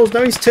 Bundles.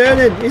 No, he's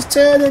turning. He's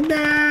turning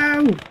now.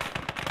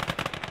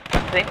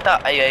 I think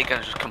that AA gun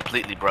is just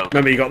completely broken.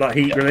 Remember, you got that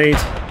heat grenade.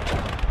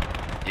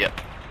 Yep.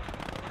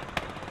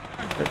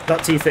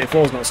 That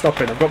T-34's not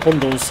stopping. I've got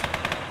bundles.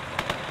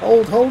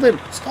 Hold him.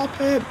 Stop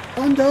him.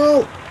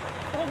 Bundle.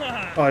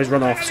 Oh, he's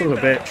run off. Son of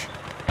a bitch.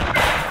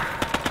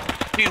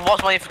 Dude,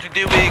 what's my infantry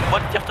doing? Why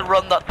did you have to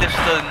run that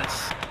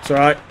distance? It's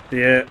alright.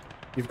 Yeah.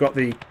 You've got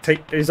the...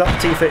 Is that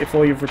the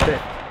T-34 you've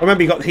repaired?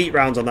 Remember, you got the heat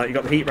rounds on that. You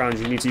got the heat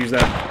rounds. You need to use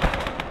them.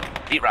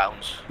 Heat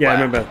rounds? Yeah, I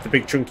remember. The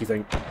big chunky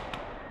thing.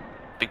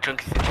 Big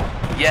chunky thing?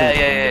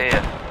 Yeah.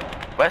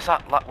 Where's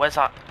that?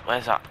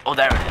 Oh,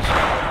 there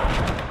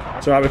it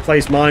is. So I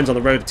replaced mines on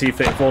the road. The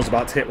T-34's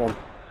about to hit one.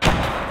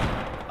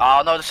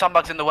 Oh, no, the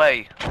sandbag's in the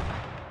way.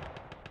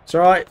 It's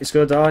alright. It's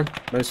going to die.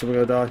 Most of them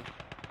are going to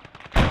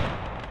die.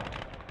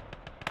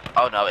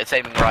 Oh, no, it's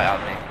aiming right at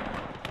me.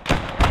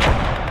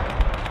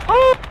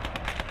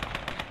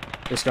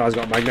 This guy's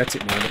got a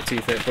magnetic mine, but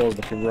T-34's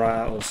looking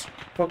right at us.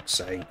 Fuck's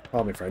sake.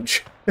 Pardon me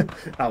French.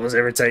 That was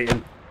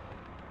irritating.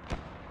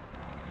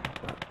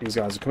 Right, these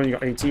guys are coming. You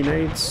got 18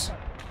 aids.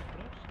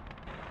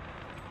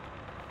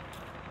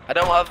 I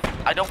don't have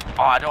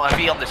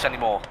feet on this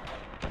anymore.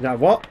 You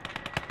have what?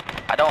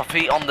 I don't have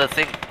feet on the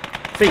thing.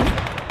 Feet?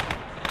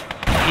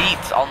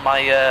 Heat on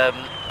my,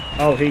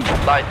 Oh, heat.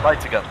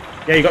 lighter gun.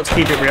 Yeah, you got to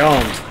keep it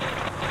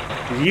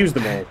rearmed. You used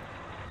them all.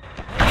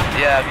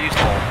 Yeah, I've used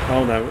them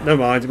all. Oh no, never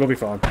mind, we'll be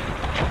fine.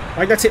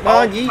 Magnetic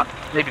mine,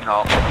 yeet! Maybe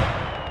not.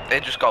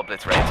 It just got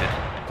obliterated.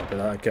 Copy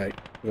that, okay.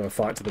 We're going to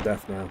fight to the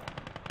death now.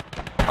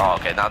 Oh,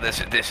 okay. Now this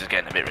is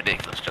getting a bit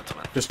ridiculous,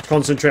 gentlemen. Just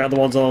concentrate on the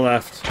ones on the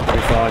left. You'll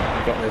be fine.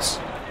 You've got this.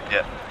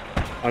 Yeah.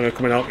 I'm going to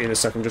come and help you in a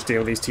second. Just deal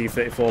with these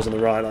T-34s on the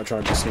right. I'll try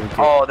and just sneak in.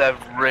 Oh, they're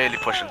really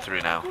pushing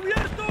through now.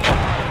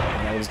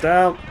 That one's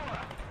down.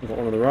 We've got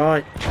one on the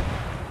right.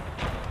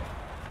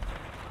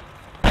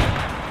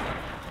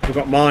 We've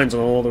got mines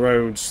on all the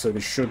roads, so they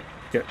should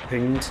get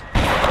pinged.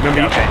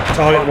 Remember,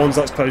 target the ones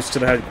that's close to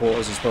the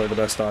headquarters is probably the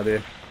best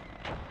idea.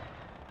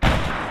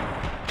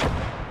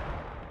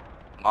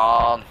 Come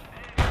on.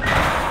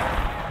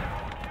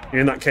 You're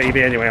in that KB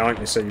anyway, aren't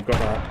you? So you've got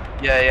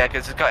that. Yeah,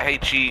 because it's got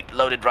HE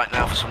loaded right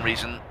now for some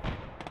reason.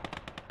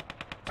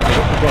 We've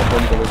got a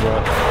bundle as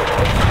well.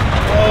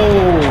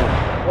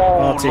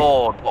 Oh,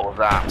 Lord, what was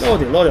that?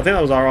 Lordy, I think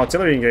that was our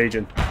artillery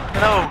engaging.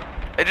 No,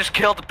 it just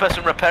killed the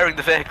person repairing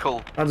the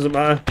vehicle. That doesn't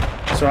matter.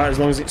 It's alright, as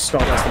long as it's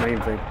stopped, that's the main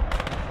thing.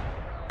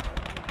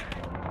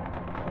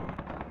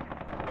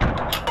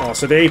 Oh,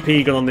 so the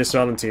AP gun on this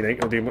Valentine ain't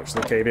going to do much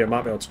to the KB. I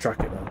might be able to track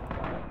it though.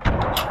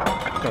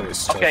 Oh,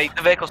 okay,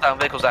 the vehicle's down,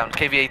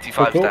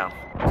 KV-85's down.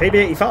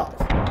 KB-85?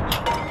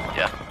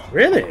 Yeah.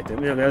 Really?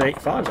 Didn't know they had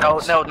 85? No,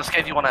 that's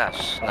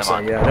KV-1S. That's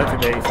right, yeah, I don't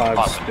think the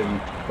 85's been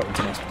put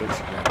into mass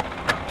production yet.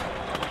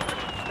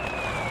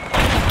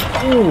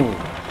 Ooh!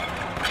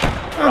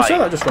 I'm sure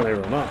that just ran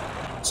over on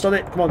that. Stun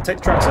it, come on, take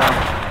the tracks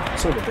out.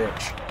 Son of a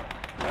bitch.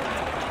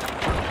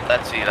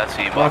 Let's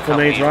see. Rifle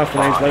nades,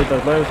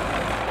 load.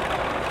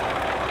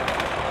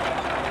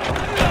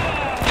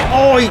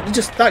 Oh,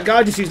 that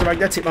guy just used a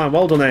magnetic mine.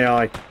 Well done,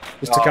 AI.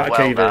 Just took out a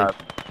KV.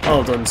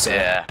 Well done,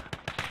 sir.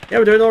 Yeah,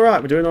 we're doing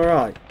alright. No, we're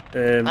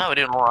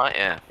doing alright,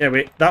 yeah. Yeah,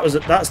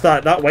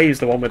 that wave's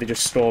the one where they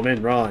just storm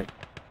in, right.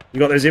 You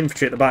got those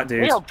infantry at the back,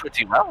 dude. We held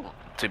pretty well,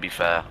 to be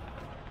fair.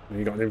 And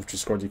you got an infantry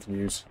squad you can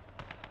use.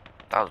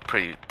 That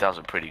was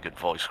a pretty good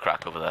voice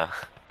crack over there.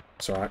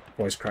 It's alright,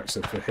 voice cracks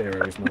are for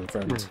heroes, my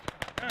friend.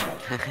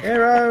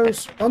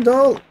 Heroes!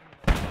 Bundle!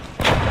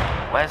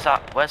 Where's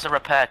the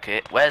repair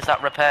kit? Where's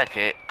that repair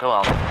kit? Go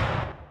on.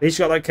 He's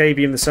got that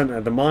KB in the centre.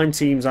 The mine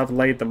teams have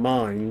laid the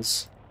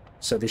mines,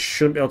 so they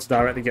shouldn't be able to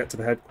directly get to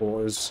the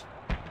headquarters.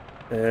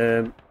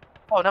 Oh,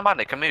 no man,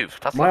 they can move.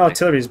 That's my lovely.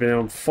 artillery's been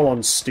on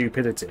full-on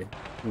stupidity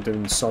and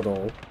doing sod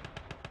all.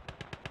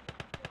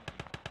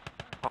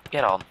 Oh,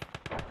 get on.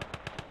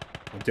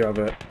 I do have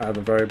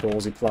a very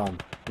ballsy plan.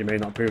 You may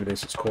not approve of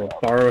this. It's called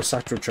borrow a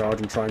satchel charge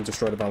and try and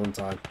destroy the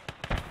Valentine.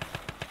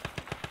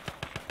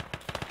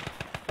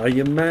 Are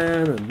you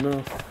man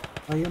enough?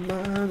 Are you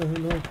man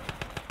enough?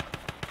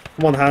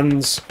 Come on,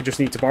 hands. We just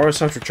need to borrow a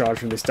satchel charge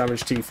from this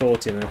damaged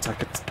T-40 and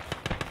attack a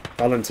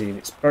Valentine.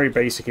 It's very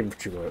basic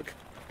infantry work.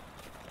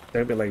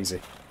 Don't be lazy.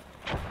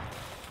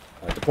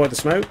 Right, deploy the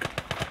smoke.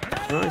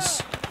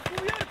 Nice.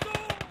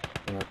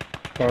 Right,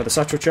 borrow the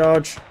satchel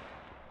charge.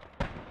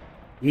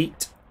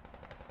 Yeet.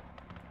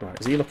 Right,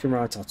 is he looking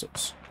right at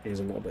us? He is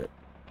a little bit.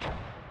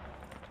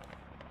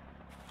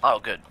 Oh,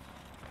 good.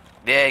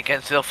 Yeah, it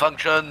can still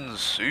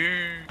functions.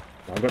 Ooh.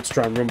 I've got to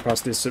try and run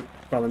past this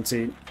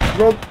Valentine.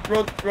 Run!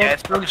 Yeah,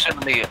 it's focusing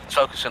on me. It's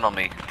focusing on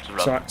me.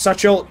 Sorry,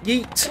 satchel,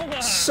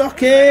 yeet!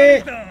 Suck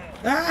it!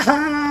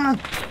 Ah!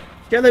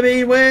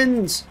 Jellybean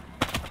wins!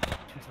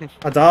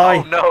 I die,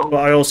 oh, no. but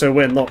I also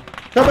win. Look.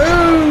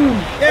 Kaboom!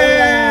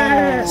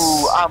 Yes!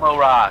 Ooh, ammo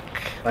rack.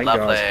 Thank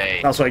Lovely.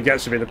 God. That's what it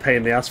gets for me, the pain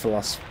in the ass for the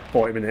last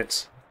 40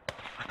 minutes.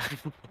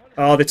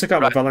 Oh, they took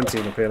out my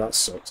Valentine up here. That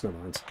sucks. Never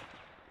mind.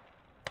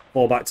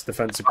 Fall back to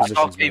defensive positions.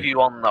 I'll give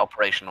you on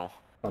operational.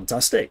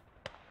 Fantastic.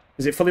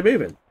 Is it fully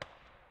moving?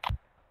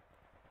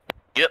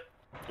 Yep.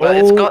 Well,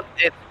 it's got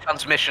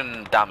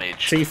transmission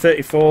damage.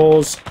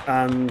 T-34s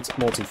and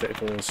more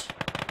T-34s.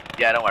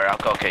 Yeah, don't worry. I've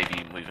got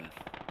KV moving.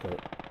 Cool.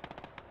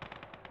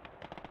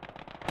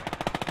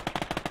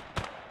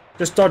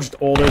 Just dodged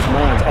all those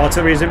mines.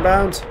 Artillery's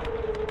inbound.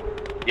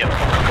 Yep.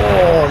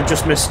 Oh, I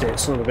just missed it.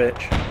 Son of a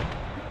bitch.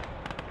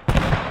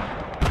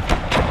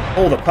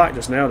 Oh, the pack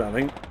just nailed it, I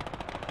think.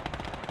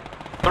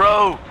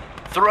 Throw!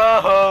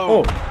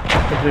 Oh,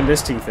 looking in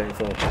this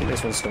T-34. I think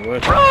this one's still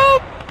working. Throw!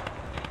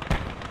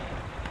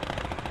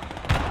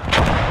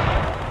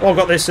 Oh, I've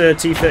got this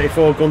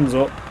T-34 guns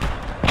up.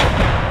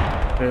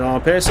 Doing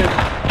armor piercing.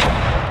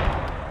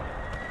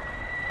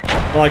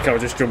 I like how we're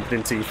just jumping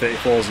in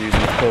T-34s using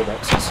the pull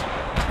boxes.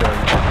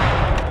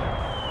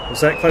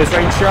 Is that close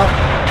range shot?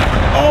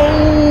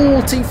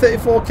 Oh,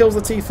 T-34 kills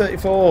the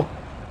T-34.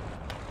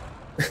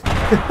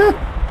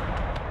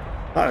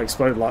 That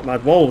exploded like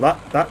mad. Whoa,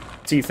 that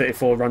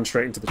T-34 ran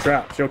straight into the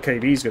trap. Your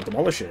KV's going to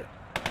demolish it.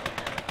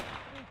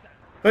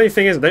 The only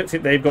thing is, I don't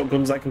think they've got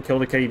guns that can kill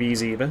the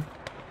KVs either.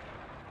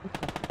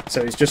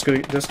 So it's just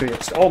going to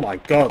get... Oh my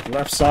god, the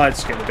left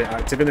side's getting a bit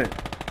active, isn't it?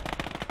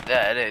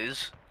 Yeah, it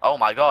is. Oh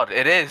my god,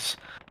 it is.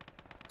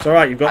 It's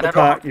alright, you've got the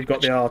pack, you've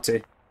got the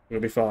arty.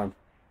 You'll be fine.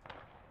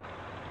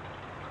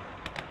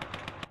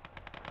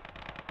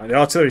 Right, the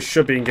artillery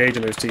should be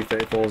engaging those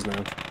T-34s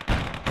now.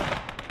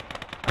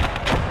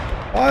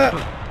 Fire!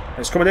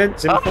 It's coming in,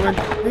 it's incoming.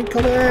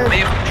 Incoming!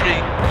 Infantry.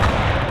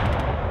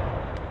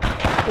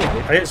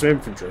 Oh, I hit some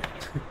infantry.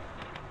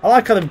 I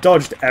like how they've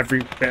dodged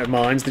every bit of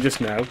mines, they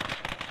just know.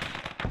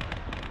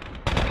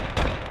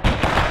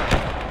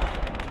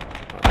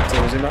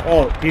 guys in that.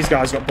 Oh, these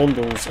guys got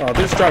bundles. Oh,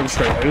 they're just driving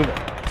straight over.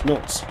 It's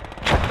nuts.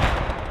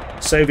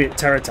 Soviet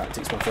terror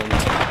tactics, my friend.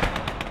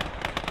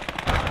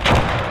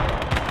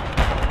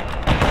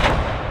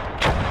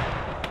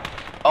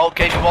 Oh,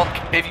 KV1,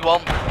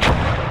 KV1.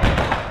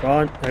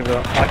 Fine, over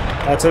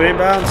that. Artillery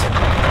inbounds.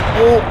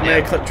 Oh,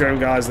 yeah, clip drone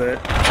guys there.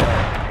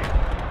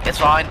 It's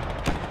fine.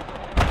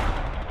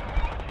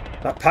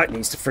 That pack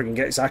needs to friggin'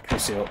 get its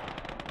accuracy up.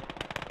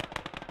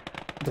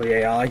 The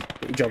AI,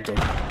 get your job done.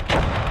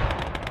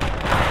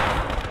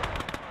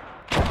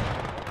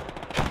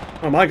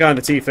 Oh, my guy in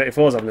the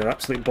T-34 is having an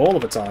absolute ball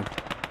of a time.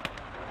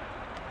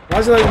 Why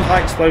is it letting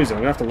high explosive?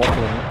 I'm going to have to lock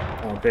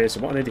him on base.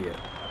 What an idiot.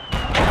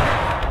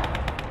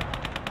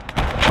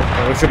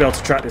 Oh, we should be able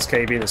to track this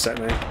KB in a sec,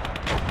 mate.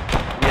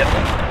 Yep.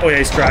 Oh yeah,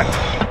 he's tracked.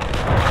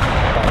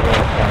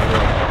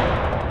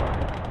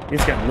 Need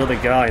to get another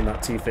guy in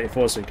that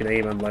T-34 so he can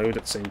aim and load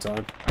at the same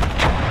time.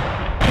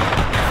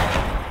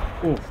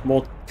 Ooh,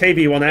 more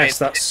KB-1S,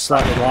 that's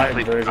slightly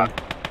lighter version.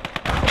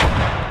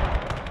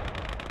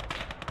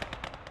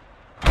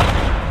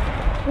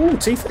 Ooh,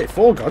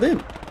 T-34 got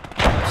him.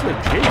 That's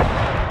legit.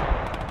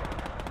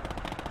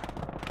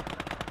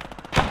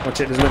 Watch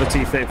it, there's another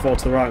T-34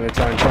 to the right. I'm going to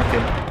try and track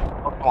him.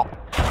 Oh, come on.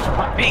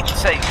 For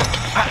Pete's sake,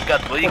 Pat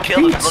gun, will you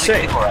kill this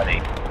bloody thing already?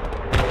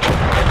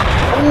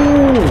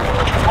 Ooh!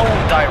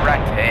 Oh,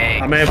 direct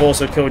hit. I may have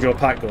also killed your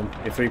pack gun,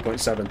 your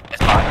 3.7.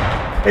 It's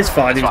fine. It's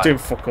fine, he was doing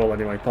fuck all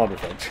anyway, pardon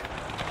me, French.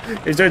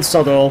 He's doing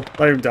sod all,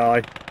 let him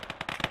die.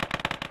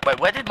 Wait,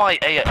 where did my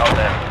A... Oh,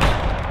 there.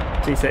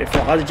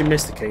 T-34, how did you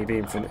miss the KB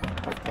in front of you?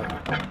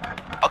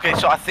 Okay,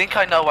 so I think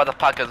I know why the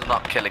pack gun's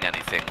not killing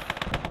anything.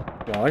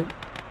 Why?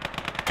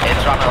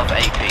 It's run out of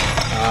AP.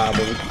 Ah,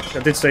 well,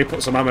 I did say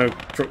put some ammo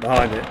truck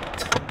behind it.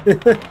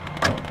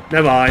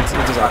 Never mind, it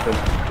does happen.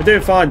 We're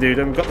doing fine, dude,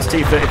 and we've got this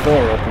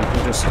T-34 up, we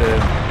can just...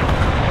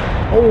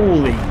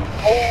 Holy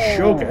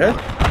sugar.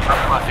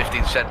 That's my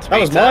 15 centimeter. That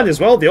was mine as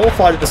well, they all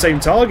fired at the same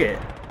target.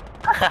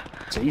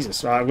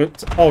 Jesus,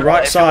 right, oh,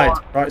 right side,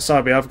 right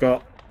side, we have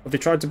got... Have they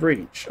tried to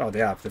breach? Oh, they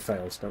have, they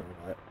failed, don't worry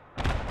about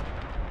it.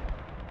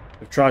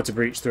 They've tried to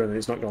breach through and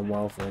it's not gone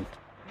well for them.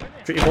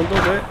 Treat your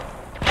bundle, do it.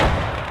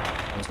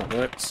 That's not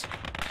works.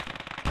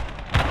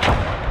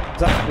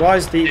 Why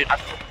is the...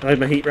 Load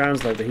my heat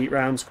rounds, load the heat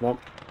rounds, come on.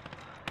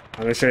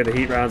 I'm going to show you the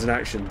heat rounds in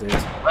action, dude.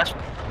 Where's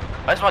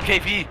my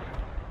KV?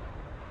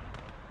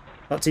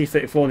 That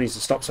T-34 needs to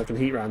stop so I can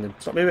heat round him.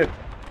 Stop moving.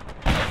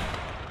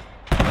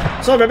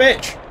 Son of a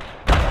bitch!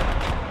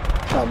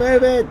 Stop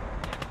moving!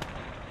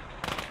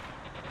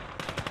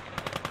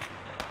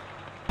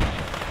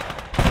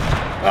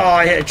 Oh,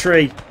 I hit a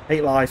tree.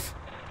 Hate life.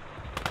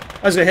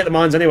 I was going to hit the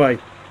mines anyway.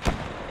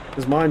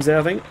 There's mines there,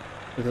 I think.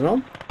 Is it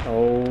on?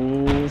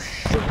 Oh,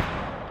 shit.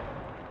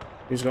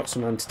 Who's got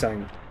some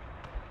anti-tank?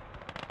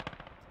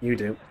 You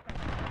do.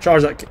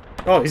 Charge that...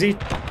 Oh, is he...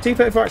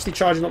 T-34 actually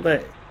charging up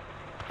there?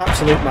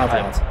 Absolute mad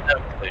lad. No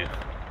clue.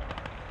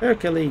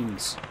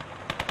 Hercules.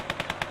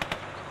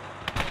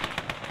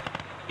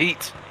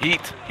 Heat.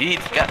 Get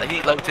the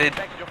heat loaded.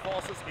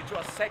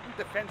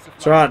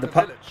 It's alright, the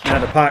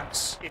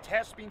pack's...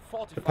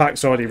 The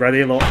pack's already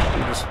ready, look.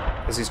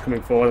 As he's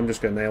coming forward, I'm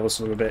just going to nail this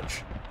son of a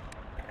bitch.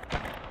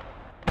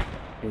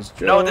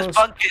 No, this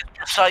bunker is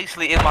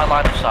precisely in my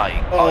line of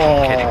sight.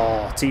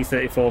 Oh,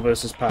 T-34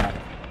 versus pack.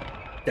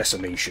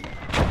 Decimation.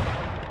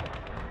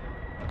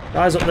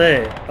 Guys up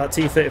there, that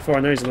T-34 I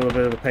know he's a little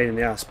bit of a pain in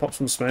the ass. Pop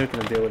some smoke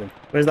and then deal with him.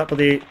 Where's that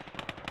bloody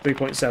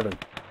 3.7?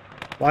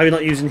 Why are you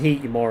not using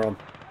heat, you moron?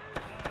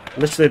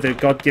 Literally the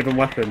god-given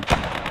weapon.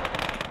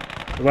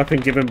 The weapon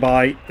given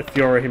by the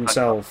Fuhrer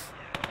himself.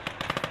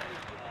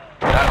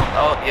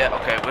 Oh, yeah,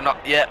 okay, we've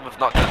not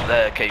got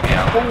the KV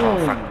out.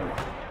 Oh.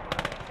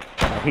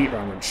 The heat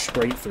round went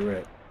straight through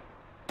it.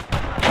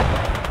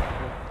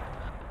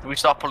 Do we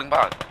start pulling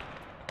back?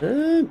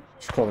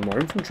 Just calling more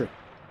infantry.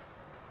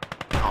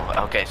 Oh,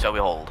 okay, so we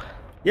hold.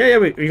 Yeah,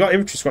 we got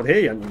infantry squad here,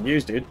 you haven't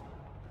used, dude.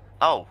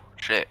 Oh,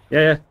 shit.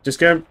 Yeah, just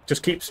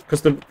keep,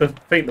 because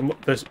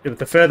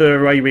the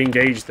further away we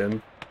engage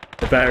them,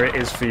 the better it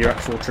is for your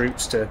actual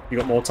troops to, you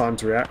got more time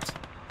to react.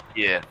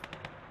 Yeah.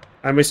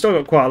 And we've still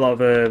got quite a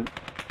lot of,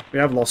 we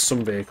have lost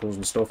some vehicles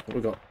and stuff, but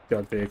we've got the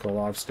odd vehicle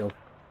alive still.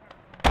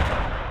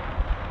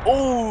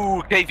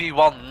 Ooh,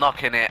 KV1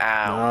 knocking it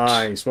out.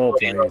 Nice, well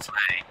played.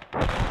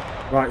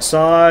 Right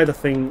side, I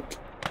think,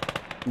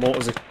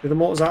 mortars are the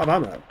mortars out of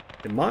ammo?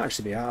 They might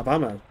actually be out of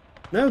ammo.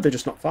 No, they're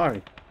just not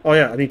firing. Oh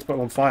yeah, I need to put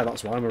them on fire,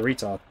 that's why I'm a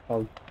retard.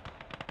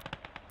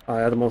 I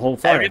had them on hold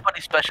fire.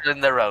 Everybody's special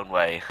in their own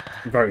way.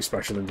 Very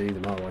special indeed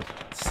in my way.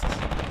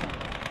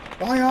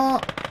 Fire!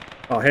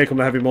 Oh, here come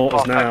the heavy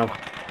mortars now.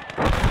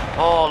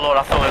 Oh lord,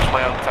 I thought it was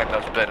my own tank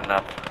that was burning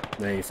up.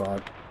 No, you're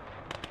fine.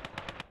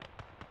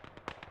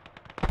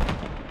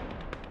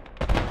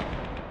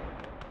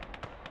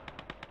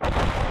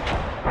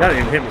 That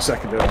didn't even hit me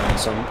second earlier,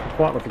 so I'm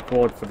quite looking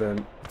forward for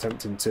them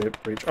attempting to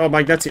breach. Oh,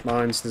 magnetic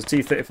mines. There's a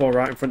T-34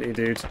 right in front of you,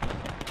 dude.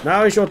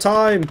 Now is your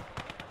time!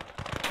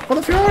 For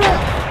the Fuhrer!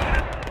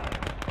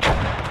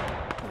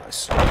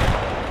 Nice.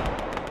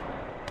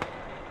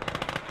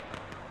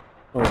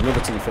 Oh, there's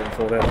another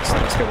T-34 there.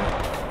 Let's go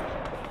there.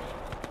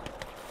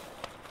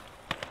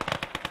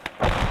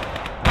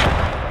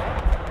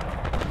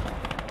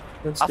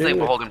 I think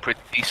we're holding pretty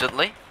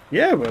decently.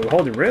 Yeah, we're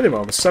holding really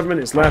well. There's 7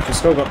 minutes left. We've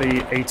still got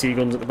the AT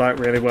guns at the back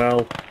really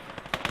well.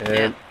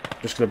 Yeah.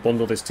 Just going to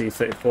bundle this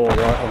T-34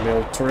 right on the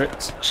old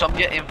turret. Some of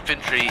your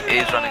infantry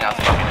is running out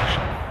of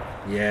ammunition.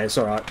 Yeah, it's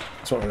alright.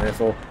 That's what they're there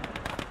for.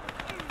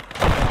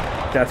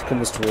 Death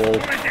comes to all.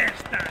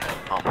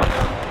 Oh my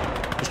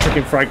god. Just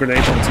chucking frag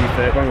grenades on the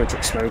T-34. I'm going to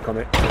chuck smoke on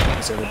it.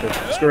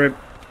 Screw him.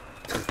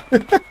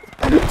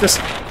 Just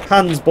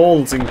Hans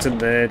Baldington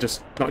there,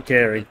 just not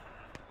caring.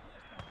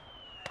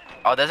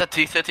 Oh, there's a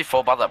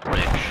T-34 by that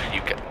bridge.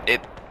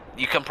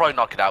 You can probably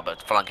knock it out, but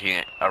it's flanking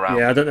it around.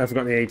 Yeah, I don't know if I've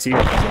got any AT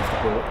weapons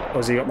left. Or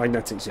has he got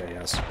magnetics? Yeah, he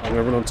has. I'm going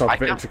to run on top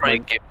of it. I can probably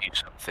give you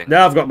something.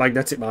 No, I've got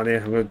magnetic man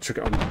here. I'm going to chuck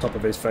it on top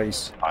of his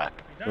face. Alright.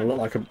 I look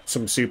like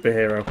some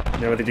superhero.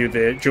 You know where they do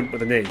the jump with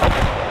the knee?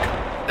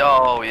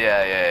 Oh,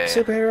 yeah.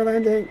 Superhero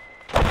landing.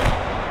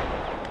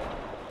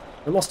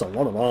 I lost a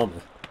lot of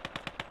armor.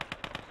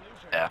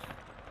 Yeah.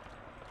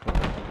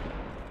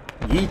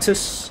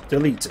 Yeetus,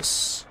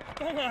 deletus.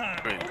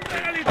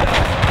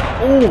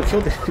 Oh,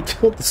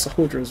 killed the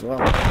soldier as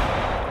well.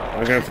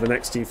 I'm going for the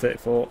next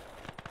T-34.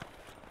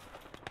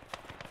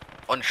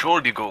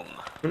 Entschuldigung.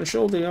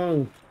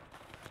 Entschuldigung.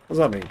 What does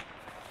that mean?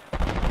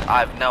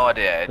 I have no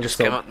idea. It just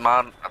came up,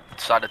 man. I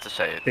decided to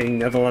say it. Being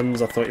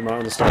Netherlands, I thought you might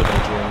understand a bit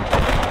of German.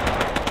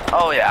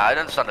 Oh yeah, I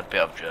understand a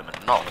bit of German.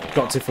 Not all.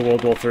 Got it for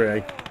World War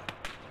III, eh?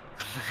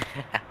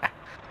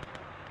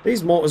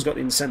 These mortars got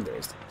the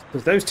incendiaries.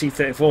 Because those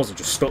T-34s are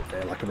just stuck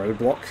there like a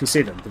roadblock. You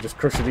see them? They're just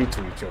crushing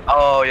into each other.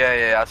 Oh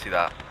yeah, I see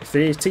that. If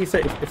they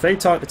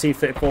target the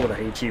T-34 with a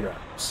HE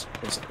rounds,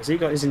 has he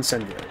got his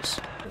incendiaries?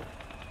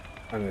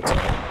 I'm going to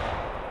tell you.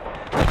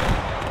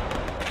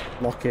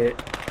 Lock it.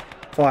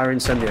 Fire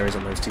incendiaries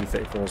on those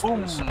T-34s,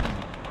 please.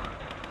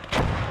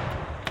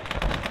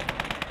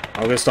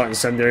 I'm going to start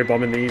incendiary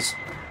bombing these.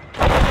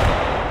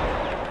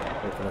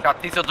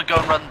 Got these other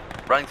gun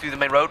running through the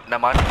main road. Never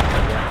mind.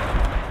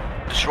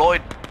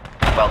 Destroyed.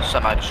 Well,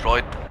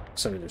 semi-destroyed.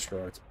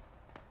 Semi-destroyed.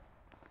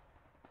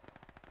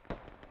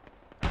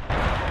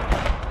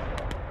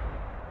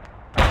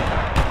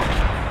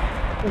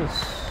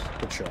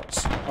 Good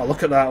shots. Oh,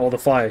 look at that, all the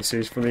fire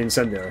series from the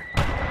incendiary.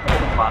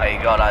 Oh my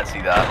god, I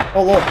see that.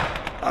 Oh, look!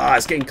 Ah,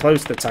 it's getting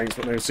close to the tanks,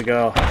 but no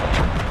cigar.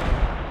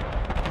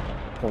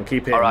 Come on,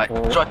 keep hitting. Alright,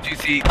 try to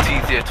see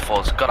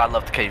T-34s. God, I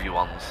love the KV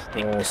ones.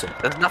 Awesome.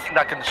 There's nothing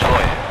that can destroy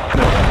it.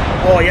 No.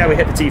 Oh, yeah, we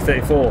hit the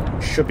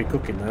T-34. Should be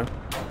cooking now.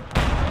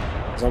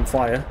 It's on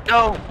fire.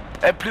 No!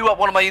 It blew up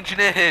one of my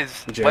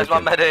engineers. Where's my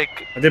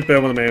medic? I did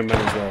burn one of my own men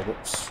as well.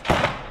 Whoops.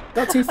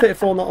 That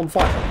T-34 not on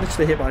fire.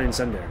 Literally hit by an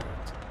incendiary.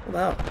 What the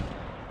hell?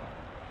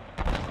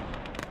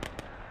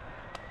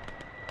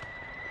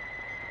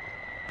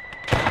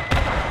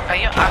 Can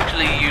you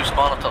actually use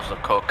Molotovs to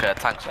cook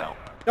tanks out?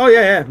 Oh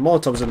yeah.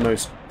 Molotovs are the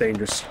most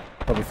dangerous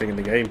probably thing in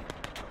the game.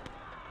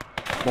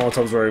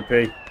 Molotovs are OP.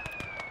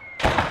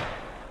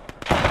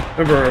 I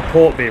remember a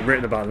report being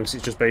written about them because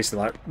it's just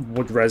basically like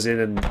wood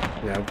resin and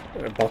a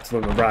bottle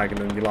and a rag,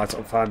 and then you light it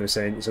on fire. And they're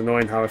saying it's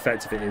annoying how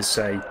effective it is.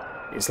 Say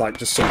it's like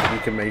just something you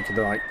can make in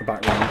the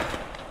background.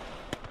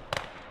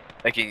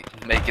 Making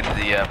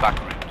the back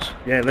rooms.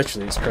 Yeah,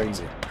 literally, it's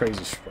crazy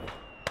stuff.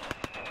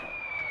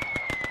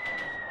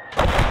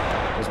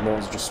 Those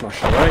mortars just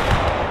smashed away.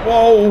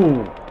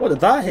 Whoa! What did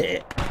that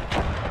hit?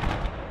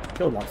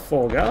 Killed like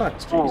 4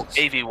 guys. Oh,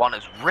 AV1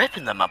 is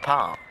ripping them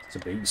apart. It's a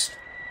beast.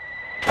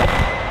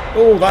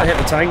 Oh, that hit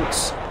the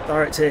tanks.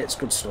 Direct hits,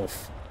 good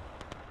stuff.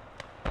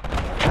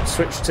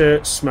 Switch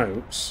to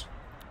smokes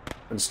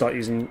and start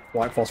using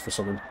white phosphorus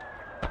on them.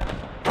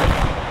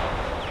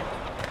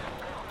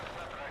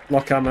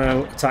 Lock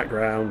ammo, attack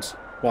round,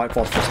 white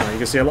phosphorus now. You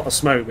can see a lot of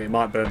smoke, but it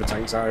might burn the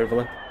tanks out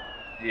overly.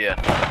 Yeah.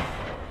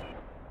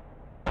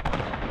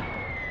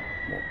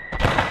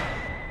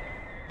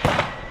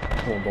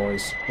 Come on,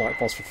 boys. White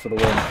phosphorus for the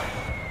win.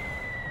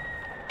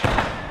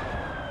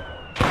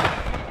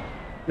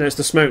 No, it's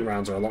the smoke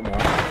rounds are a lot more.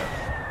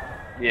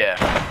 Yeah.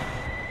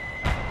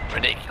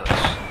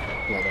 Ridiculous.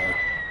 Not there.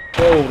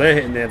 Oh, they're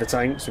hitting near the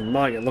tanks. We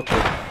might get lucky.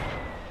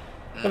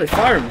 Well, they're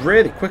firing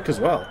really quick as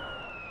well.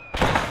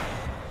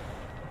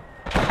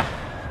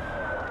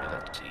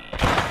 Let's see.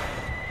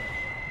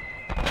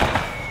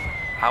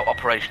 How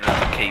operational is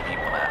the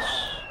KV-1S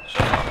so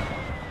far?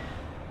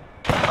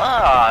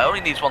 Ah, it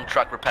only needs 1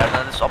 track repair and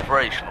then it's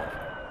operational.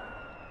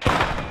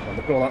 Oh,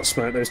 look at all that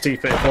smoke. Those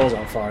T-34s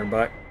aren't firing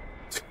back.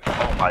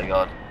 Oh my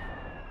god.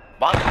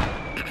 Why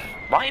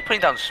are you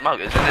putting down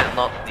smoke? Isn't it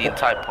not the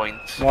entire point?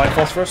 White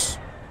phosphorus?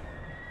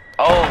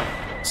 Oh!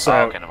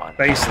 So, okay, never mind.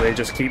 basically,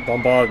 just keep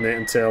bombarding it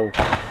until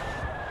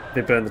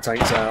they burn the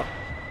tanks out.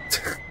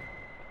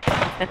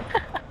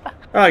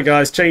 Alright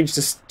guys, change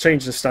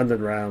the standard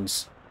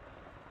rounds.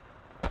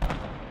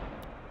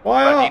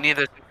 Why Right, you need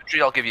this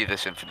infantry? I'll give you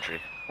this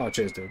infantry. Oh,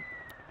 cheers, dude.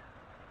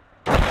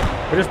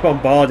 We're just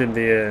bombarding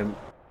the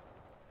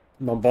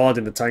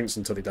tanks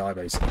until they die,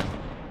 basically.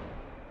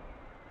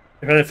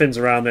 If anything's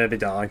around there, they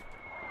die.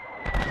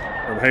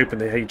 I'm hoping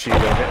the HE will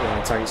hit one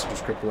of the tanks and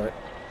just cripple it.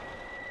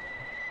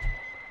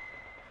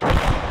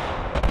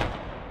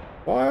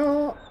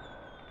 Fire!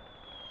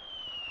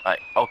 Right,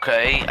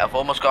 okay, I've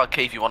almost got a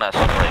KV-1 at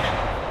separation.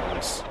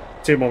 Nice.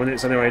 2 more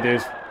minutes anyway,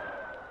 dude.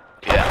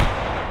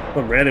 Yeah.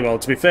 Done really well.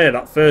 To be fair,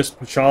 that first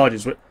charge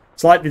is...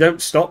 It's like they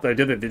don't stop though,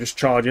 do they? They just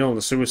charge in on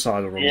the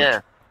suicidal run. Yeah.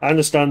 I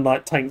understand,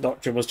 like, tank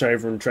doctrine was to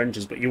overrun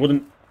trenches, but you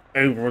wouldn't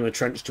overrun a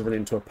trench to run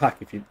into a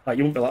pack if you... Like,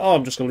 you wouldn't be like, oh,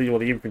 I'm just going to leave all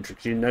the infantry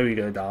because you know you're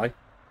going to die.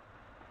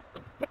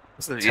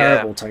 It's a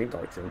terrible tank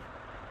doctrine.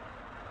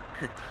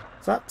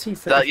 Is that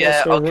T-34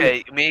 yeah, still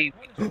okay, running?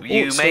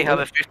 You may have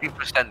a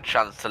 50%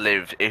 chance to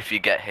live if you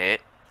get hit.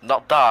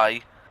 Not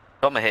die,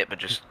 not a hit, but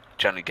just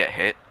generally get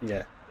hit.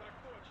 Yeah.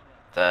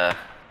 Right,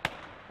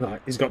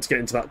 he's got to get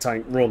into that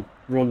tank. Run,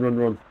 run, run,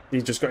 run.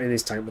 He's just got in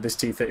his tank, but this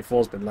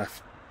T-34's been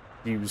left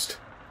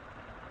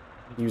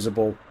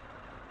usable.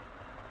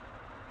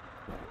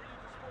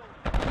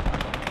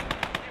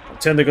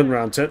 Turn the gun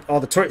round. Oh,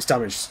 the turret's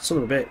damaged. Son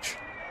of a bitch.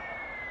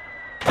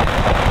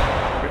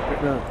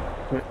 Quick now.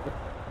 Quick.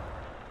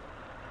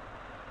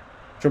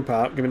 Jump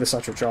out. Give me the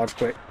satchel charge,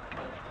 quick.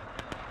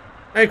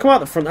 Hey, come out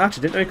the front hatch.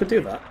 I didn't know you could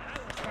do that.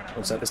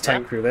 One sec, there's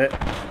tank crew there.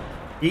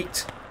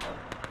 Yeet.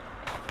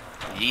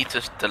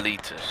 Yeetus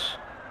deletus.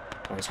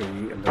 Oh, he's going to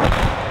yeet him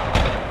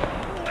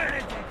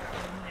there.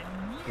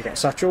 You got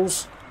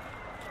satchels.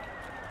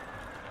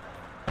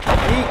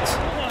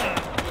 Yeet.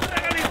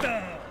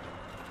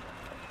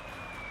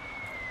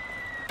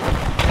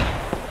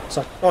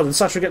 Oh, did the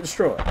satchel get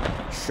destroyed?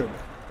 Should.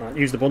 Right,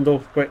 use the bundle,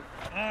 quick.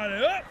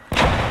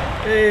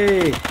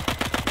 Hey!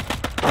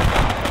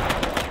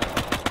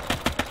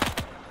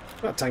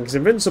 That tank is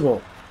invincible.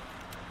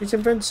 He's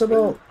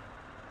invincible.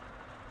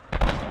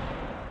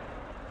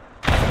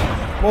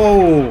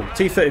 Whoa!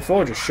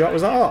 T-34 just shot.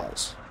 Was that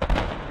ours?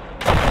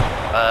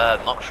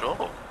 Not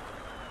sure.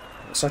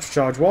 Satchel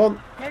charge 1.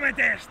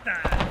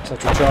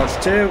 Satchel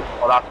charge 2.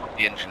 Well, that's not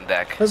the engine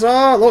deck.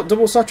 Huzzah! Look,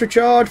 double satchel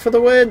charge for the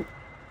win.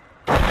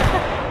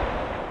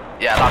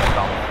 Yeah, that's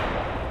gone.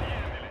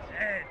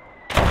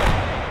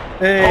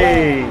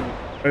 Hey!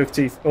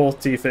 All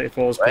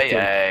T-34s.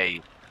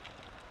 Hey.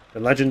 The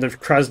legend of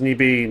Krasny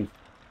Bor.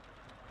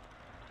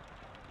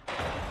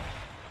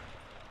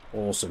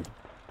 Awesome.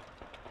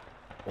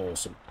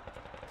 Awesome.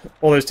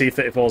 All those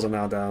T-34s are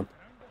now down.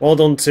 Well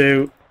done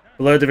to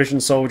below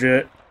division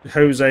soldier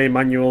Jose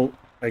Manuel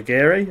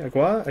Aguirre?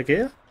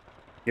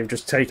 You've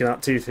just taken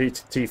out two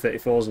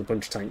T-34s and a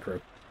bunch of tank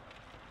crew.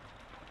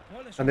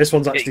 And this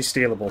one's actually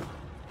stealable.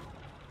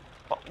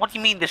 What do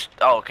you mean this?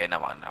 Oh, okay,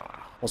 never mind.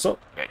 What's up?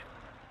 Okay.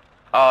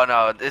 Oh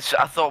no,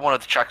 I thought one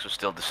of the tracks was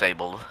still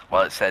disabled.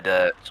 Well, it said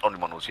only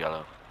one was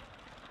yellow.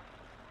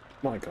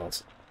 My God,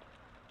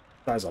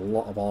 that is a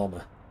lot of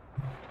armor.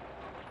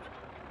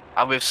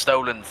 And we've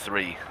stolen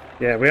 3.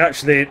 Yeah, we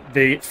actually,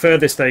 the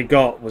furthest they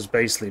got was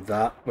basically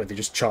that, where they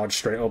just charged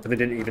straight up and they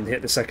didn't even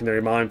hit the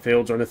secondary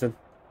minefields or anything.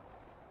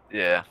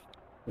 Yeah.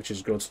 Which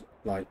is good.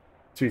 Like,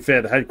 to be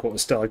fair, the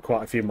headquarters still had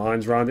quite a few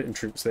mines around it and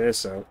troops there,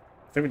 so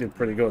I think we did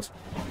pretty good.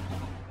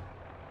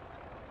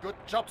 Good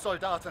job,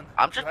 Soldaten.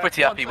 I'm just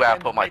pretty happy where I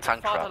put my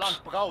tank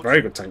traps.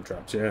 Very good tank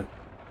traps, yeah.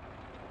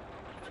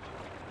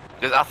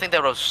 Because I think they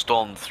would have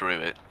stormed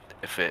through it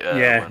if it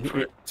yeah, went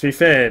through it. To be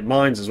fair,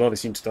 mines as well, they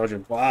seem to dodge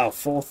them. Wow,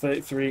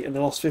 433 and they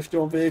lost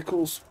 51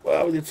 vehicles.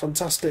 Wow, we did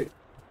fantastic.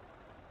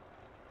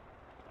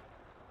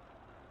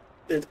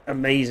 Did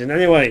amazing.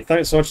 Anyway,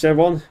 thanks so much to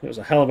everyone. It was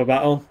a hell of a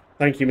battle.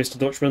 Thank you, Mr.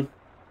 Dutchman.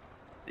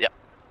 Yep.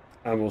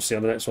 And we'll see you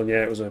on the next one.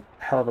 Yeah, it was a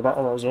hell of a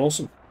battle. That was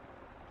awesome.